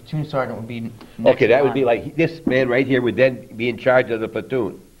 But the platoon sergeant would be next Okay, that in would be line. like, this man right here would then be in charge of the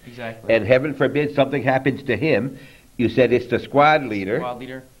platoon. Exactly. And heaven forbid something happens to him. You said it's the squad leader. Squad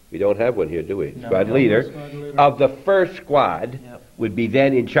leader. We don't have one here, do we? No. Squad No. leader of the first squad Yep. would be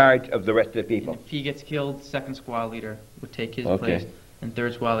then in charge of the rest of the people. If he gets killed, second squad leader would take his Okay. place, and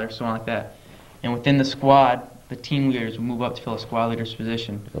third squad leader, so on like that. And within the squad, the team leaders would move up to fill a squad leader's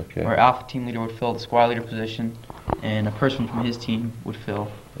position. Okay. Or alpha team leader would fill the squad leader position, and a person from his team would fill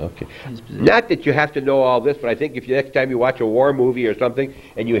Okay. his position. Not that you have to know all this, but I think if next time you watch a war movie or something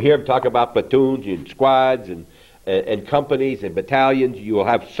and you hear them talk about platoons and squads and companies and battalions, you will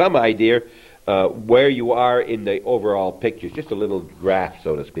have some idea where you are in the overall picture. Just a little graph,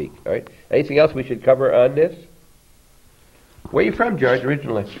 so to speak. All right. Anything else we should cover on this? Where are you from, George,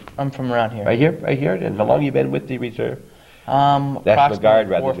 originally? I'm from around here. Right here? Right here? And how long you been with the reserve? National Approximately Guard,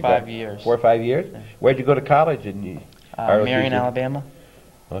 rather. 4 or the 5 Guard. years. 4 or 5 years? Yeah. Where'd you go to college? In Marion, Alabama.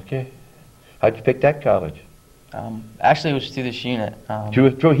 Okay. How'd you pick that college? Actually, it was through this unit.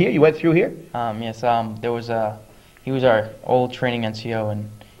 Through here? You went through here? Yes, there was he was our old training NCO, and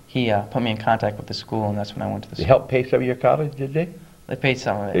he put me in contact with the school, and that's when I went to the They school. helped pay some of your college, did they? They paid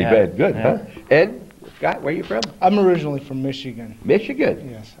some of it. They Yeah. did. Good, Yeah. huh? And, Scott, where are you from? I'm originally from Michigan. Michigan.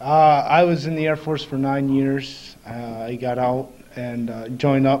 Yes. I was in the Air Force for 9 years. I got out and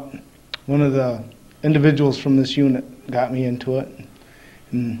joined up. One of the individuals from this unit got me into it,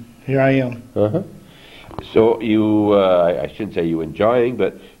 and here I am. Uh-huh. So you, I shouldn't say you enjoying,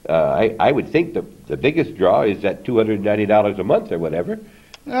 but I would think the biggest draw is that $290 a month or whatever.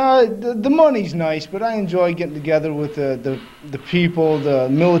 The money's nice, but I enjoy getting together with the people, the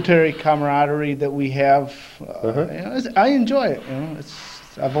military camaraderie that we have. You know, I enjoy it. You know,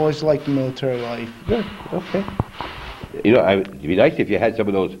 I've always liked the military life. Good. Okay. You know, it'd be nice if you had some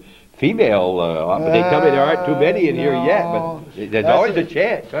of those female, but they tell me there aren't too many in here yet, no. but there's That's always a- a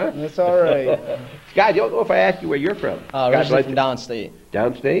chance, huh? That's all right. Scott, I don't know if I asked you where you're from. Originally from downstate.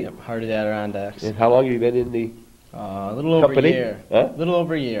 Downstate? Yep, heart of the Adirondacks. And how long have you been in the A little over company? a year. Huh? A little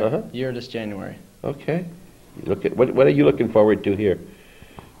over a year. Uh-huh. Year this January. Okay. You look at, what are you looking forward to here?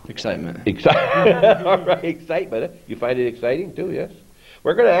 Excitement. Excitement. All right, excitement. Huh? You find it exciting too, yes?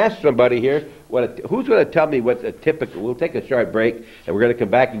 We're going to ask somebody here, who's going to tell me what a typical, we'll take a short break, and we're going to come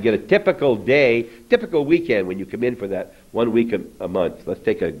back and get a typical day, typical weekend when you come in for that 1 week a month. Let's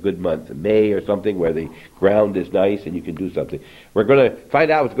take a good month, May or something, where the ground is nice and you can do something. We're going to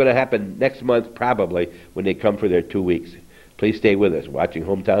find out what's going to happen next month, probably, when they come for their 2 weeks. Please stay with us. Watching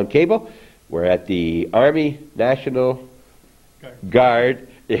Hometown Cable, we're at the Army National Guard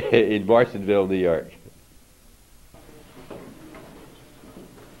in Morrisonville, New York.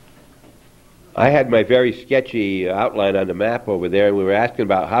 I had my very sketchy outline on the map over there, and we were asking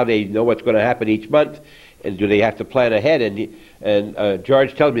about how they know what's going to happen each month, and do they have to plan ahead? And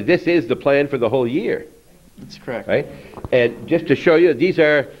George tells me this is the plan for the whole year. That's correct. Right? And just to show you, these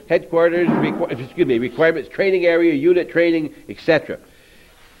are headquarters, requirements, training area, unit training, etc.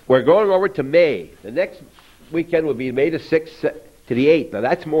 We're going over to May. The next weekend will be May the 6th to the 8th. Now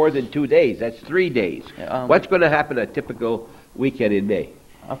that's more than 2 days. That's 3 days. What's going to happen a typical weekend in May?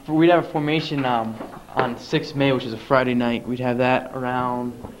 We'd have a formation on 6th May, which is a Friday night. We'd have that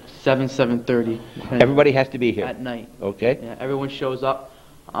around 7:30. Everybody has to be here at night. Okay. Yeah, everyone shows up.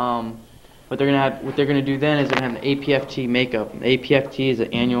 What they're gonna do then is they're gonna have an APFT makeup. The APFT is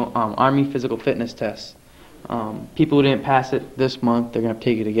an annual Army physical fitness test. People who didn't pass it this month, they're gonna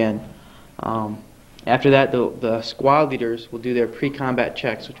take it again. After that, the squad leaders will do their pre-combat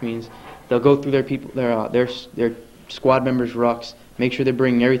checks, which means they'll go through their squad members' rucks, make sure they're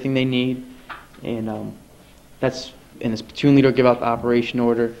bringing everything they need, and this platoon leader will give out the operation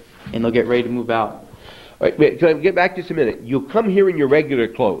order, and they'll get ready to move out. All right, wait, can I get back just a minute? You come here in your regular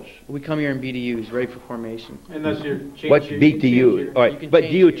clothes. We come here in BDUs, ready for formation. And that's your change. What's here, you can change BTU? here. All right, but do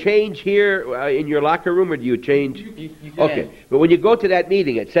you change here in your locker room, or do you change? You can. Okay, but when you go to that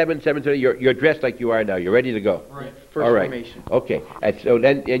meeting at 7:30, you're dressed like you are now. You're ready to go. Right. First All right. formation. Okay, and so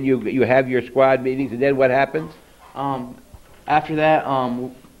then you have your squad meetings, and then what happens? After that,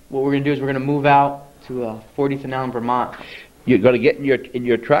 what we're gonna do is we're gonna move out to 40th and Allen, Vermont. You're going to get in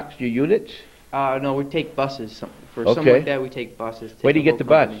your trucks, your units. No, we take buses. For Okay. something like that, we take buses. Where do you get the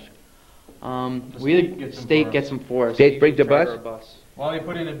bus? We either state gets them for us. State brings the Drive bus? our Well, they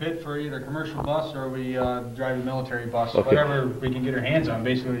put in a bid for either commercial bus or we drive a military bus, Okay. whatever we can get our hands on,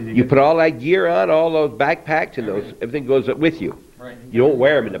 basically. to You get- put all that gear on, all those backpacks and those, everything goes up with you. Right. You don't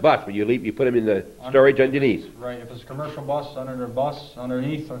wear them in the bus, but you put them in the storage underneath. Right, if it's a commercial bus, under the bus,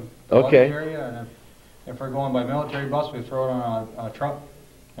 underneath the Okay. luggage area, and if we're going by military bus, we throw it on a truck,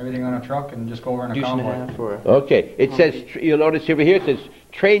 everything on a truck, and just go over in a Deuce and a convoy. half for Okay, it says, you'll notice over here, it says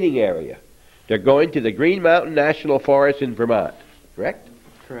training area. They're going to the Green Mountain National Forest in Vermont, correct?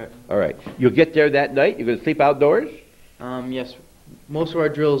 Correct. All right. You'll get there that night? You're going to sleep outdoors? Yes. Most of our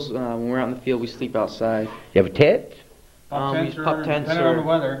drills, when we're out in the field, we sleep outside. You have a tent? Pup tents, pup tents depending on the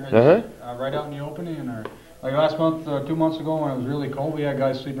weather, it's, Uh-huh. right out in the opening, like last month, 2 months ago, when it was really cold, we had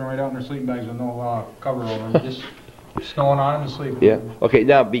guys sleeping right out in their sleeping bags with no cover over them, just snowing on them and sleeping. Yeah. Okay,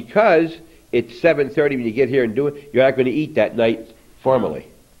 now, because it's 7:30 when you get here and do it, you're not going to eat that night formally.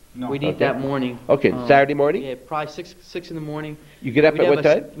 No. We'd eat Okay. that morning. Okay, Saturday morning? Yeah, probably six in the morning. You get up We'd at have what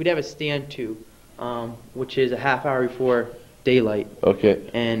a- time? We'd have a stand to, which is a half hour before daylight. Okay.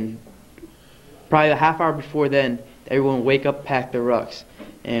 And probably a half hour before then, everyone would wake up, pack their rucks.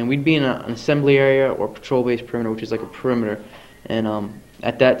 And we'd be in an assembly area or patrol base perimeter, which is like a perimeter. And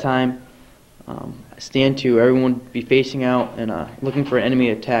at that time, stand to, everyone would be facing out and looking for an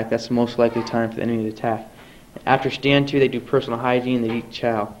enemy attack. That's the most likely time for the enemy to attack. After stand to, they do personal hygiene, they eat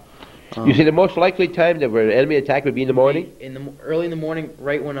chow. You say the most likely time that an enemy attack would be in the morning? Early in the morning,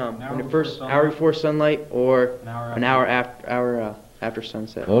 right when the before first sunlight. hour before sunlight, or An hour after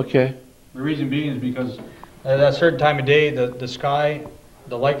sunset. Okay. The reason being is because at that certain time of day, the sky,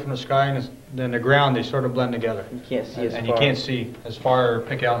 the light from the sky and then the ground, they sort of blend together. You can't see as And far. you can't see as far or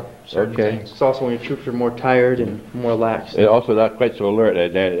pick out certain Okay. things. It's also when your troops are more tired and more lax. And also not quite so alert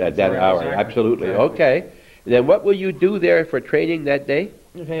at that Right, hour. exactly. Absolutely. Exactly. Okay. Then what will you do there for training that day?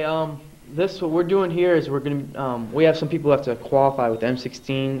 Okay, what we're doing here is we're gonna we have some people who have to qualify with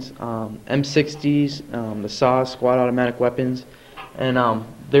M16s, M60s, the SAS, squad automatic weapons, and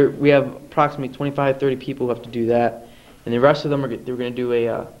we have approximately 25, 30 people who have to do that, and the rest of them they're gonna do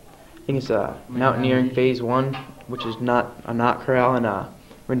I think it's a mountaineering phase 1, which is not a knot corral, and we're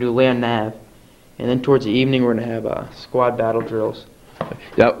gonna do land nav, and then towards the evening we're gonna have squad battle drills.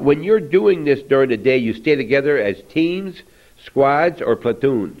 Now, when you're doing this during the day, you stay together as teams, squads, or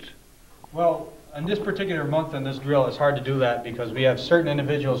platoons? Well, in this particular month in this drill, it's hard to do that because we have certain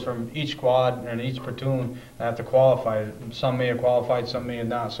individuals from each squad and each platoon that have to qualify. Some may have qualified, some may have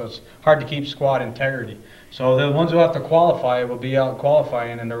not, so it's hard to keep squad integrity. So the ones who have to qualify will be out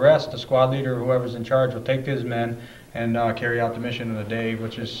qualifying, and the rest, the squad leader, whoever's in charge, will take his men and carry out the mission of the day,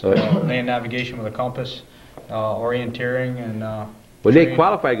 which is land navigation with a compass, orienteering, and when they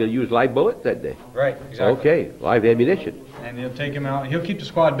qualify, they're going to use live bullets that day? right, exactly. Okay, live ammunition. And he'll take him out. He'll keep the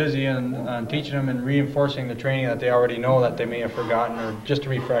squad busy and teaching them and reinforcing the training that they already know that they may have forgotten, or just to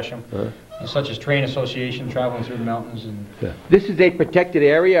refresh them, such as train association, traveling through the mountains. And This is a protected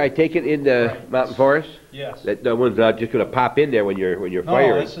area, I take it, in the mountain forest? yes. That no one's just going to pop in there when you're No,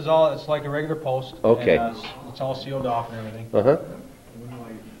 firing? this is all. It's like a regular post. Okay. And, it's all sealed off and everything. Uh-huh.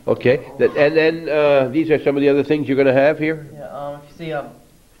 Okay, and then these are some of the other things you're going to have here? Yeah, if you see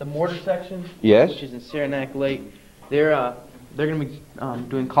the mortar section, Yes. which is in Saranac Lake, they're going to be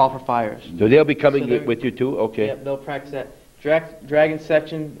doing call for fires. So they'll be coming So they're- with you too? Okay. Yep, they'll practice that. Dragon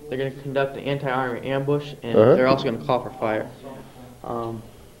section, they're going to conduct an anti-army ambush, and Uh-huh. they're also going to call for fire.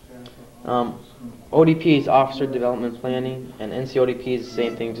 ODP is Officer Development Planning, and NCODP is the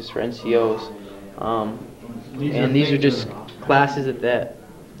same thing, just for NCOs. These are just classes that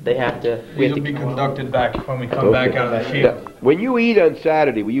they have to. We These have will to be conducted back when we come back out of the Now, field. when you eat on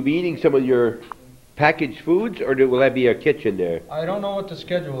Saturday, will you be eating some of your packaged foods, or will that be a kitchen there? I don't know what the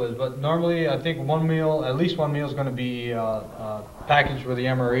schedule is, but normally I think one meal, at least one meal, is going to be packaged with the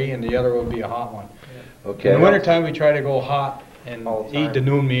MRE, and the other will be a hot one. Okay. In the wintertime, we try to go hot and All the eat time. the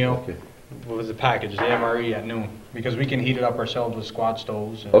noon meal Okay. with the package, the MRE at noon, because we can heat it up ourselves with squad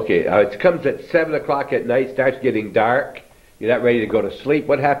stoves. And Okay, it comes at 7 o'clock at night, starts getting dark, you're not ready to go to sleep.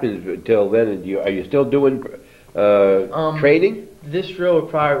 What happens until then? Are you still doing training? This drill,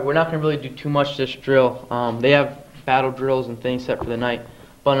 we're not going to really do too much this drill. They have battle drills and things set for the night.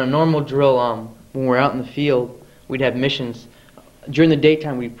 But on a normal drill, when we're out in the field, we'd have missions. During the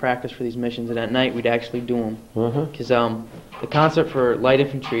daytime, we'd practice for these missions, and at night, we'd actually do them. Because the concept for light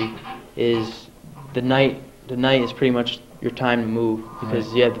infantry is the night is pretty much your time to move,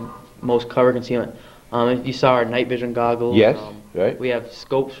 because you have the most cover concealment. If you saw our night vision goggles, Yes, right. we have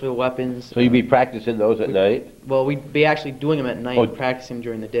scopes for the weapons. So you'd be practicing those at night? Well, we'd be actually doing them at night, Oh. and practicing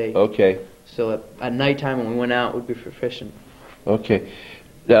during the day. Okay, So at nighttime when we went out, we'd be proficient. okay.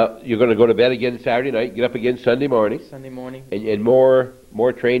 Now, you're going to go to bed again Saturday night, get up again Sunday morning, Sunday morning, and more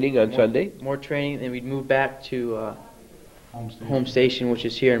training on Sunday? more training, and we'd move back to home station. home station, which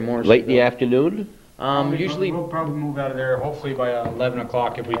is here in Morris. Late in the afternoon? Usually, We'll probably move out of there hopefully by 11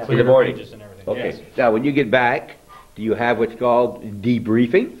 o'clock if we clear the the morning. pages and everything. Okay. Yes. Now, when you get back, do you have what's called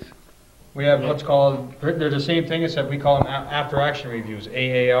debriefings? We have what's called, they're the same thing, except we call them after-action reviews,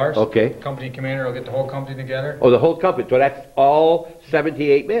 AARs. Okay. Company commander will get the whole company together. Oh, the whole company, so that's all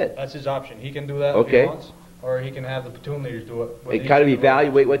 78 men? That's his option. He can do that if Okay. he wants, or he can have the platoon leaders do it. They kind of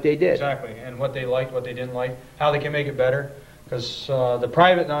evaluate what they did? Exactly, and what they liked, what they didn't like, how they can make it better. Because the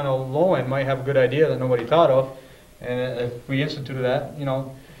private on the low end might have a good idea that nobody thought of, and if we instituted that,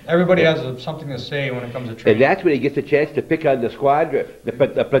 everybody has something to say when it comes to And training. that's when he gets a chance to pick on the squad,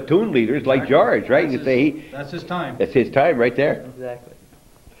 the platoon leaders like George, right? You say, That's his time. that's his time right there. exactly.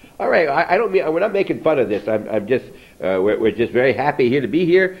 All right, I don't mean, we're not making fun of this. I'm just, we're just very happy here to be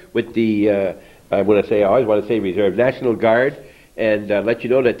here with the, I always want to say Reserve National Guard, and let you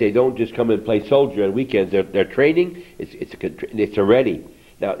know that they don't just come and play soldier on weekends. They're training. It's already.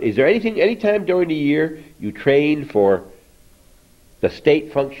 Now, is there any time during the year you train for the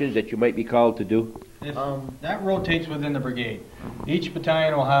state functions that you might be called to do? That rotates within the brigade. Each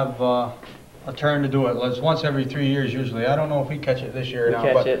battalion will have a turn to do it. It's once every 3 years usually. I don't know if we catch it this year or We not.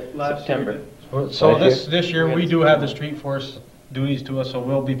 catch but it September. So Last this year we do have the street force duties to us, so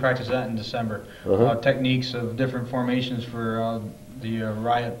we'll be practicing that in December. Techniques of different formations for the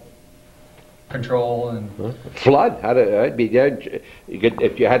riot control and Flood. I'd be there.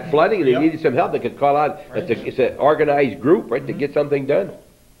 If you had flooding and they Yep. needed some help, they could call out. It's an organized group, right, to get something done.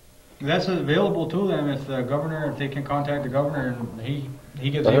 that's available to them if they can contact the governor and he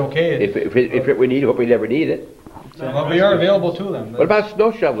gives the okay. If it were needed, hope we never need it. But we are available to them. What about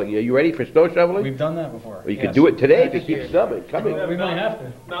snow shoveling? Are you ready for snow shoveling? We've done that before. Well, you yes. could do it today if it keeps coming. We might have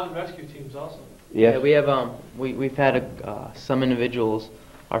to. Mountain rescue teams also. Yeah, Yes. we have we've had some individuals,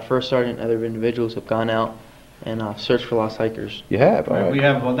 our first sergeant and other individuals have gone out and searched for lost hikers. You have. All Right, right. we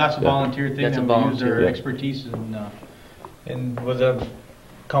have, that's a volunteer thing, That's a and we use volunteer. their Yeah. expertise and with a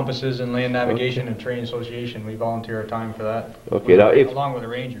compasses and land navigation and training association. We volunteer our time for that. Okay, now along with the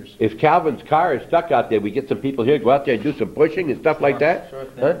rangers. if Calvin's car is stuck out there, we get some people here, go out there and do some pushing and stuff like that? Sure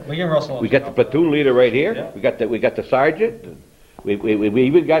thing. Huh? We can Russell. We got the platoon leader right here. Yeah. We got the sergeant. We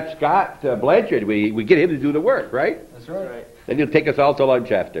even got Scott Blanchard. We get him to do the work, right? That's right. Then he'll take us all to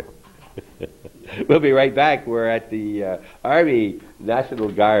lunch after. We'll be right back. We're at the Army National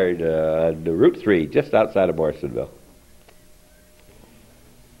Guard on Route 3, just outside of Morrisonville.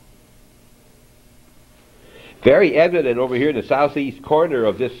 Very evident over here in the southeast corner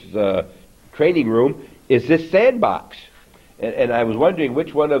of this training room is this sandbox. And I was wondering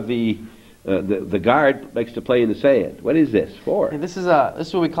which one of the guard likes to play in the sand. What is this for? Yeah, this is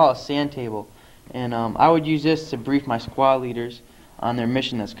what we call a sand table, and I would use this to brief my squad leaders on their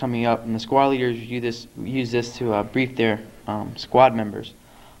mission that's coming up, and the squad leaders use this to brief their squad members.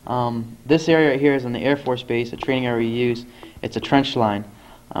 This area right here is on the Air Force Base, a training area we use. It's a trench line,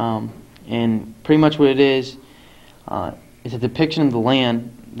 and pretty much what it is a depiction of the land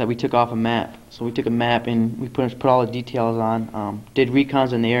that we took off a map. So we took a map and we put all the details on, did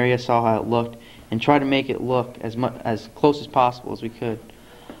recons in the area, saw how it looked, and tried to make it look as close as possible as we could.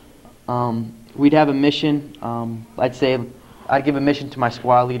 We'd have a mission. I'd give a mission to my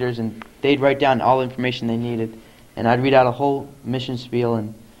squad leaders, and they'd write down all the information they needed, and I'd read out a whole mission spiel,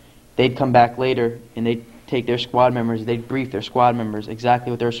 and they'd come back later and they'd take their squad members, they'd brief their squad members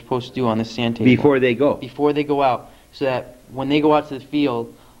exactly what they're supposed to do on this sand table. Before they go? Before they go out, so that when they go out to the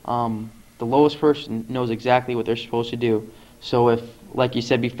field, the lowest person knows exactly what they're supposed to do. So if, like you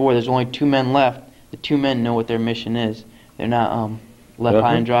said before, there's only 2 men left, the 2 men know what their mission is. They're not left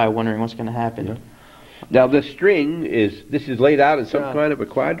high and dry wondering what's going to happen. Yeah. Now the string is laid out in some kind of a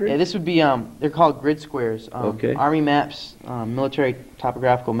quadrant? Yeah, this would be, they're called grid squares. Okay. Army maps, military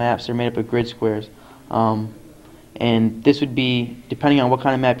topographical maps, they're made up of grid squares. And this would be, depending on what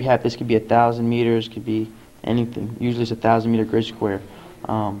kind of map you have, this could be 1,000 meters, could be anything. Usually it's a 1,000-meter grid square.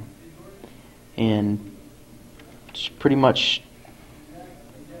 And it's pretty much,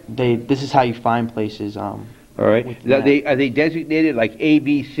 this is how you find places. All right. Now are they designated like A,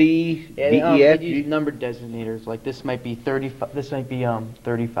 B, C, D, E, F? They use numbered designators. Like this might be 35. This might be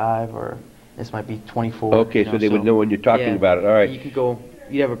 35, or this might be 24. Okay, so they would know when you're talking about it. All right. You could go.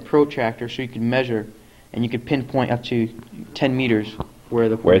 You'd have a protractor, so you could measure, and you could pinpoint up to 10 meters where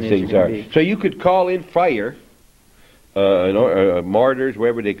the things are. So you could call in fire, mortars,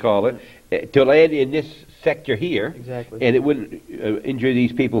 whatever they call it, to land in this sector here. Exactly. And it wouldn't injure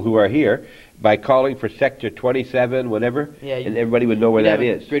these people who are here by calling for sector 27, whatever. Yeah. And everybody would know where that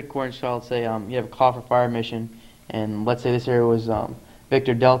is. Grid coordinates. So I'll say you have a call for fire mission, and let's say this area was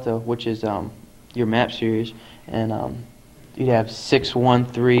Victor Delta, which is your map series, and you'd have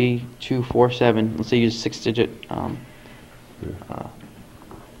 613247. Let's say you use a 6-digit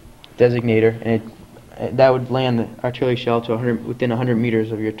designator, and that would land the artillery shell to within 100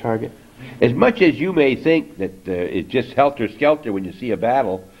 meters of your target. As much as you may think that it's just helter-skelter when you see a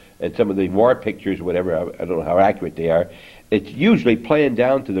battle and some of the war pictures or whatever, I don't know how accurate they are, it's usually planned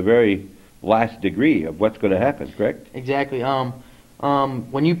down to the very last degree of what's going to happen, correct? Exactly.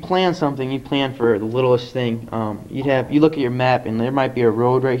 When you plan something, you plan for the littlest thing. You look at your map, and there might be a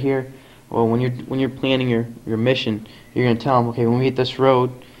road right here. Well, when you're planning your mission, you're going to tell them, okay, when we hit this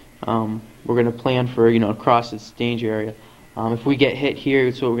road, we're going to plan for across this danger area. If we get hit here,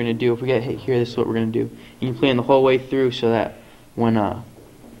 this is what we're going to do. If we get hit here, this is what we're going to do. And you plan the whole way through so that when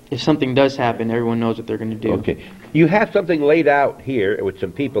if something does happen, everyone knows what they're going to do. Okay. You have something laid out here with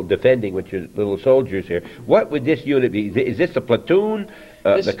some people defending with your little soldiers here. What would this unit be? Is this a platoon,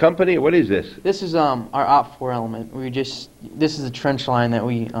 the company? What is this? This is our Op 4 element. This is a trench line that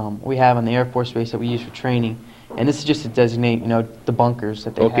we have on the Air Force Base that we use for training. And this is just to designate, the bunkers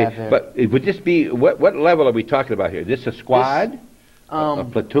that they have there. But would this be, what level are we talking about here? Is this a squad? A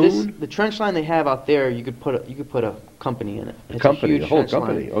platoon? The trench line they have out there, you could put a company in it. A company, a whole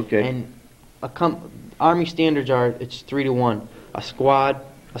company, line. okay. And Army standards are, it's 3 to 1. A squad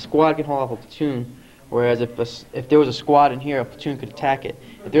can hold off a platoon, whereas if there was a squad in here, a platoon could attack it.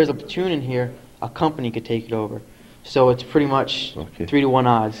 If there's a platoon in here, a company could take it over. So it's pretty much 3 to 1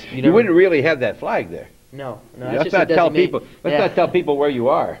 odds. You wouldn't really have that flag there. No. Let's not tell people. Let's not tell people where you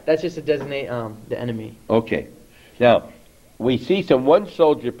are. That's just to designate the enemy. Okay. Now, we see some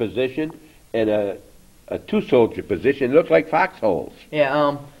 1-soldier position and a 2-soldier position. It looks like foxholes.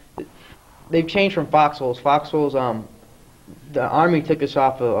 Yeah. They've changed from foxholes. Foxholes. The Army took this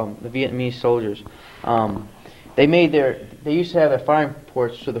off of the Vietnamese soldiers. They used to have their firing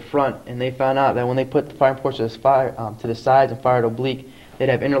ports to the front, and they found out that when they put the firing ports to the sides and fired oblique, they'd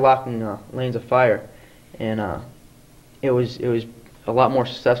have interlocking lanes of fire. And it was a lot more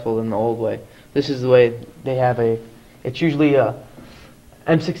successful than the old way. This is the way they have it's usually a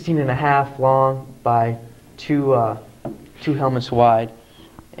M16 and a half long by two helmets wide,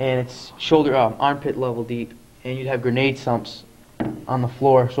 and it's shoulder, armpit level deep, and you'd have grenade sumps on the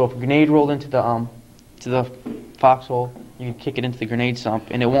floor. So if a grenade rolled into the foxhole, you can kick it into the grenade sump,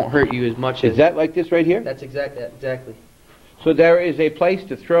 and it won't hurt you as much as... Is that like this right here? That's exactly. So there is a place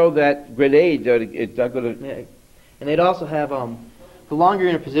to throw that grenade. It's not going to... Yeah. And they'd also have, the longer you're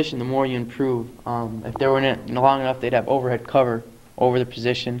in a position, the more you improve. If they were in it long enough, they'd have overhead cover over the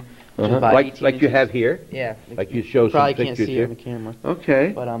position. Which is about 18 like you inches. have here? Yeah. Like you show some probably can't pictures see here. it on the camera.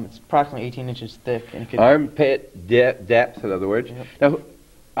 Okay. But it's approximately 18 inches thick. And it could, Armpit depth, in other words. Yep. Now,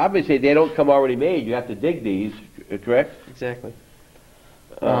 obviously, they don't come already made. You have to dig these, correct? Exactly.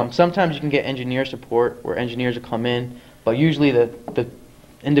 Sometimes you can get engineer support, where engineers will come in, but usually the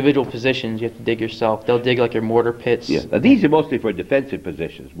individual positions you have to dig yourself. They'll dig like your mortar pits. Yeah. Now, these are mostly for defensive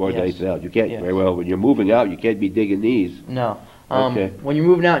positions, more than Yes. anything else. You can't, Yes. very well, when you're moving out, you can't be digging these. No. Okay. When you're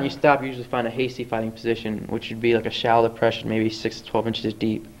moving out and you stop, you usually find a hasty fighting position, which would be like a shallow depression, maybe 6 to 12 inches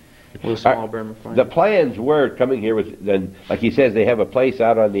deep, with a small berm in front. The plans were coming here was then, like he says, they have a place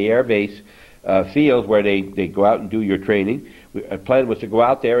out on the air base field where they go out and do your training. A plan was to go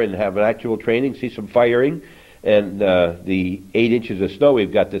out there and have an actual training, see some firing, and the 8 inches of snow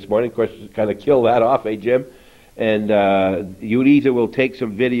we've got this morning, of course, kind of kill that off, Jim? And you either will take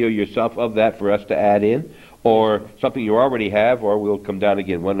some video yourself of that for us to add in, or something you already have, or we'll come down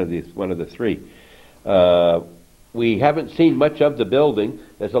again, one of the three. We haven't seen much of the building.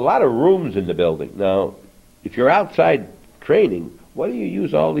 There's a lot of rooms in the building. Now, if you're outside training, what do you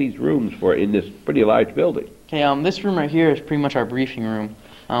use all these rooms for in this pretty large building? Okay, this room right here is pretty much our briefing room.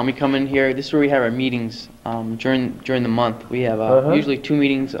 We come in here, this is where we have our meetings during the month. We have usually 2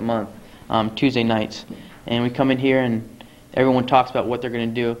 meetings a month, Tuesday nights. And we come in here and everyone talks about what they're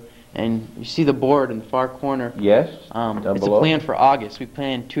going to do. And you see the board in the far corner. Yes, it's a plan for August. We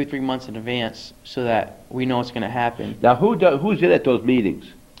plan 2 or 3 months in advance so that we know what's going to happen. Now, who's in at those meetings?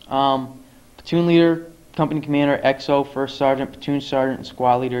 Platoon leader, company commander, XO, first sergeant, platoon sergeant, and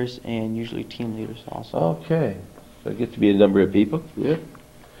squad leaders, and usually team leaders also. Okay. So it gets to be a number of people. Yeah.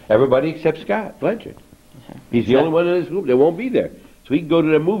 Everybody except Scott Blanchard. He's the only one in this group that won't be there. So he can go to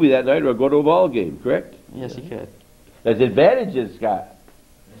the movie that night or go to a ball game, correct? Yes, he could. There's advantages, Scott.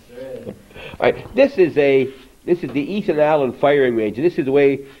 All right, this is the Ethan Allen firing range, and this is the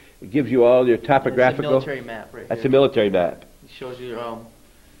way it gives you all your topographical. That's a military map right here. That's a military map. It shows you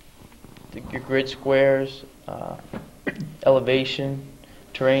your grid squares, elevation,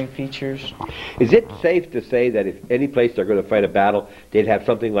 terrain features. Is it safe to say that if any place they're going to fight a battle, they'd have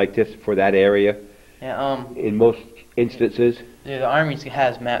something like this for that area? Yeah. In most instances. Yeah, the Army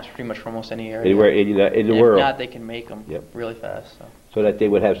has maps pretty much for almost any area. Anywhere in the world. If not, they can make them really fast. So that they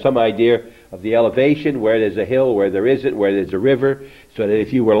would have some idea of the elevation, where there's a hill, where there isn't, where there's a river, so that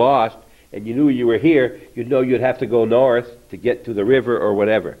if you were lost and you knew you were here, you'd know you'd have to go north to get to the river or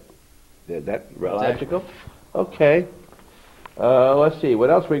whatever. Is that logical? Okay. Let's see. What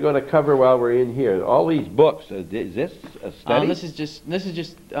else are we going to cover while we're in here? All these books. Is this a study? This is just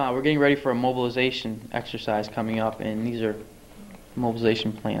we're getting ready for a mobilization exercise coming up, and these are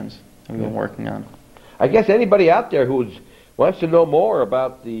mobilization plans that we've been working on. I guess anybody out there who wants to know more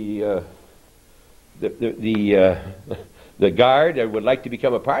about the Guard and would like to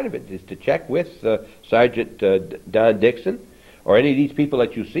become a part of it is to check with Sergeant Don Dixon or any of these people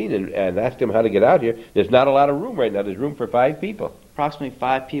that you've seen and ask them how to get out here. There's not a lot of room right now. There's room for 5 people. Approximately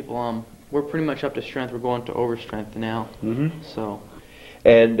 5 people. We're pretty much up to strength. We're going to overstrength now. So.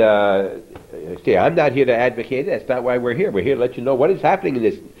 And see, I'm not here to advocate it. That's not why we're here. We're here to let you know what is happening in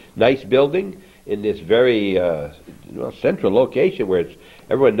this nice building, in this very central location where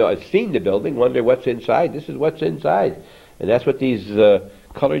everyone has seen the building, wonder what's inside. This is what's inside. And that's what these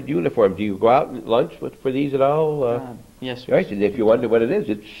colored uniforms. Do you go out and lunch for these at all? Yes. Right. And if you wonder what it is,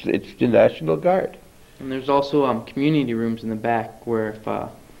 it's the National Guard. And there's also community rooms in the back where if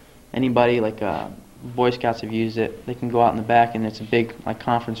anybody like Boy Scouts have used it, they can go out in the back and it's a big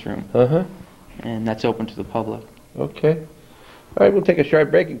conference room. And that's open to the public. Okay. All right, we'll take a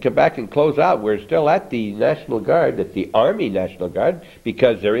short break and come back and close out. We're still at the National Guard, at the Army National Guard,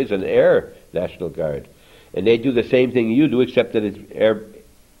 because there is an Air National Guard. And they do the same thing you do, except that it's air.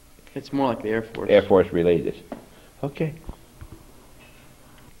 It's more like the Air Force. Air Force related. Okay.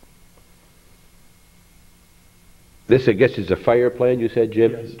 This, I guess, is a fire plan, you said,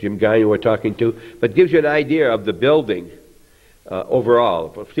 Jim? Yes. Jim Guy you were talking to. But gives you an idea of the building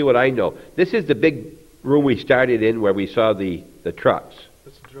overall. See what I know. This is the big room we started in where we saw the trucks.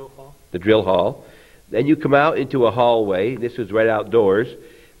 That's the drill hall. The drill hall. Then you come out into a hallway. This is right outdoors.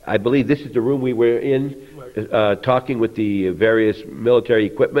 I believe this is the room we were in, talking with the various military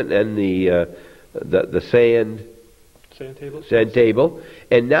equipment and the sand table.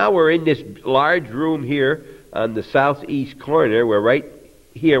 And now we're in this large room here on the southeast corner. We're right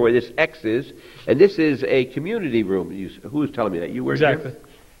here where this X is, and this is a community room. Who was telling me that? You were Exactly. Here?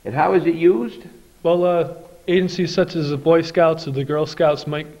 And how is it used? Well, agencies such as the Boy Scouts or the Girl Scouts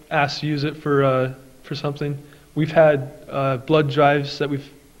might ask to use it for something. We've had blood drives that we've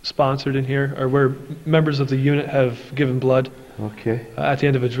sponsored in here, or where members of the unit have given blood. Okay. At the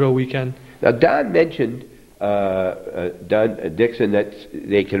end of a drill weekend. Now, Don mentioned, Don Dixon, that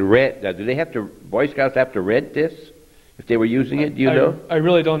they can rent. Now, do they have to? Boy Scouts have to rent this if they were using it? Do you know? I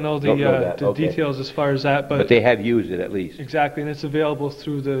really don't know the Okay. details as far as that, But they have used it at least. exactly, and it's available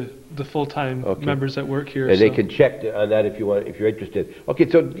through the full-time members that work here. And they so. can check on that if you want, if you're interested. Okay,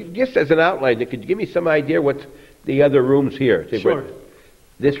 so just as an outline, could you give me some idea what's the other rooms here? Say, Sure.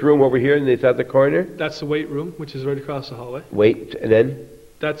 This room over here in this other corner? That's the weight room, which is right across the hallway. Wait, and then?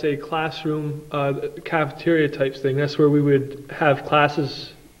 That's a classroom, cafeteria type thing. That's where we would have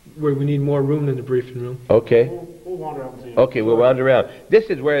classes where we need more room in the briefing room. Okay. We'll wander out to you. Okay, we'll wander around. This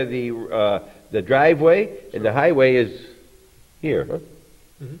is where the driveway and the highway is here, huh?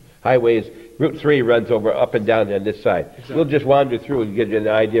 Mhm. Highway is, Route 3 runs over up and down on this side. Exactly. We'll just wander through and get you an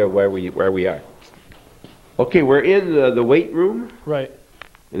idea of where we are. Okay, we're in the weight room. Right.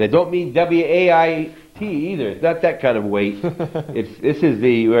 And I don't mean W-A-I-T either. It's not that kind of weight. This is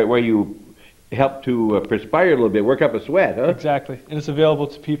where you help to perspire a little bit, work up a sweat, huh? Exactly, and it's available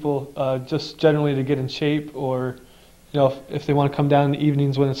to people just generally to get in shape, or if they want to come down in the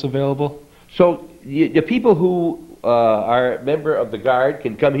evenings when it's available. So the people who are a member of the Guard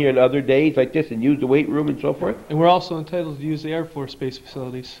can come here on other days like this and use the weight room and so forth? And we're also entitled to use the Air Force Base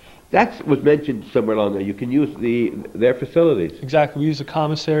facilities. That was mentioned somewhere along there. You can use their facilities. Exactly, we use the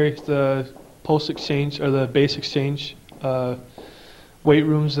commissary, the post exchange, or the base exchange, weight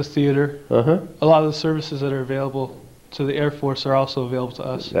rooms, the theater. Uh-huh. A lot of the services that are available to the Air Force are also available to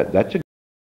us. That's a